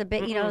house. This is a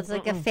bit, it's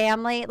like a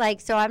family.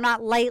 Like, so I'm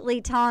not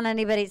lightly telling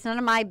anybody. It's none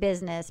of my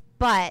business.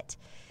 But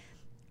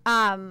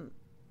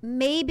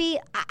maybe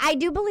I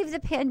do believe the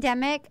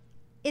pandemic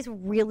is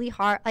really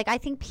hard. Like, I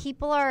think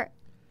people are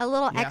a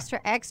little extra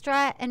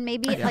and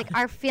maybe like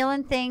are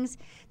feeling things.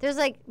 There's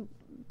like...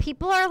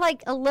 People are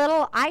like a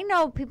little, I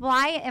know people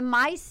in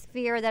my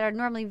sphere that are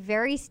normally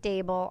very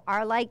stable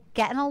are like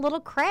getting a little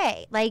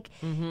cray. Like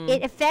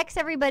it affects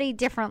everybody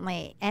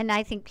differently. And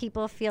I think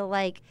people feel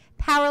like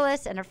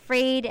powerless and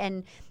afraid,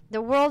 and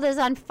the world is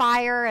on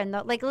fire, and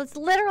like it's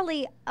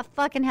literally a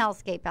fucking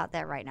hellscape out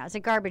there right now. It's a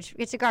garbage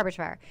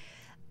fire.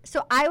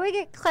 So I would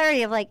get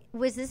clarity of like,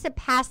 was this a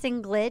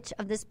passing glitch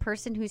of this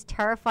person who's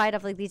terrified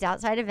of like these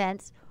outside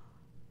events?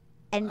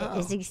 And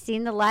has he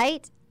seen the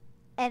light?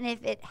 And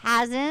if it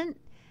hasn't,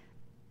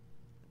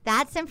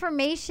 that's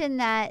information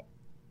that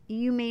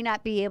you may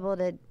not be able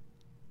to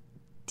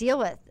deal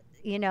with,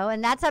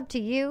 and that's up to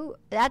you.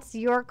 That's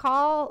your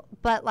call.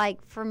 But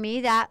like for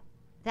me, that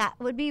That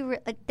would be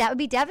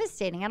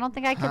devastating. I don't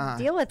think I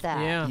could deal with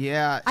that.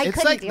 Yeah. I It's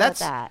couldn't like deal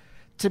that's with that.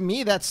 to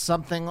me that's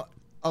something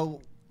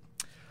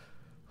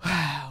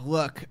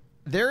look,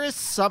 there is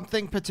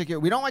something particular.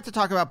 We don't like to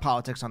talk about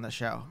politics on the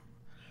show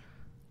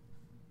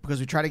because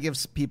we try to give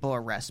people a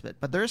respite,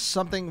 but there's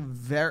something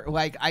very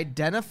like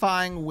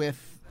identifying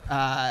with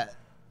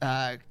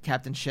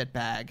Captain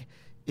Shitbag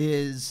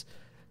is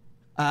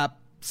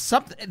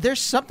there's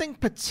something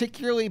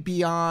particularly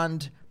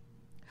beyond.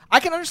 I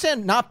can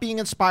understand not being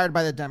inspired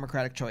by the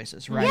Democratic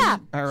choices, right? Yeah,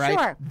 all right.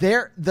 sure.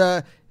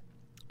 The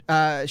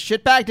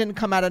Shitbag didn't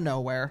come out of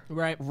nowhere,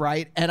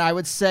 right? And I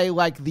would say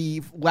like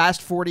the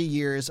last 40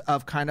 years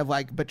of kind of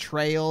like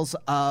betrayals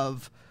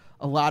of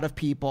a lot of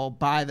people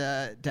by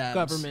the Dems,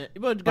 government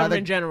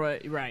in general,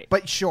 right?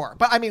 But sure,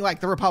 but I mean, like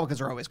the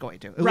Republicans are always going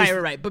to,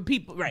 right. But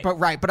people,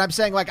 right? But I'm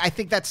saying like I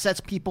think that sets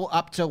people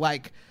up to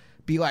like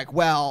be like,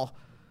 well,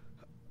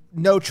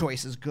 no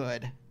choice is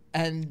good,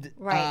 and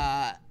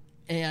right.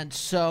 And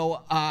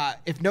so,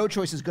 if no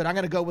choice is good, I'm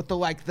going to go with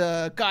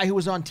the guy who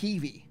was on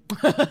TV,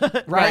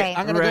 right?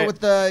 I'm going to go with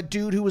the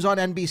dude who was on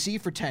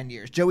NBC for 10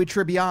 years, Joey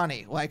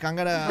Tribbiani. Like, I'm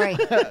going to... Right.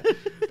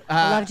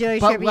 I love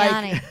Joey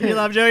Tribbiani. You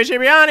love Joey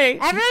Tribbiani.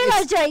 Everybody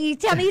loves Joey. You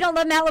tell me you don't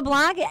love Matt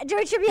LeBlanc?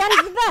 Joey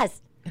Tribbiani's the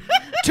best.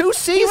 2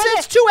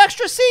 seasons? 2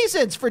 extra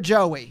seasons for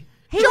Joey.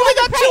 Joey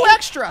got 2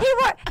 extra. He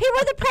wore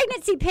the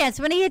pregnancy pants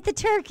when he ate the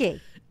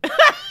turkey.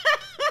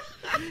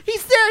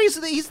 He's there.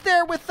 He's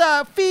there with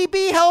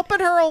Phoebe helping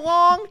her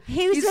along.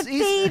 He's with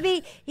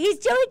Phoebe. He's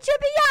Joey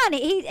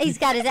Tribbiani. He's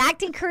got his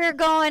acting career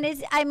going.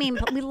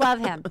 We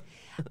love him.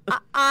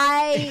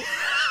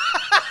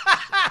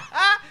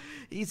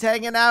 He's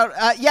hanging out.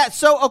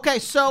 So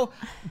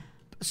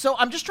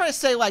I'm just trying to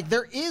say, like,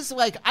 there is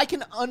like I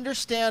can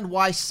understand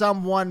why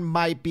someone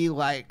might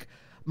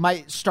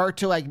start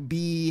to like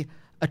be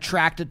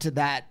attracted to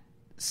that.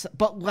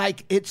 But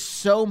like it's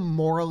so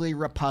morally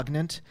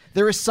repugnant.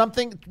 There is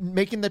something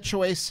making the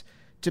choice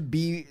to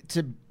be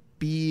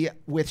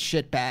with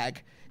Shitbag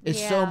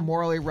is so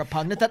morally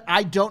repugnant that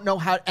I don't know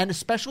how. And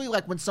especially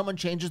like when someone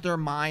changes their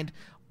mind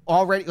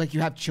already, like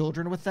you have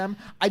children with them.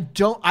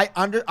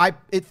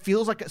 It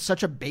feels like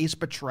such a base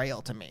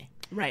betrayal to me.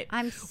 Right.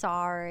 I'm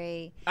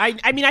sorry. I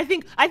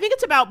think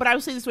it's about, but I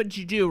would say this is what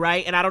you do,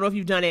 right? And I don't know if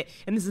you've done it.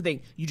 And this is the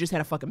thing. You just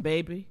had a fucking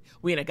baby.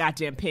 We in a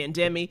goddamn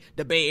pandemic.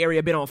 The Bay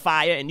Area been on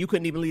fire, and you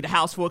couldn't even leave the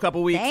house for a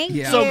couple weeks. Thank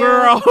you. So,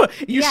 girl,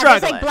 you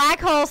struggling. It's like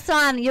black hole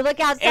sun. You look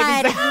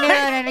outside, it's noon,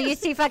 and you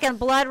see fucking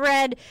blood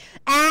red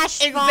ash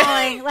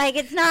falling. Like,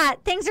 it's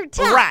not. Things are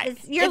tough. Right.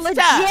 You're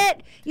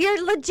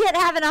legit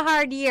having a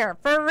hard year.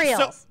 For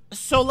real.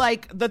 So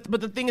like, but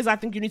the thing is, I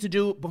think you need to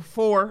do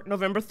before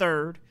November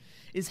 3rd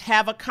is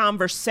have a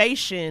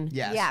conversation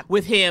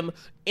with him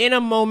in a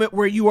moment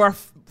where you are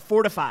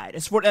fortified.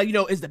 Is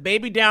the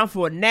baby down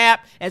for a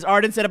nap? As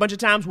Arden said a bunch of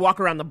times, walk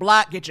around the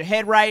block, get your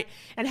head right,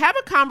 and have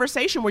a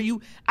conversation where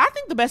I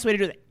think the best way to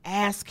do it is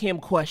ask him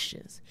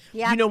questions.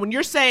 Yeah. When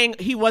you're saying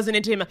he wasn't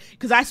into him,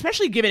 because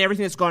especially given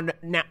everything that's gone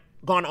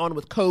on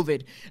with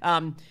COVID,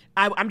 I'm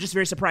just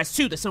very surprised,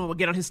 too, that someone would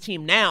get on his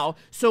team now.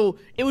 So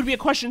it would be a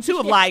question, too,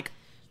 of like,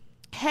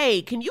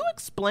 hey, can you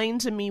explain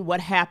to me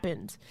what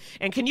happened?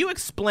 And can you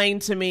explain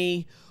to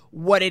me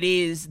what it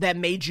is that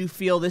made you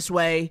feel this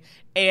way?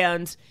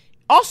 And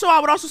also, I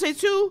would also say,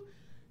 too,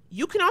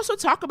 you can also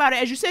talk about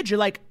it. As you said, you're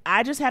like,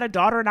 I just had a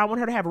daughter and I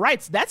want her to have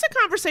rights. That's a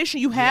conversation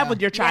you have with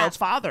your child's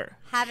father.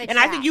 And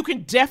I think you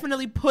can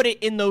definitely put it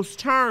in those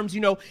terms.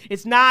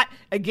 It's not,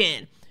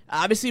 again,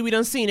 obviously we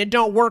done seen it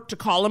don't work to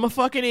call him a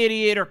fucking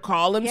idiot or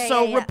call him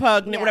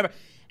repugnant, whatever.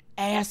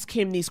 Ask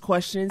him these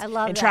questions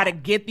and try to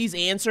get these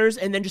answers,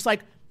 and then just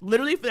like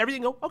literally for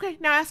everything go, okay,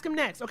 now ask him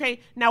next. Okay,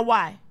 now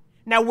why?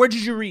 Now where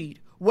did you read?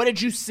 What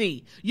did you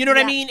see? You know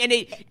what I mean? And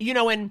it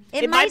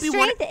might be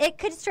it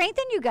could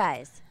strengthen you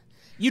guys.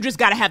 You just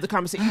got to have the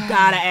conversation. You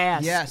got to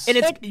ask. Yes.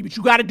 And but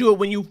you got to do it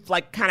when you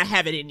like kind of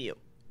have it in you.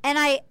 And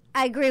I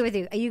agree with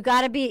you.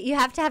 You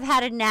have to have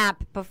had a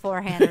nap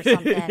beforehand or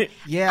something.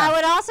 Yeah. I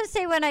would also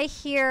say when I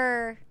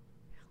hear,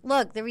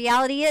 look, the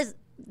reality is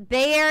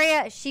Bay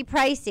Area, she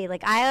pricey.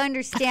 Like, I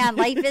understand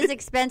life is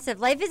expensive.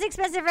 Life is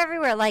expensive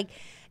everywhere. Like,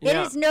 it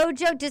is no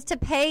joke just to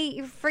pay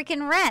your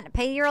freaking rent,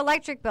 pay your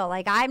electric bill.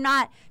 Like, I'm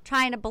not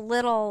trying to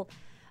belittle,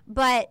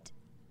 but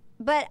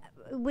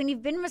when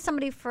you've been with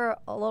somebody for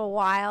a little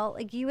while,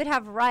 like, you would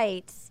have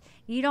rights.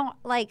 You don't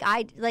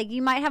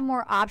you might have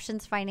more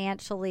options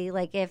financially.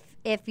 Like,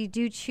 if you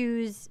do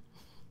choose,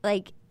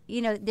 like,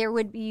 there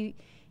would be.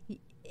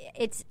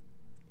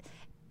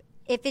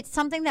 If it's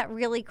something that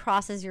really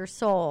crosses your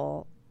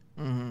soul,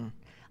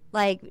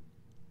 like,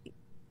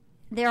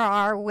 there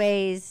are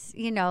ways,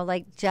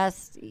 like,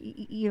 just,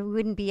 you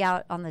wouldn't be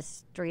out on the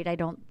street, I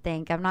don't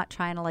think. I'm not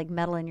trying to, like,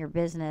 meddle in your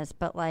business,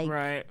 but, like.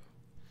 Right.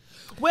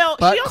 Well,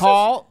 but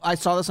I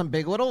saw this on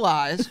Big Little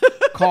Lies,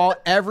 call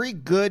every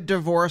good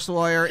divorce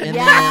lawyer in the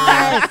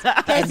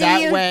area. And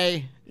that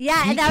way.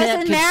 Yeah, and that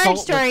was a Marriage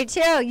Story,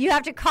 too. You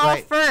have to call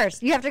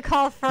first. You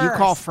call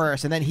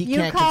first, and then he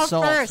can't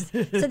consult. You call first,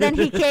 so then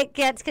he can't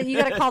because you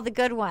got to call the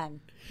good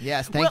one.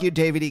 Yes, thank you,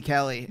 David E.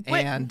 Kelly,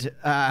 and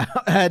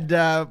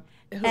Noah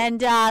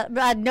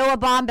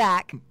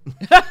Baumbach.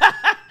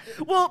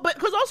 Well, but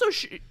because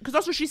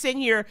also she's saying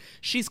here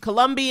she's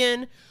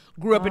Colombian,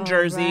 grew up in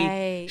Jersey.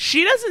 Right.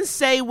 She doesn't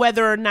say what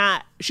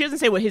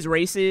his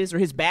race is or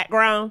his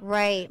background.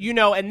 Right. You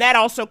know, and that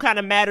also kind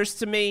of matters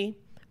to me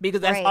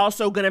because that's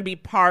also going to be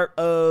part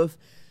of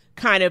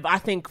kind of, I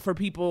think, for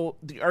people,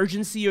 the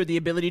urgency or the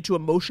ability to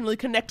emotionally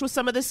connect with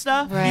some of this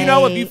stuff. Right. You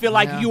know, if you feel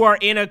like you are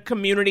in a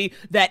community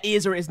that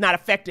is or is not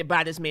affected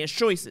by this man's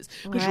choices.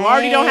 Because you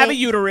already don't have a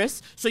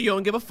uterus, so you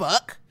don't give a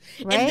fuck.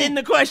 Right. And then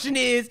the question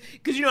is,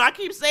 because, you know, I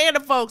keep saying to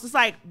folks, it's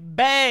like,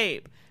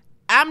 babe,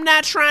 I'm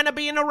not trying to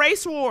be in a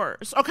race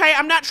wars, okay?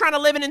 I'm not trying to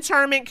live an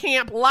internment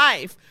camp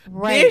life.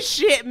 Right. This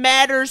shit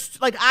matters.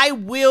 Like, I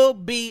will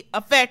be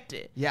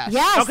affected. Yes.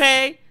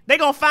 Okay? They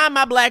gonna find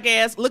my black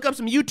ass, look up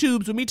some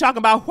YouTubes with me talking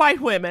about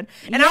white women,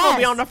 and I'm gonna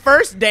be on the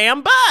first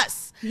damn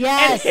bus.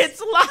 Yes. And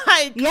it's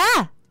like,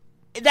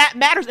 that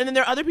matters. And then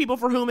there are other people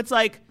for whom it's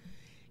like,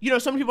 you know,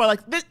 some people are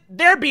like,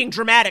 they're being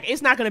dramatic.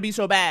 It's not going to be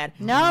so bad.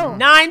 No.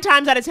 9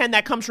 times out of 10,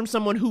 that comes from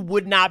someone who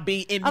would not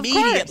be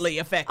immediately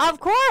affected. Of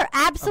course.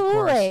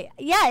 Absolutely.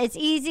 Yeah, it's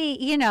easy,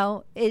 you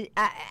know,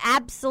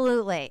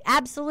 absolutely.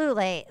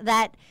 Absolutely.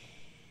 That,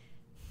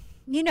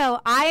 you know,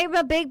 I'm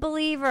a big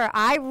believer.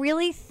 I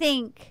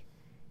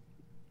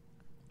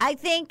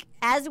think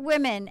as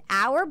women,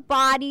 our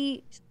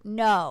body,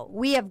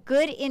 we have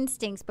good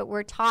instincts, but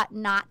we're taught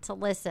not to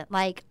listen.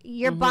 Like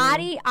your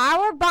body,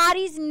 our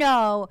bodies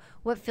know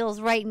what feels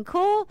right and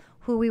cool,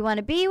 who we want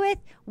to be with,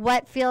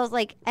 what feels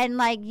like, and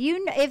like,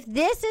 you know, if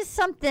this is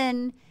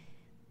something,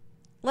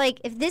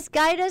 like if this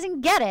guy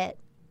doesn't get it,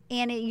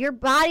 and your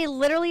body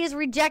literally is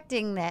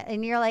rejecting that,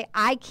 and you're like,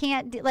 I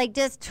can't, like,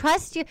 just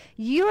trust you.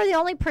 You are the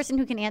only person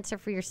who can answer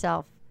for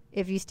yourself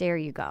if you stay or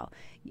you go.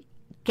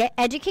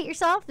 Educate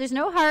yourself. There's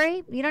no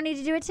hurry. You don't need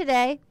to do it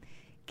today.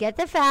 Get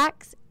the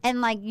facts.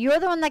 And, like, you're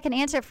the one that can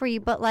answer it for you.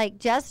 But, like,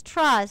 just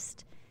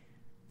trust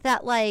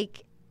that,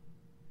 like,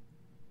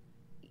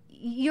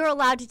 you're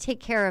allowed to take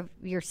care of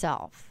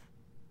yourself.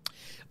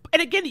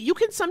 And, again, you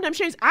can sometimes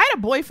change. I had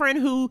a boyfriend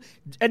who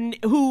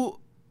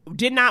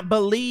did not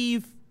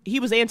believe he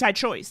was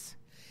anti-choice.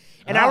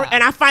 And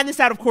I find this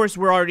out, of course,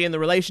 we're already in the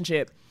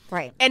relationship.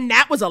 Right. And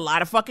that was a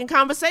lot of fucking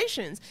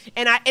conversations.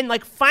 And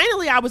like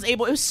finally I was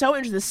able, it was so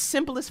interesting, the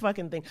simplest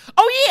fucking thing.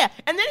 Oh yeah.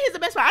 And then here's the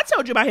best part. I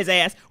told you about his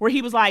ass where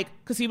he was like,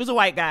 cause he was a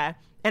white guy.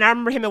 And I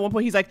remember him at one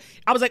point,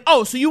 I was like,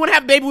 oh, so you want to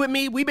have a baby with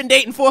me? We've been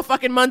dating 4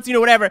 fucking months, you know,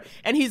 whatever.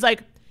 And he's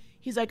like,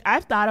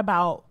 I've thought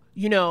about,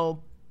 you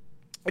know,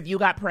 if you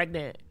got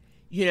pregnant,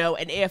 you know,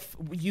 and if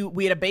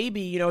we had a baby,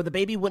 you know, the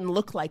baby wouldn't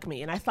look like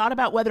me. And I thought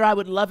about whether I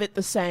would love it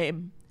the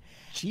same.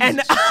 Jesus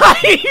and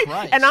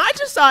I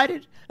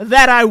decided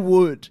that I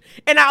would.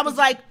 And I was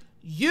like,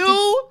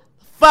 you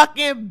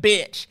fucking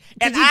bitch.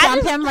 Did you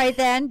dump him right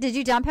then? Did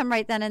you dump him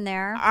right then and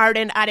there? I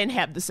didn't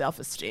have the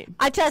self-esteem.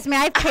 Trust me,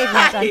 I've paid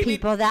rent on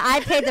people that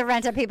I paid the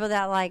rent on people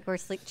that like were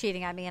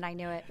cheating on me, and I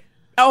knew it.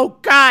 Oh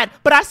God!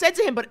 But I said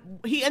to him, but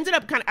he ended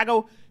up I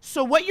go,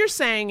 so what you're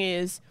saying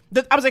is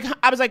that I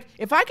was like,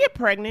 if I get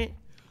pregnant,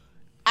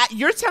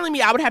 you're telling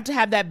me I would have to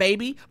have that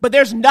baby, but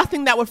there's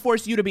nothing that would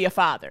force you to be a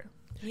father.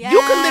 Yes. You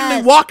can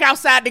literally walk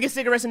outside to get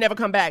cigarettes and never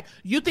come back.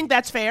 You think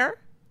that's fair?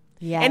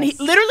 Yes. And he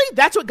literally,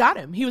 that's what got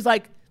him. He was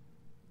like,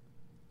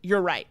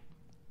 "You're right.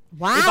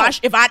 Wow.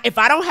 If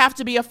I don't have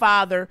to be a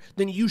father,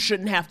 then you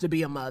shouldn't have to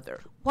be a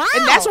mother." Wow.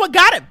 And that's what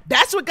got him.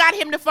 That's what got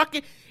him to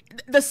fucking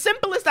the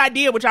simplest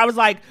idea, which I was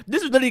like,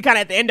 this was literally kind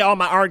of at the end of all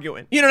my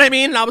arguing. You know what I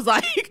mean? And I was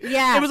like,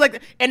 yeah. It was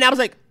like, and I was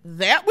like,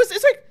 that was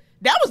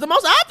the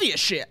most obvious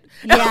shit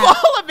of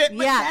all of it.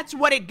 But that's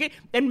what it get.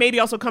 And maybe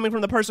also coming from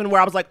the person where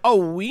I was like,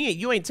 oh,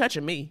 you ain't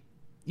touching me.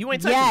 You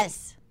ain't touching me.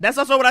 That's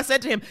also what I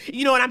said to him.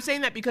 You know, and I'm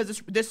saying that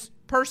because this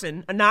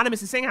person,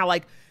 Anonymous, is saying how,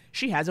 like,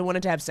 she hasn't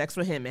wanted to have sex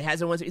with him. It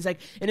hasn't wanted to, it's like,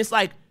 and it's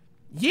like,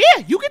 yeah,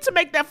 you get to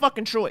make that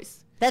fucking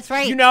choice. That's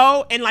right. You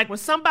know, and like when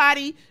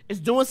somebody is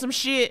doing some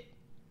shit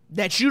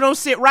that you don't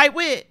sit right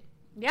with.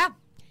 Yeah.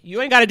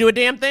 You ain't got to do a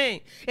damn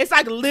thing. It's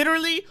like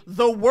literally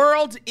the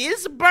world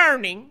is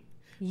burning.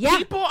 Yeah.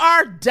 People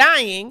are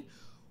dying.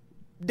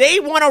 They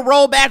want to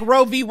roll back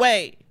Roe v.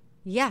 Wade.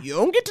 Yeah. You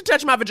don't get to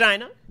touch my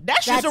vagina.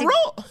 That's just a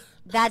rule.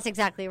 That's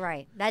exactly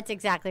right. That's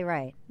exactly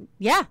right.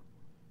 Yeah.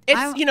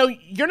 It's, you know,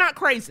 you're not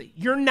crazy.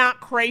 You're not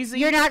crazy.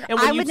 You're not. And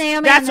I'm with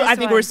Naomi. That's what I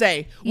think we're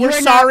saying. We're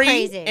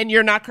sorry, and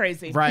you're not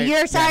crazy. Right.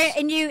 You're sorry,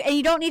 and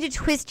you don't need to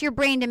twist your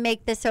brain to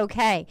make this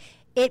okay.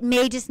 It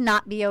may just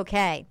not be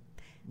okay.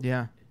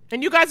 Yeah.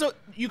 And you got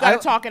to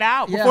talk it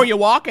out before you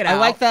walk it out. I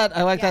like that.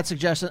 I like that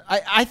suggestion.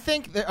 I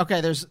think that,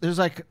 okay, there's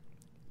like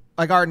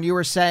Arden, you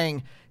were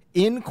saying,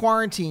 in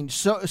quarantine,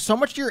 so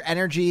much of your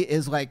energy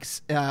is like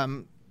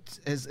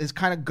is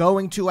kind of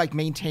going to like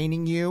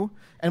maintaining you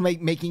and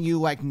like making you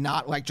like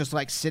not like just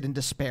like sit in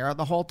despair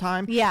the whole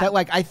time. Yeah. That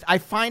like I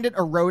find it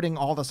eroding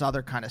all this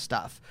other kind of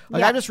stuff.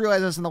 Like I just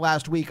realized this in the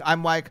last week.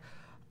 I'm like,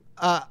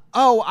 I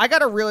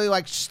gotta really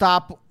like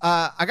stop.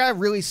 I gotta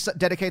really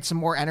dedicate some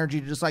more energy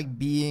to just like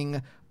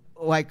being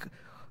like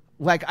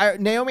like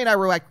Naomi and I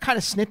were like kind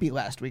of snippy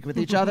last week with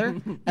each other,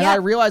 and I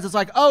realized it's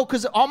like, oh,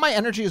 because all my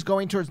energy is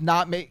going towards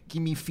not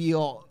making me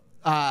feel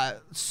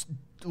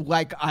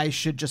like I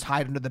should just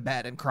hide under the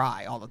bed and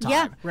cry all the time.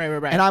 Yeah,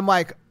 right. And I'm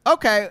like,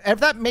 okay, if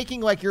that making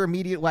like your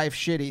immediate life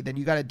shitty, then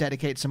you got to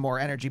dedicate some more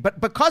energy.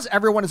 But because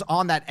everyone is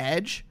on that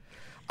edge,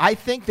 I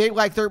think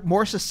they're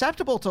more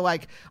susceptible to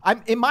like,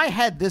 I'm in my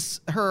head,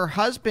 her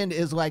husband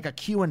is like a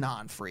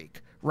QAnon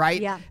freak,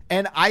 right? Yeah.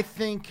 And I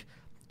think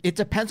it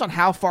depends on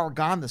how far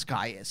gone this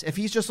guy is. If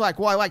he's just like,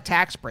 well, I like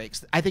tax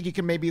breaks, I think you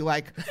can maybe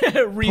like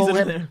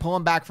pull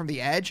him back from the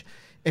edge.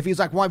 If he's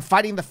like, well, I'm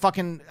fighting the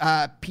fucking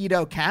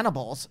pedo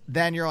cannibals,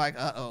 then you're like,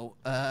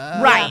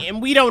 right,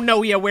 and we don't know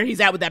where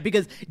he's at with that,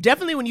 because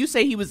definitely when you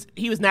say he was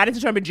not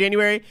into Trump in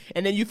January,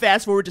 and then you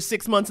fast forward to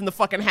 6 months in the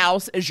fucking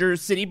house as your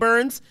city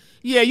burns,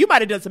 yeah, you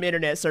might have done some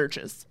internet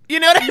searches. You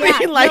know what I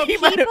mean? Like,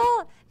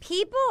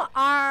 people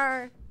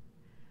are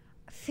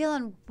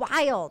feeling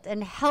wild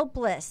and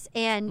helpless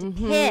and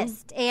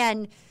pissed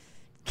and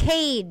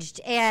caged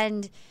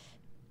and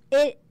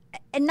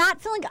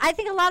not feeling. I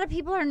think a lot of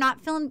people are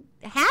not feeling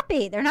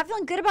happy. They're not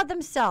feeling good about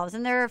themselves,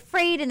 and they're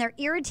afraid and they're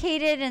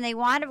irritated, and they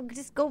want to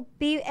just go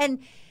be and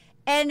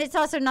it's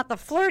also not the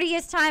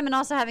flirtiest time, and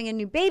also having a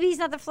new baby is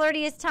not the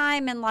flirtiest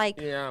time, and like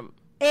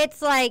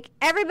it's like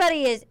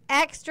everybody is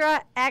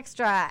extra,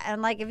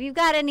 and like if you've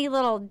got any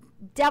little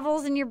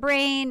devils in your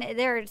brain,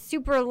 they're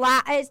super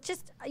loud. It's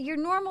just your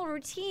normal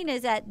routine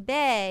is at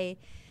bay,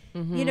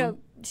 you know.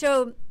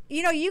 So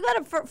you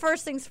got to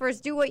first things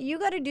first, do what you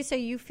got to do so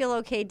you feel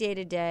okay day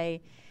to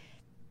day.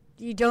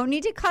 You don't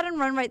need to cut and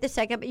run right this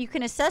second, but you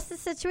can assess the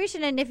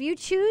situation, and if you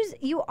choose,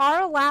 you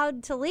are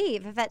allowed to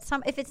leave. If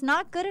it's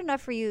not good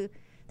enough for you,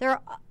 there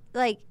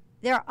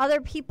are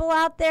other people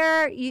out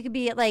there. You could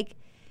be like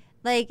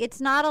it's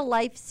not a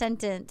life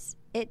sentence.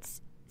 It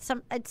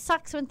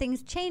sucks when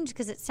things change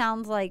because it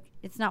sounds like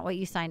it's not what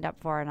you signed up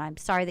for, and I'm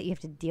sorry that you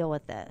have to deal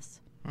with this.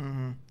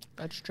 Mm-hmm.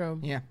 That's true.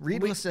 Yeah,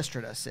 read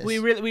Lysistrata, sis. We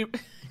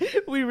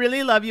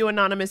really love you,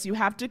 Anonymous. You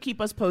have to keep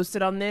us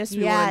posted on this.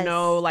 We want to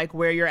know like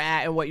where you're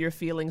at and what you're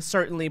feeling.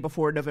 Certainly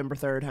before November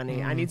 3rd,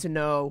 honey. I need to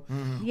know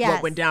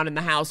what went down in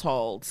the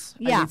households.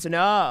 I need to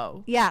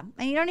know. Yeah,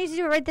 and you don't need to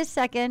do it right this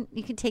second.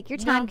 You can take your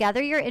time,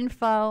 gather your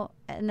info,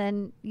 and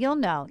then you'll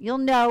know. You'll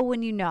know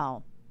when you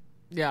know.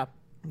 Yeah,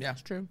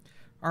 it's true.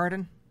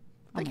 Arden,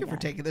 thank you for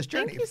taking this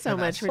journey. Thank you so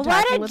much for What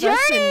talking a with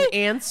us journey! and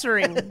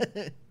answering.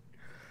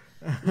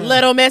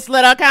 Little Miss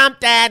Little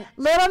Compton.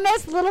 Little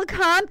Miss Little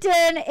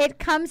Compton. It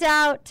comes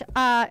out.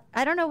 I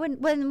don't know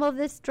when will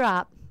this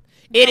drop.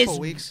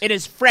 Weeks. It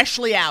is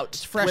freshly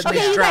out. Okay,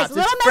 you guys,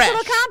 Little Miss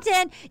Little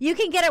Compton. You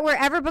can get it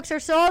wherever books are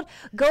sold.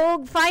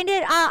 Go find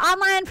it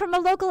online from a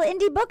local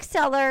indie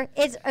bookseller.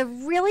 It's a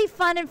really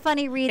fun and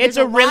funny read. It's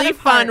a really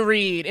fun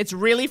read. It's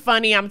really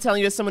funny. I'm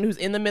telling you, as someone who's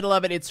in the middle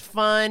of it, it's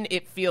fun.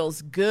 It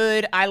feels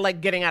good. I like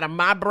getting out of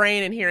my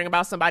brain and hearing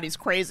about somebody's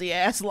crazy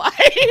ass life.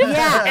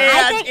 Yeah,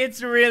 and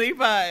it's really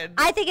fun.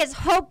 I think it's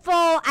hopeful.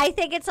 I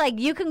think it's like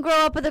you can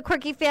grow up with a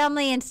quirky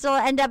family and still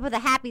end up with a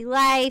happy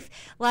life.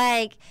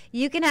 Like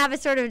you can have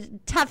a sort of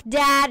tough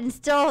dad and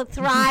still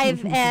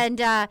thrive. And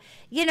I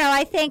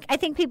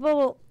think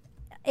people.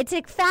 It's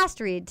a fast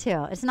read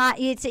too. It's not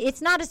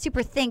a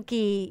super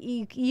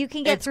thinky. You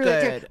can get through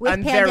it with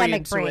I'm pandemic very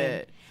into brain.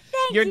 it.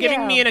 You're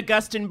giving me an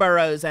Augustin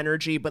Burroughs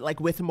energy, but like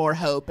with more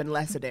hope and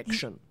less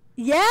addiction.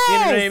 Yes. You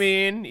know what I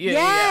mean?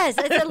 Yes.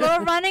 It's a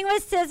little running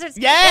with scissors.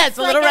 Yes,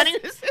 a little running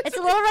with scissors. It's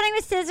a little running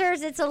with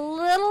scissors. It's a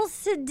little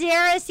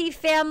Sedaris-y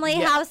family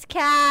house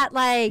cat.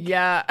 Like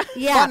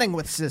Funning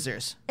with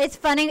scissors. It's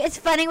funning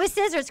with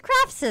scissors.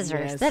 Craft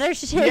scissors that are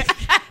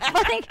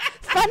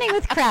funning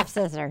with craft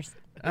scissors.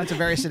 That's a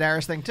very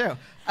Sedaris thing too.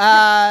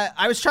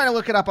 I was trying to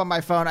look it up on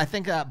my phone. I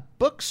think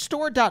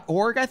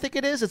bookstore.org, I think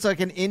it is. It's like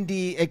an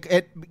indie.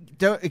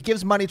 It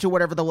gives money to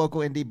whatever the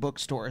local indie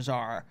bookstores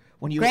are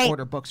when you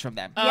order books from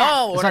them.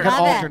 Oh, it's like an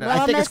alternate.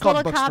 I think it's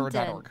called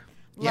bookstore.org.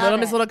 Little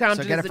Miss Little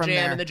Compton So is the jam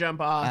there. and the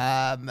jump off.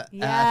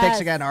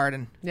 Thanks again,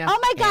 Arden. Yeah. Oh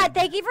my God,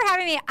 thank you for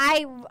having me.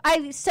 I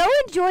so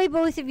enjoy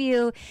both of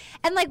you.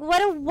 And like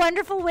what a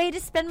wonderful way to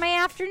spend my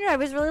afternoon. I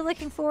was really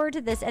looking forward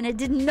to this and it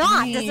did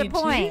not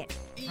disappoint.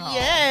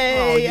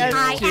 Yay.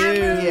 I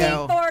am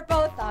rooting for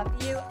both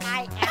of you.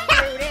 I am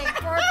rooting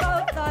for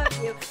both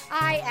of you.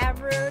 I am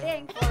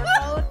rooting for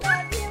both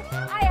of you.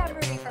 I am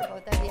rooting for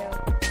both of you.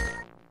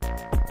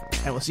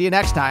 And we'll see you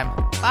next time.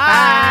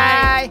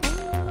 Bye.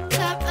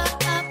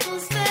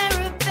 Couples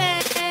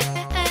therapy.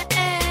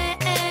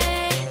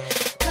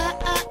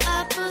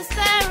 Couples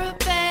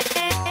therapy.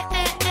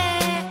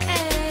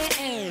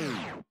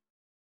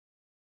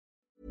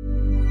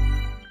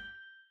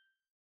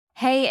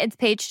 Hey, it's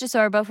Paige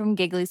DeSorbo from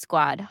Giggly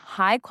Squad.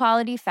 High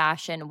quality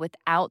fashion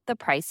without the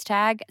price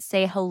tag.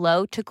 Say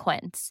hello to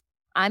Quince.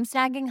 I'm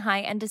snagging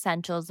high-end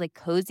essentials like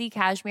cozy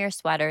cashmere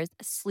sweaters,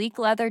 sleek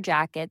leather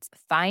jackets,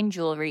 fine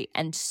jewelry,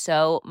 and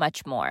so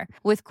much more.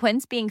 With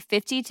Quince being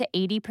 50 to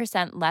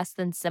 80% less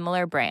than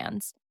similar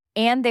brands.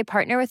 And they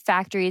partner with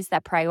factories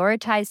that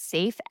prioritize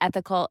safe,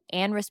 ethical,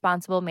 and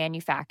responsible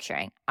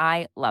manufacturing.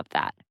 I love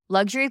that.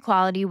 Luxury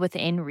quality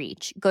within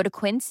reach. Go to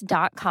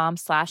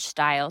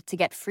quince.com/style to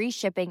get free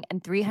shipping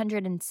and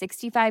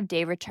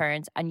 365-day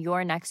returns on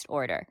your next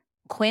order.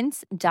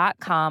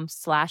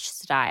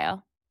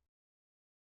 Quince.com/style.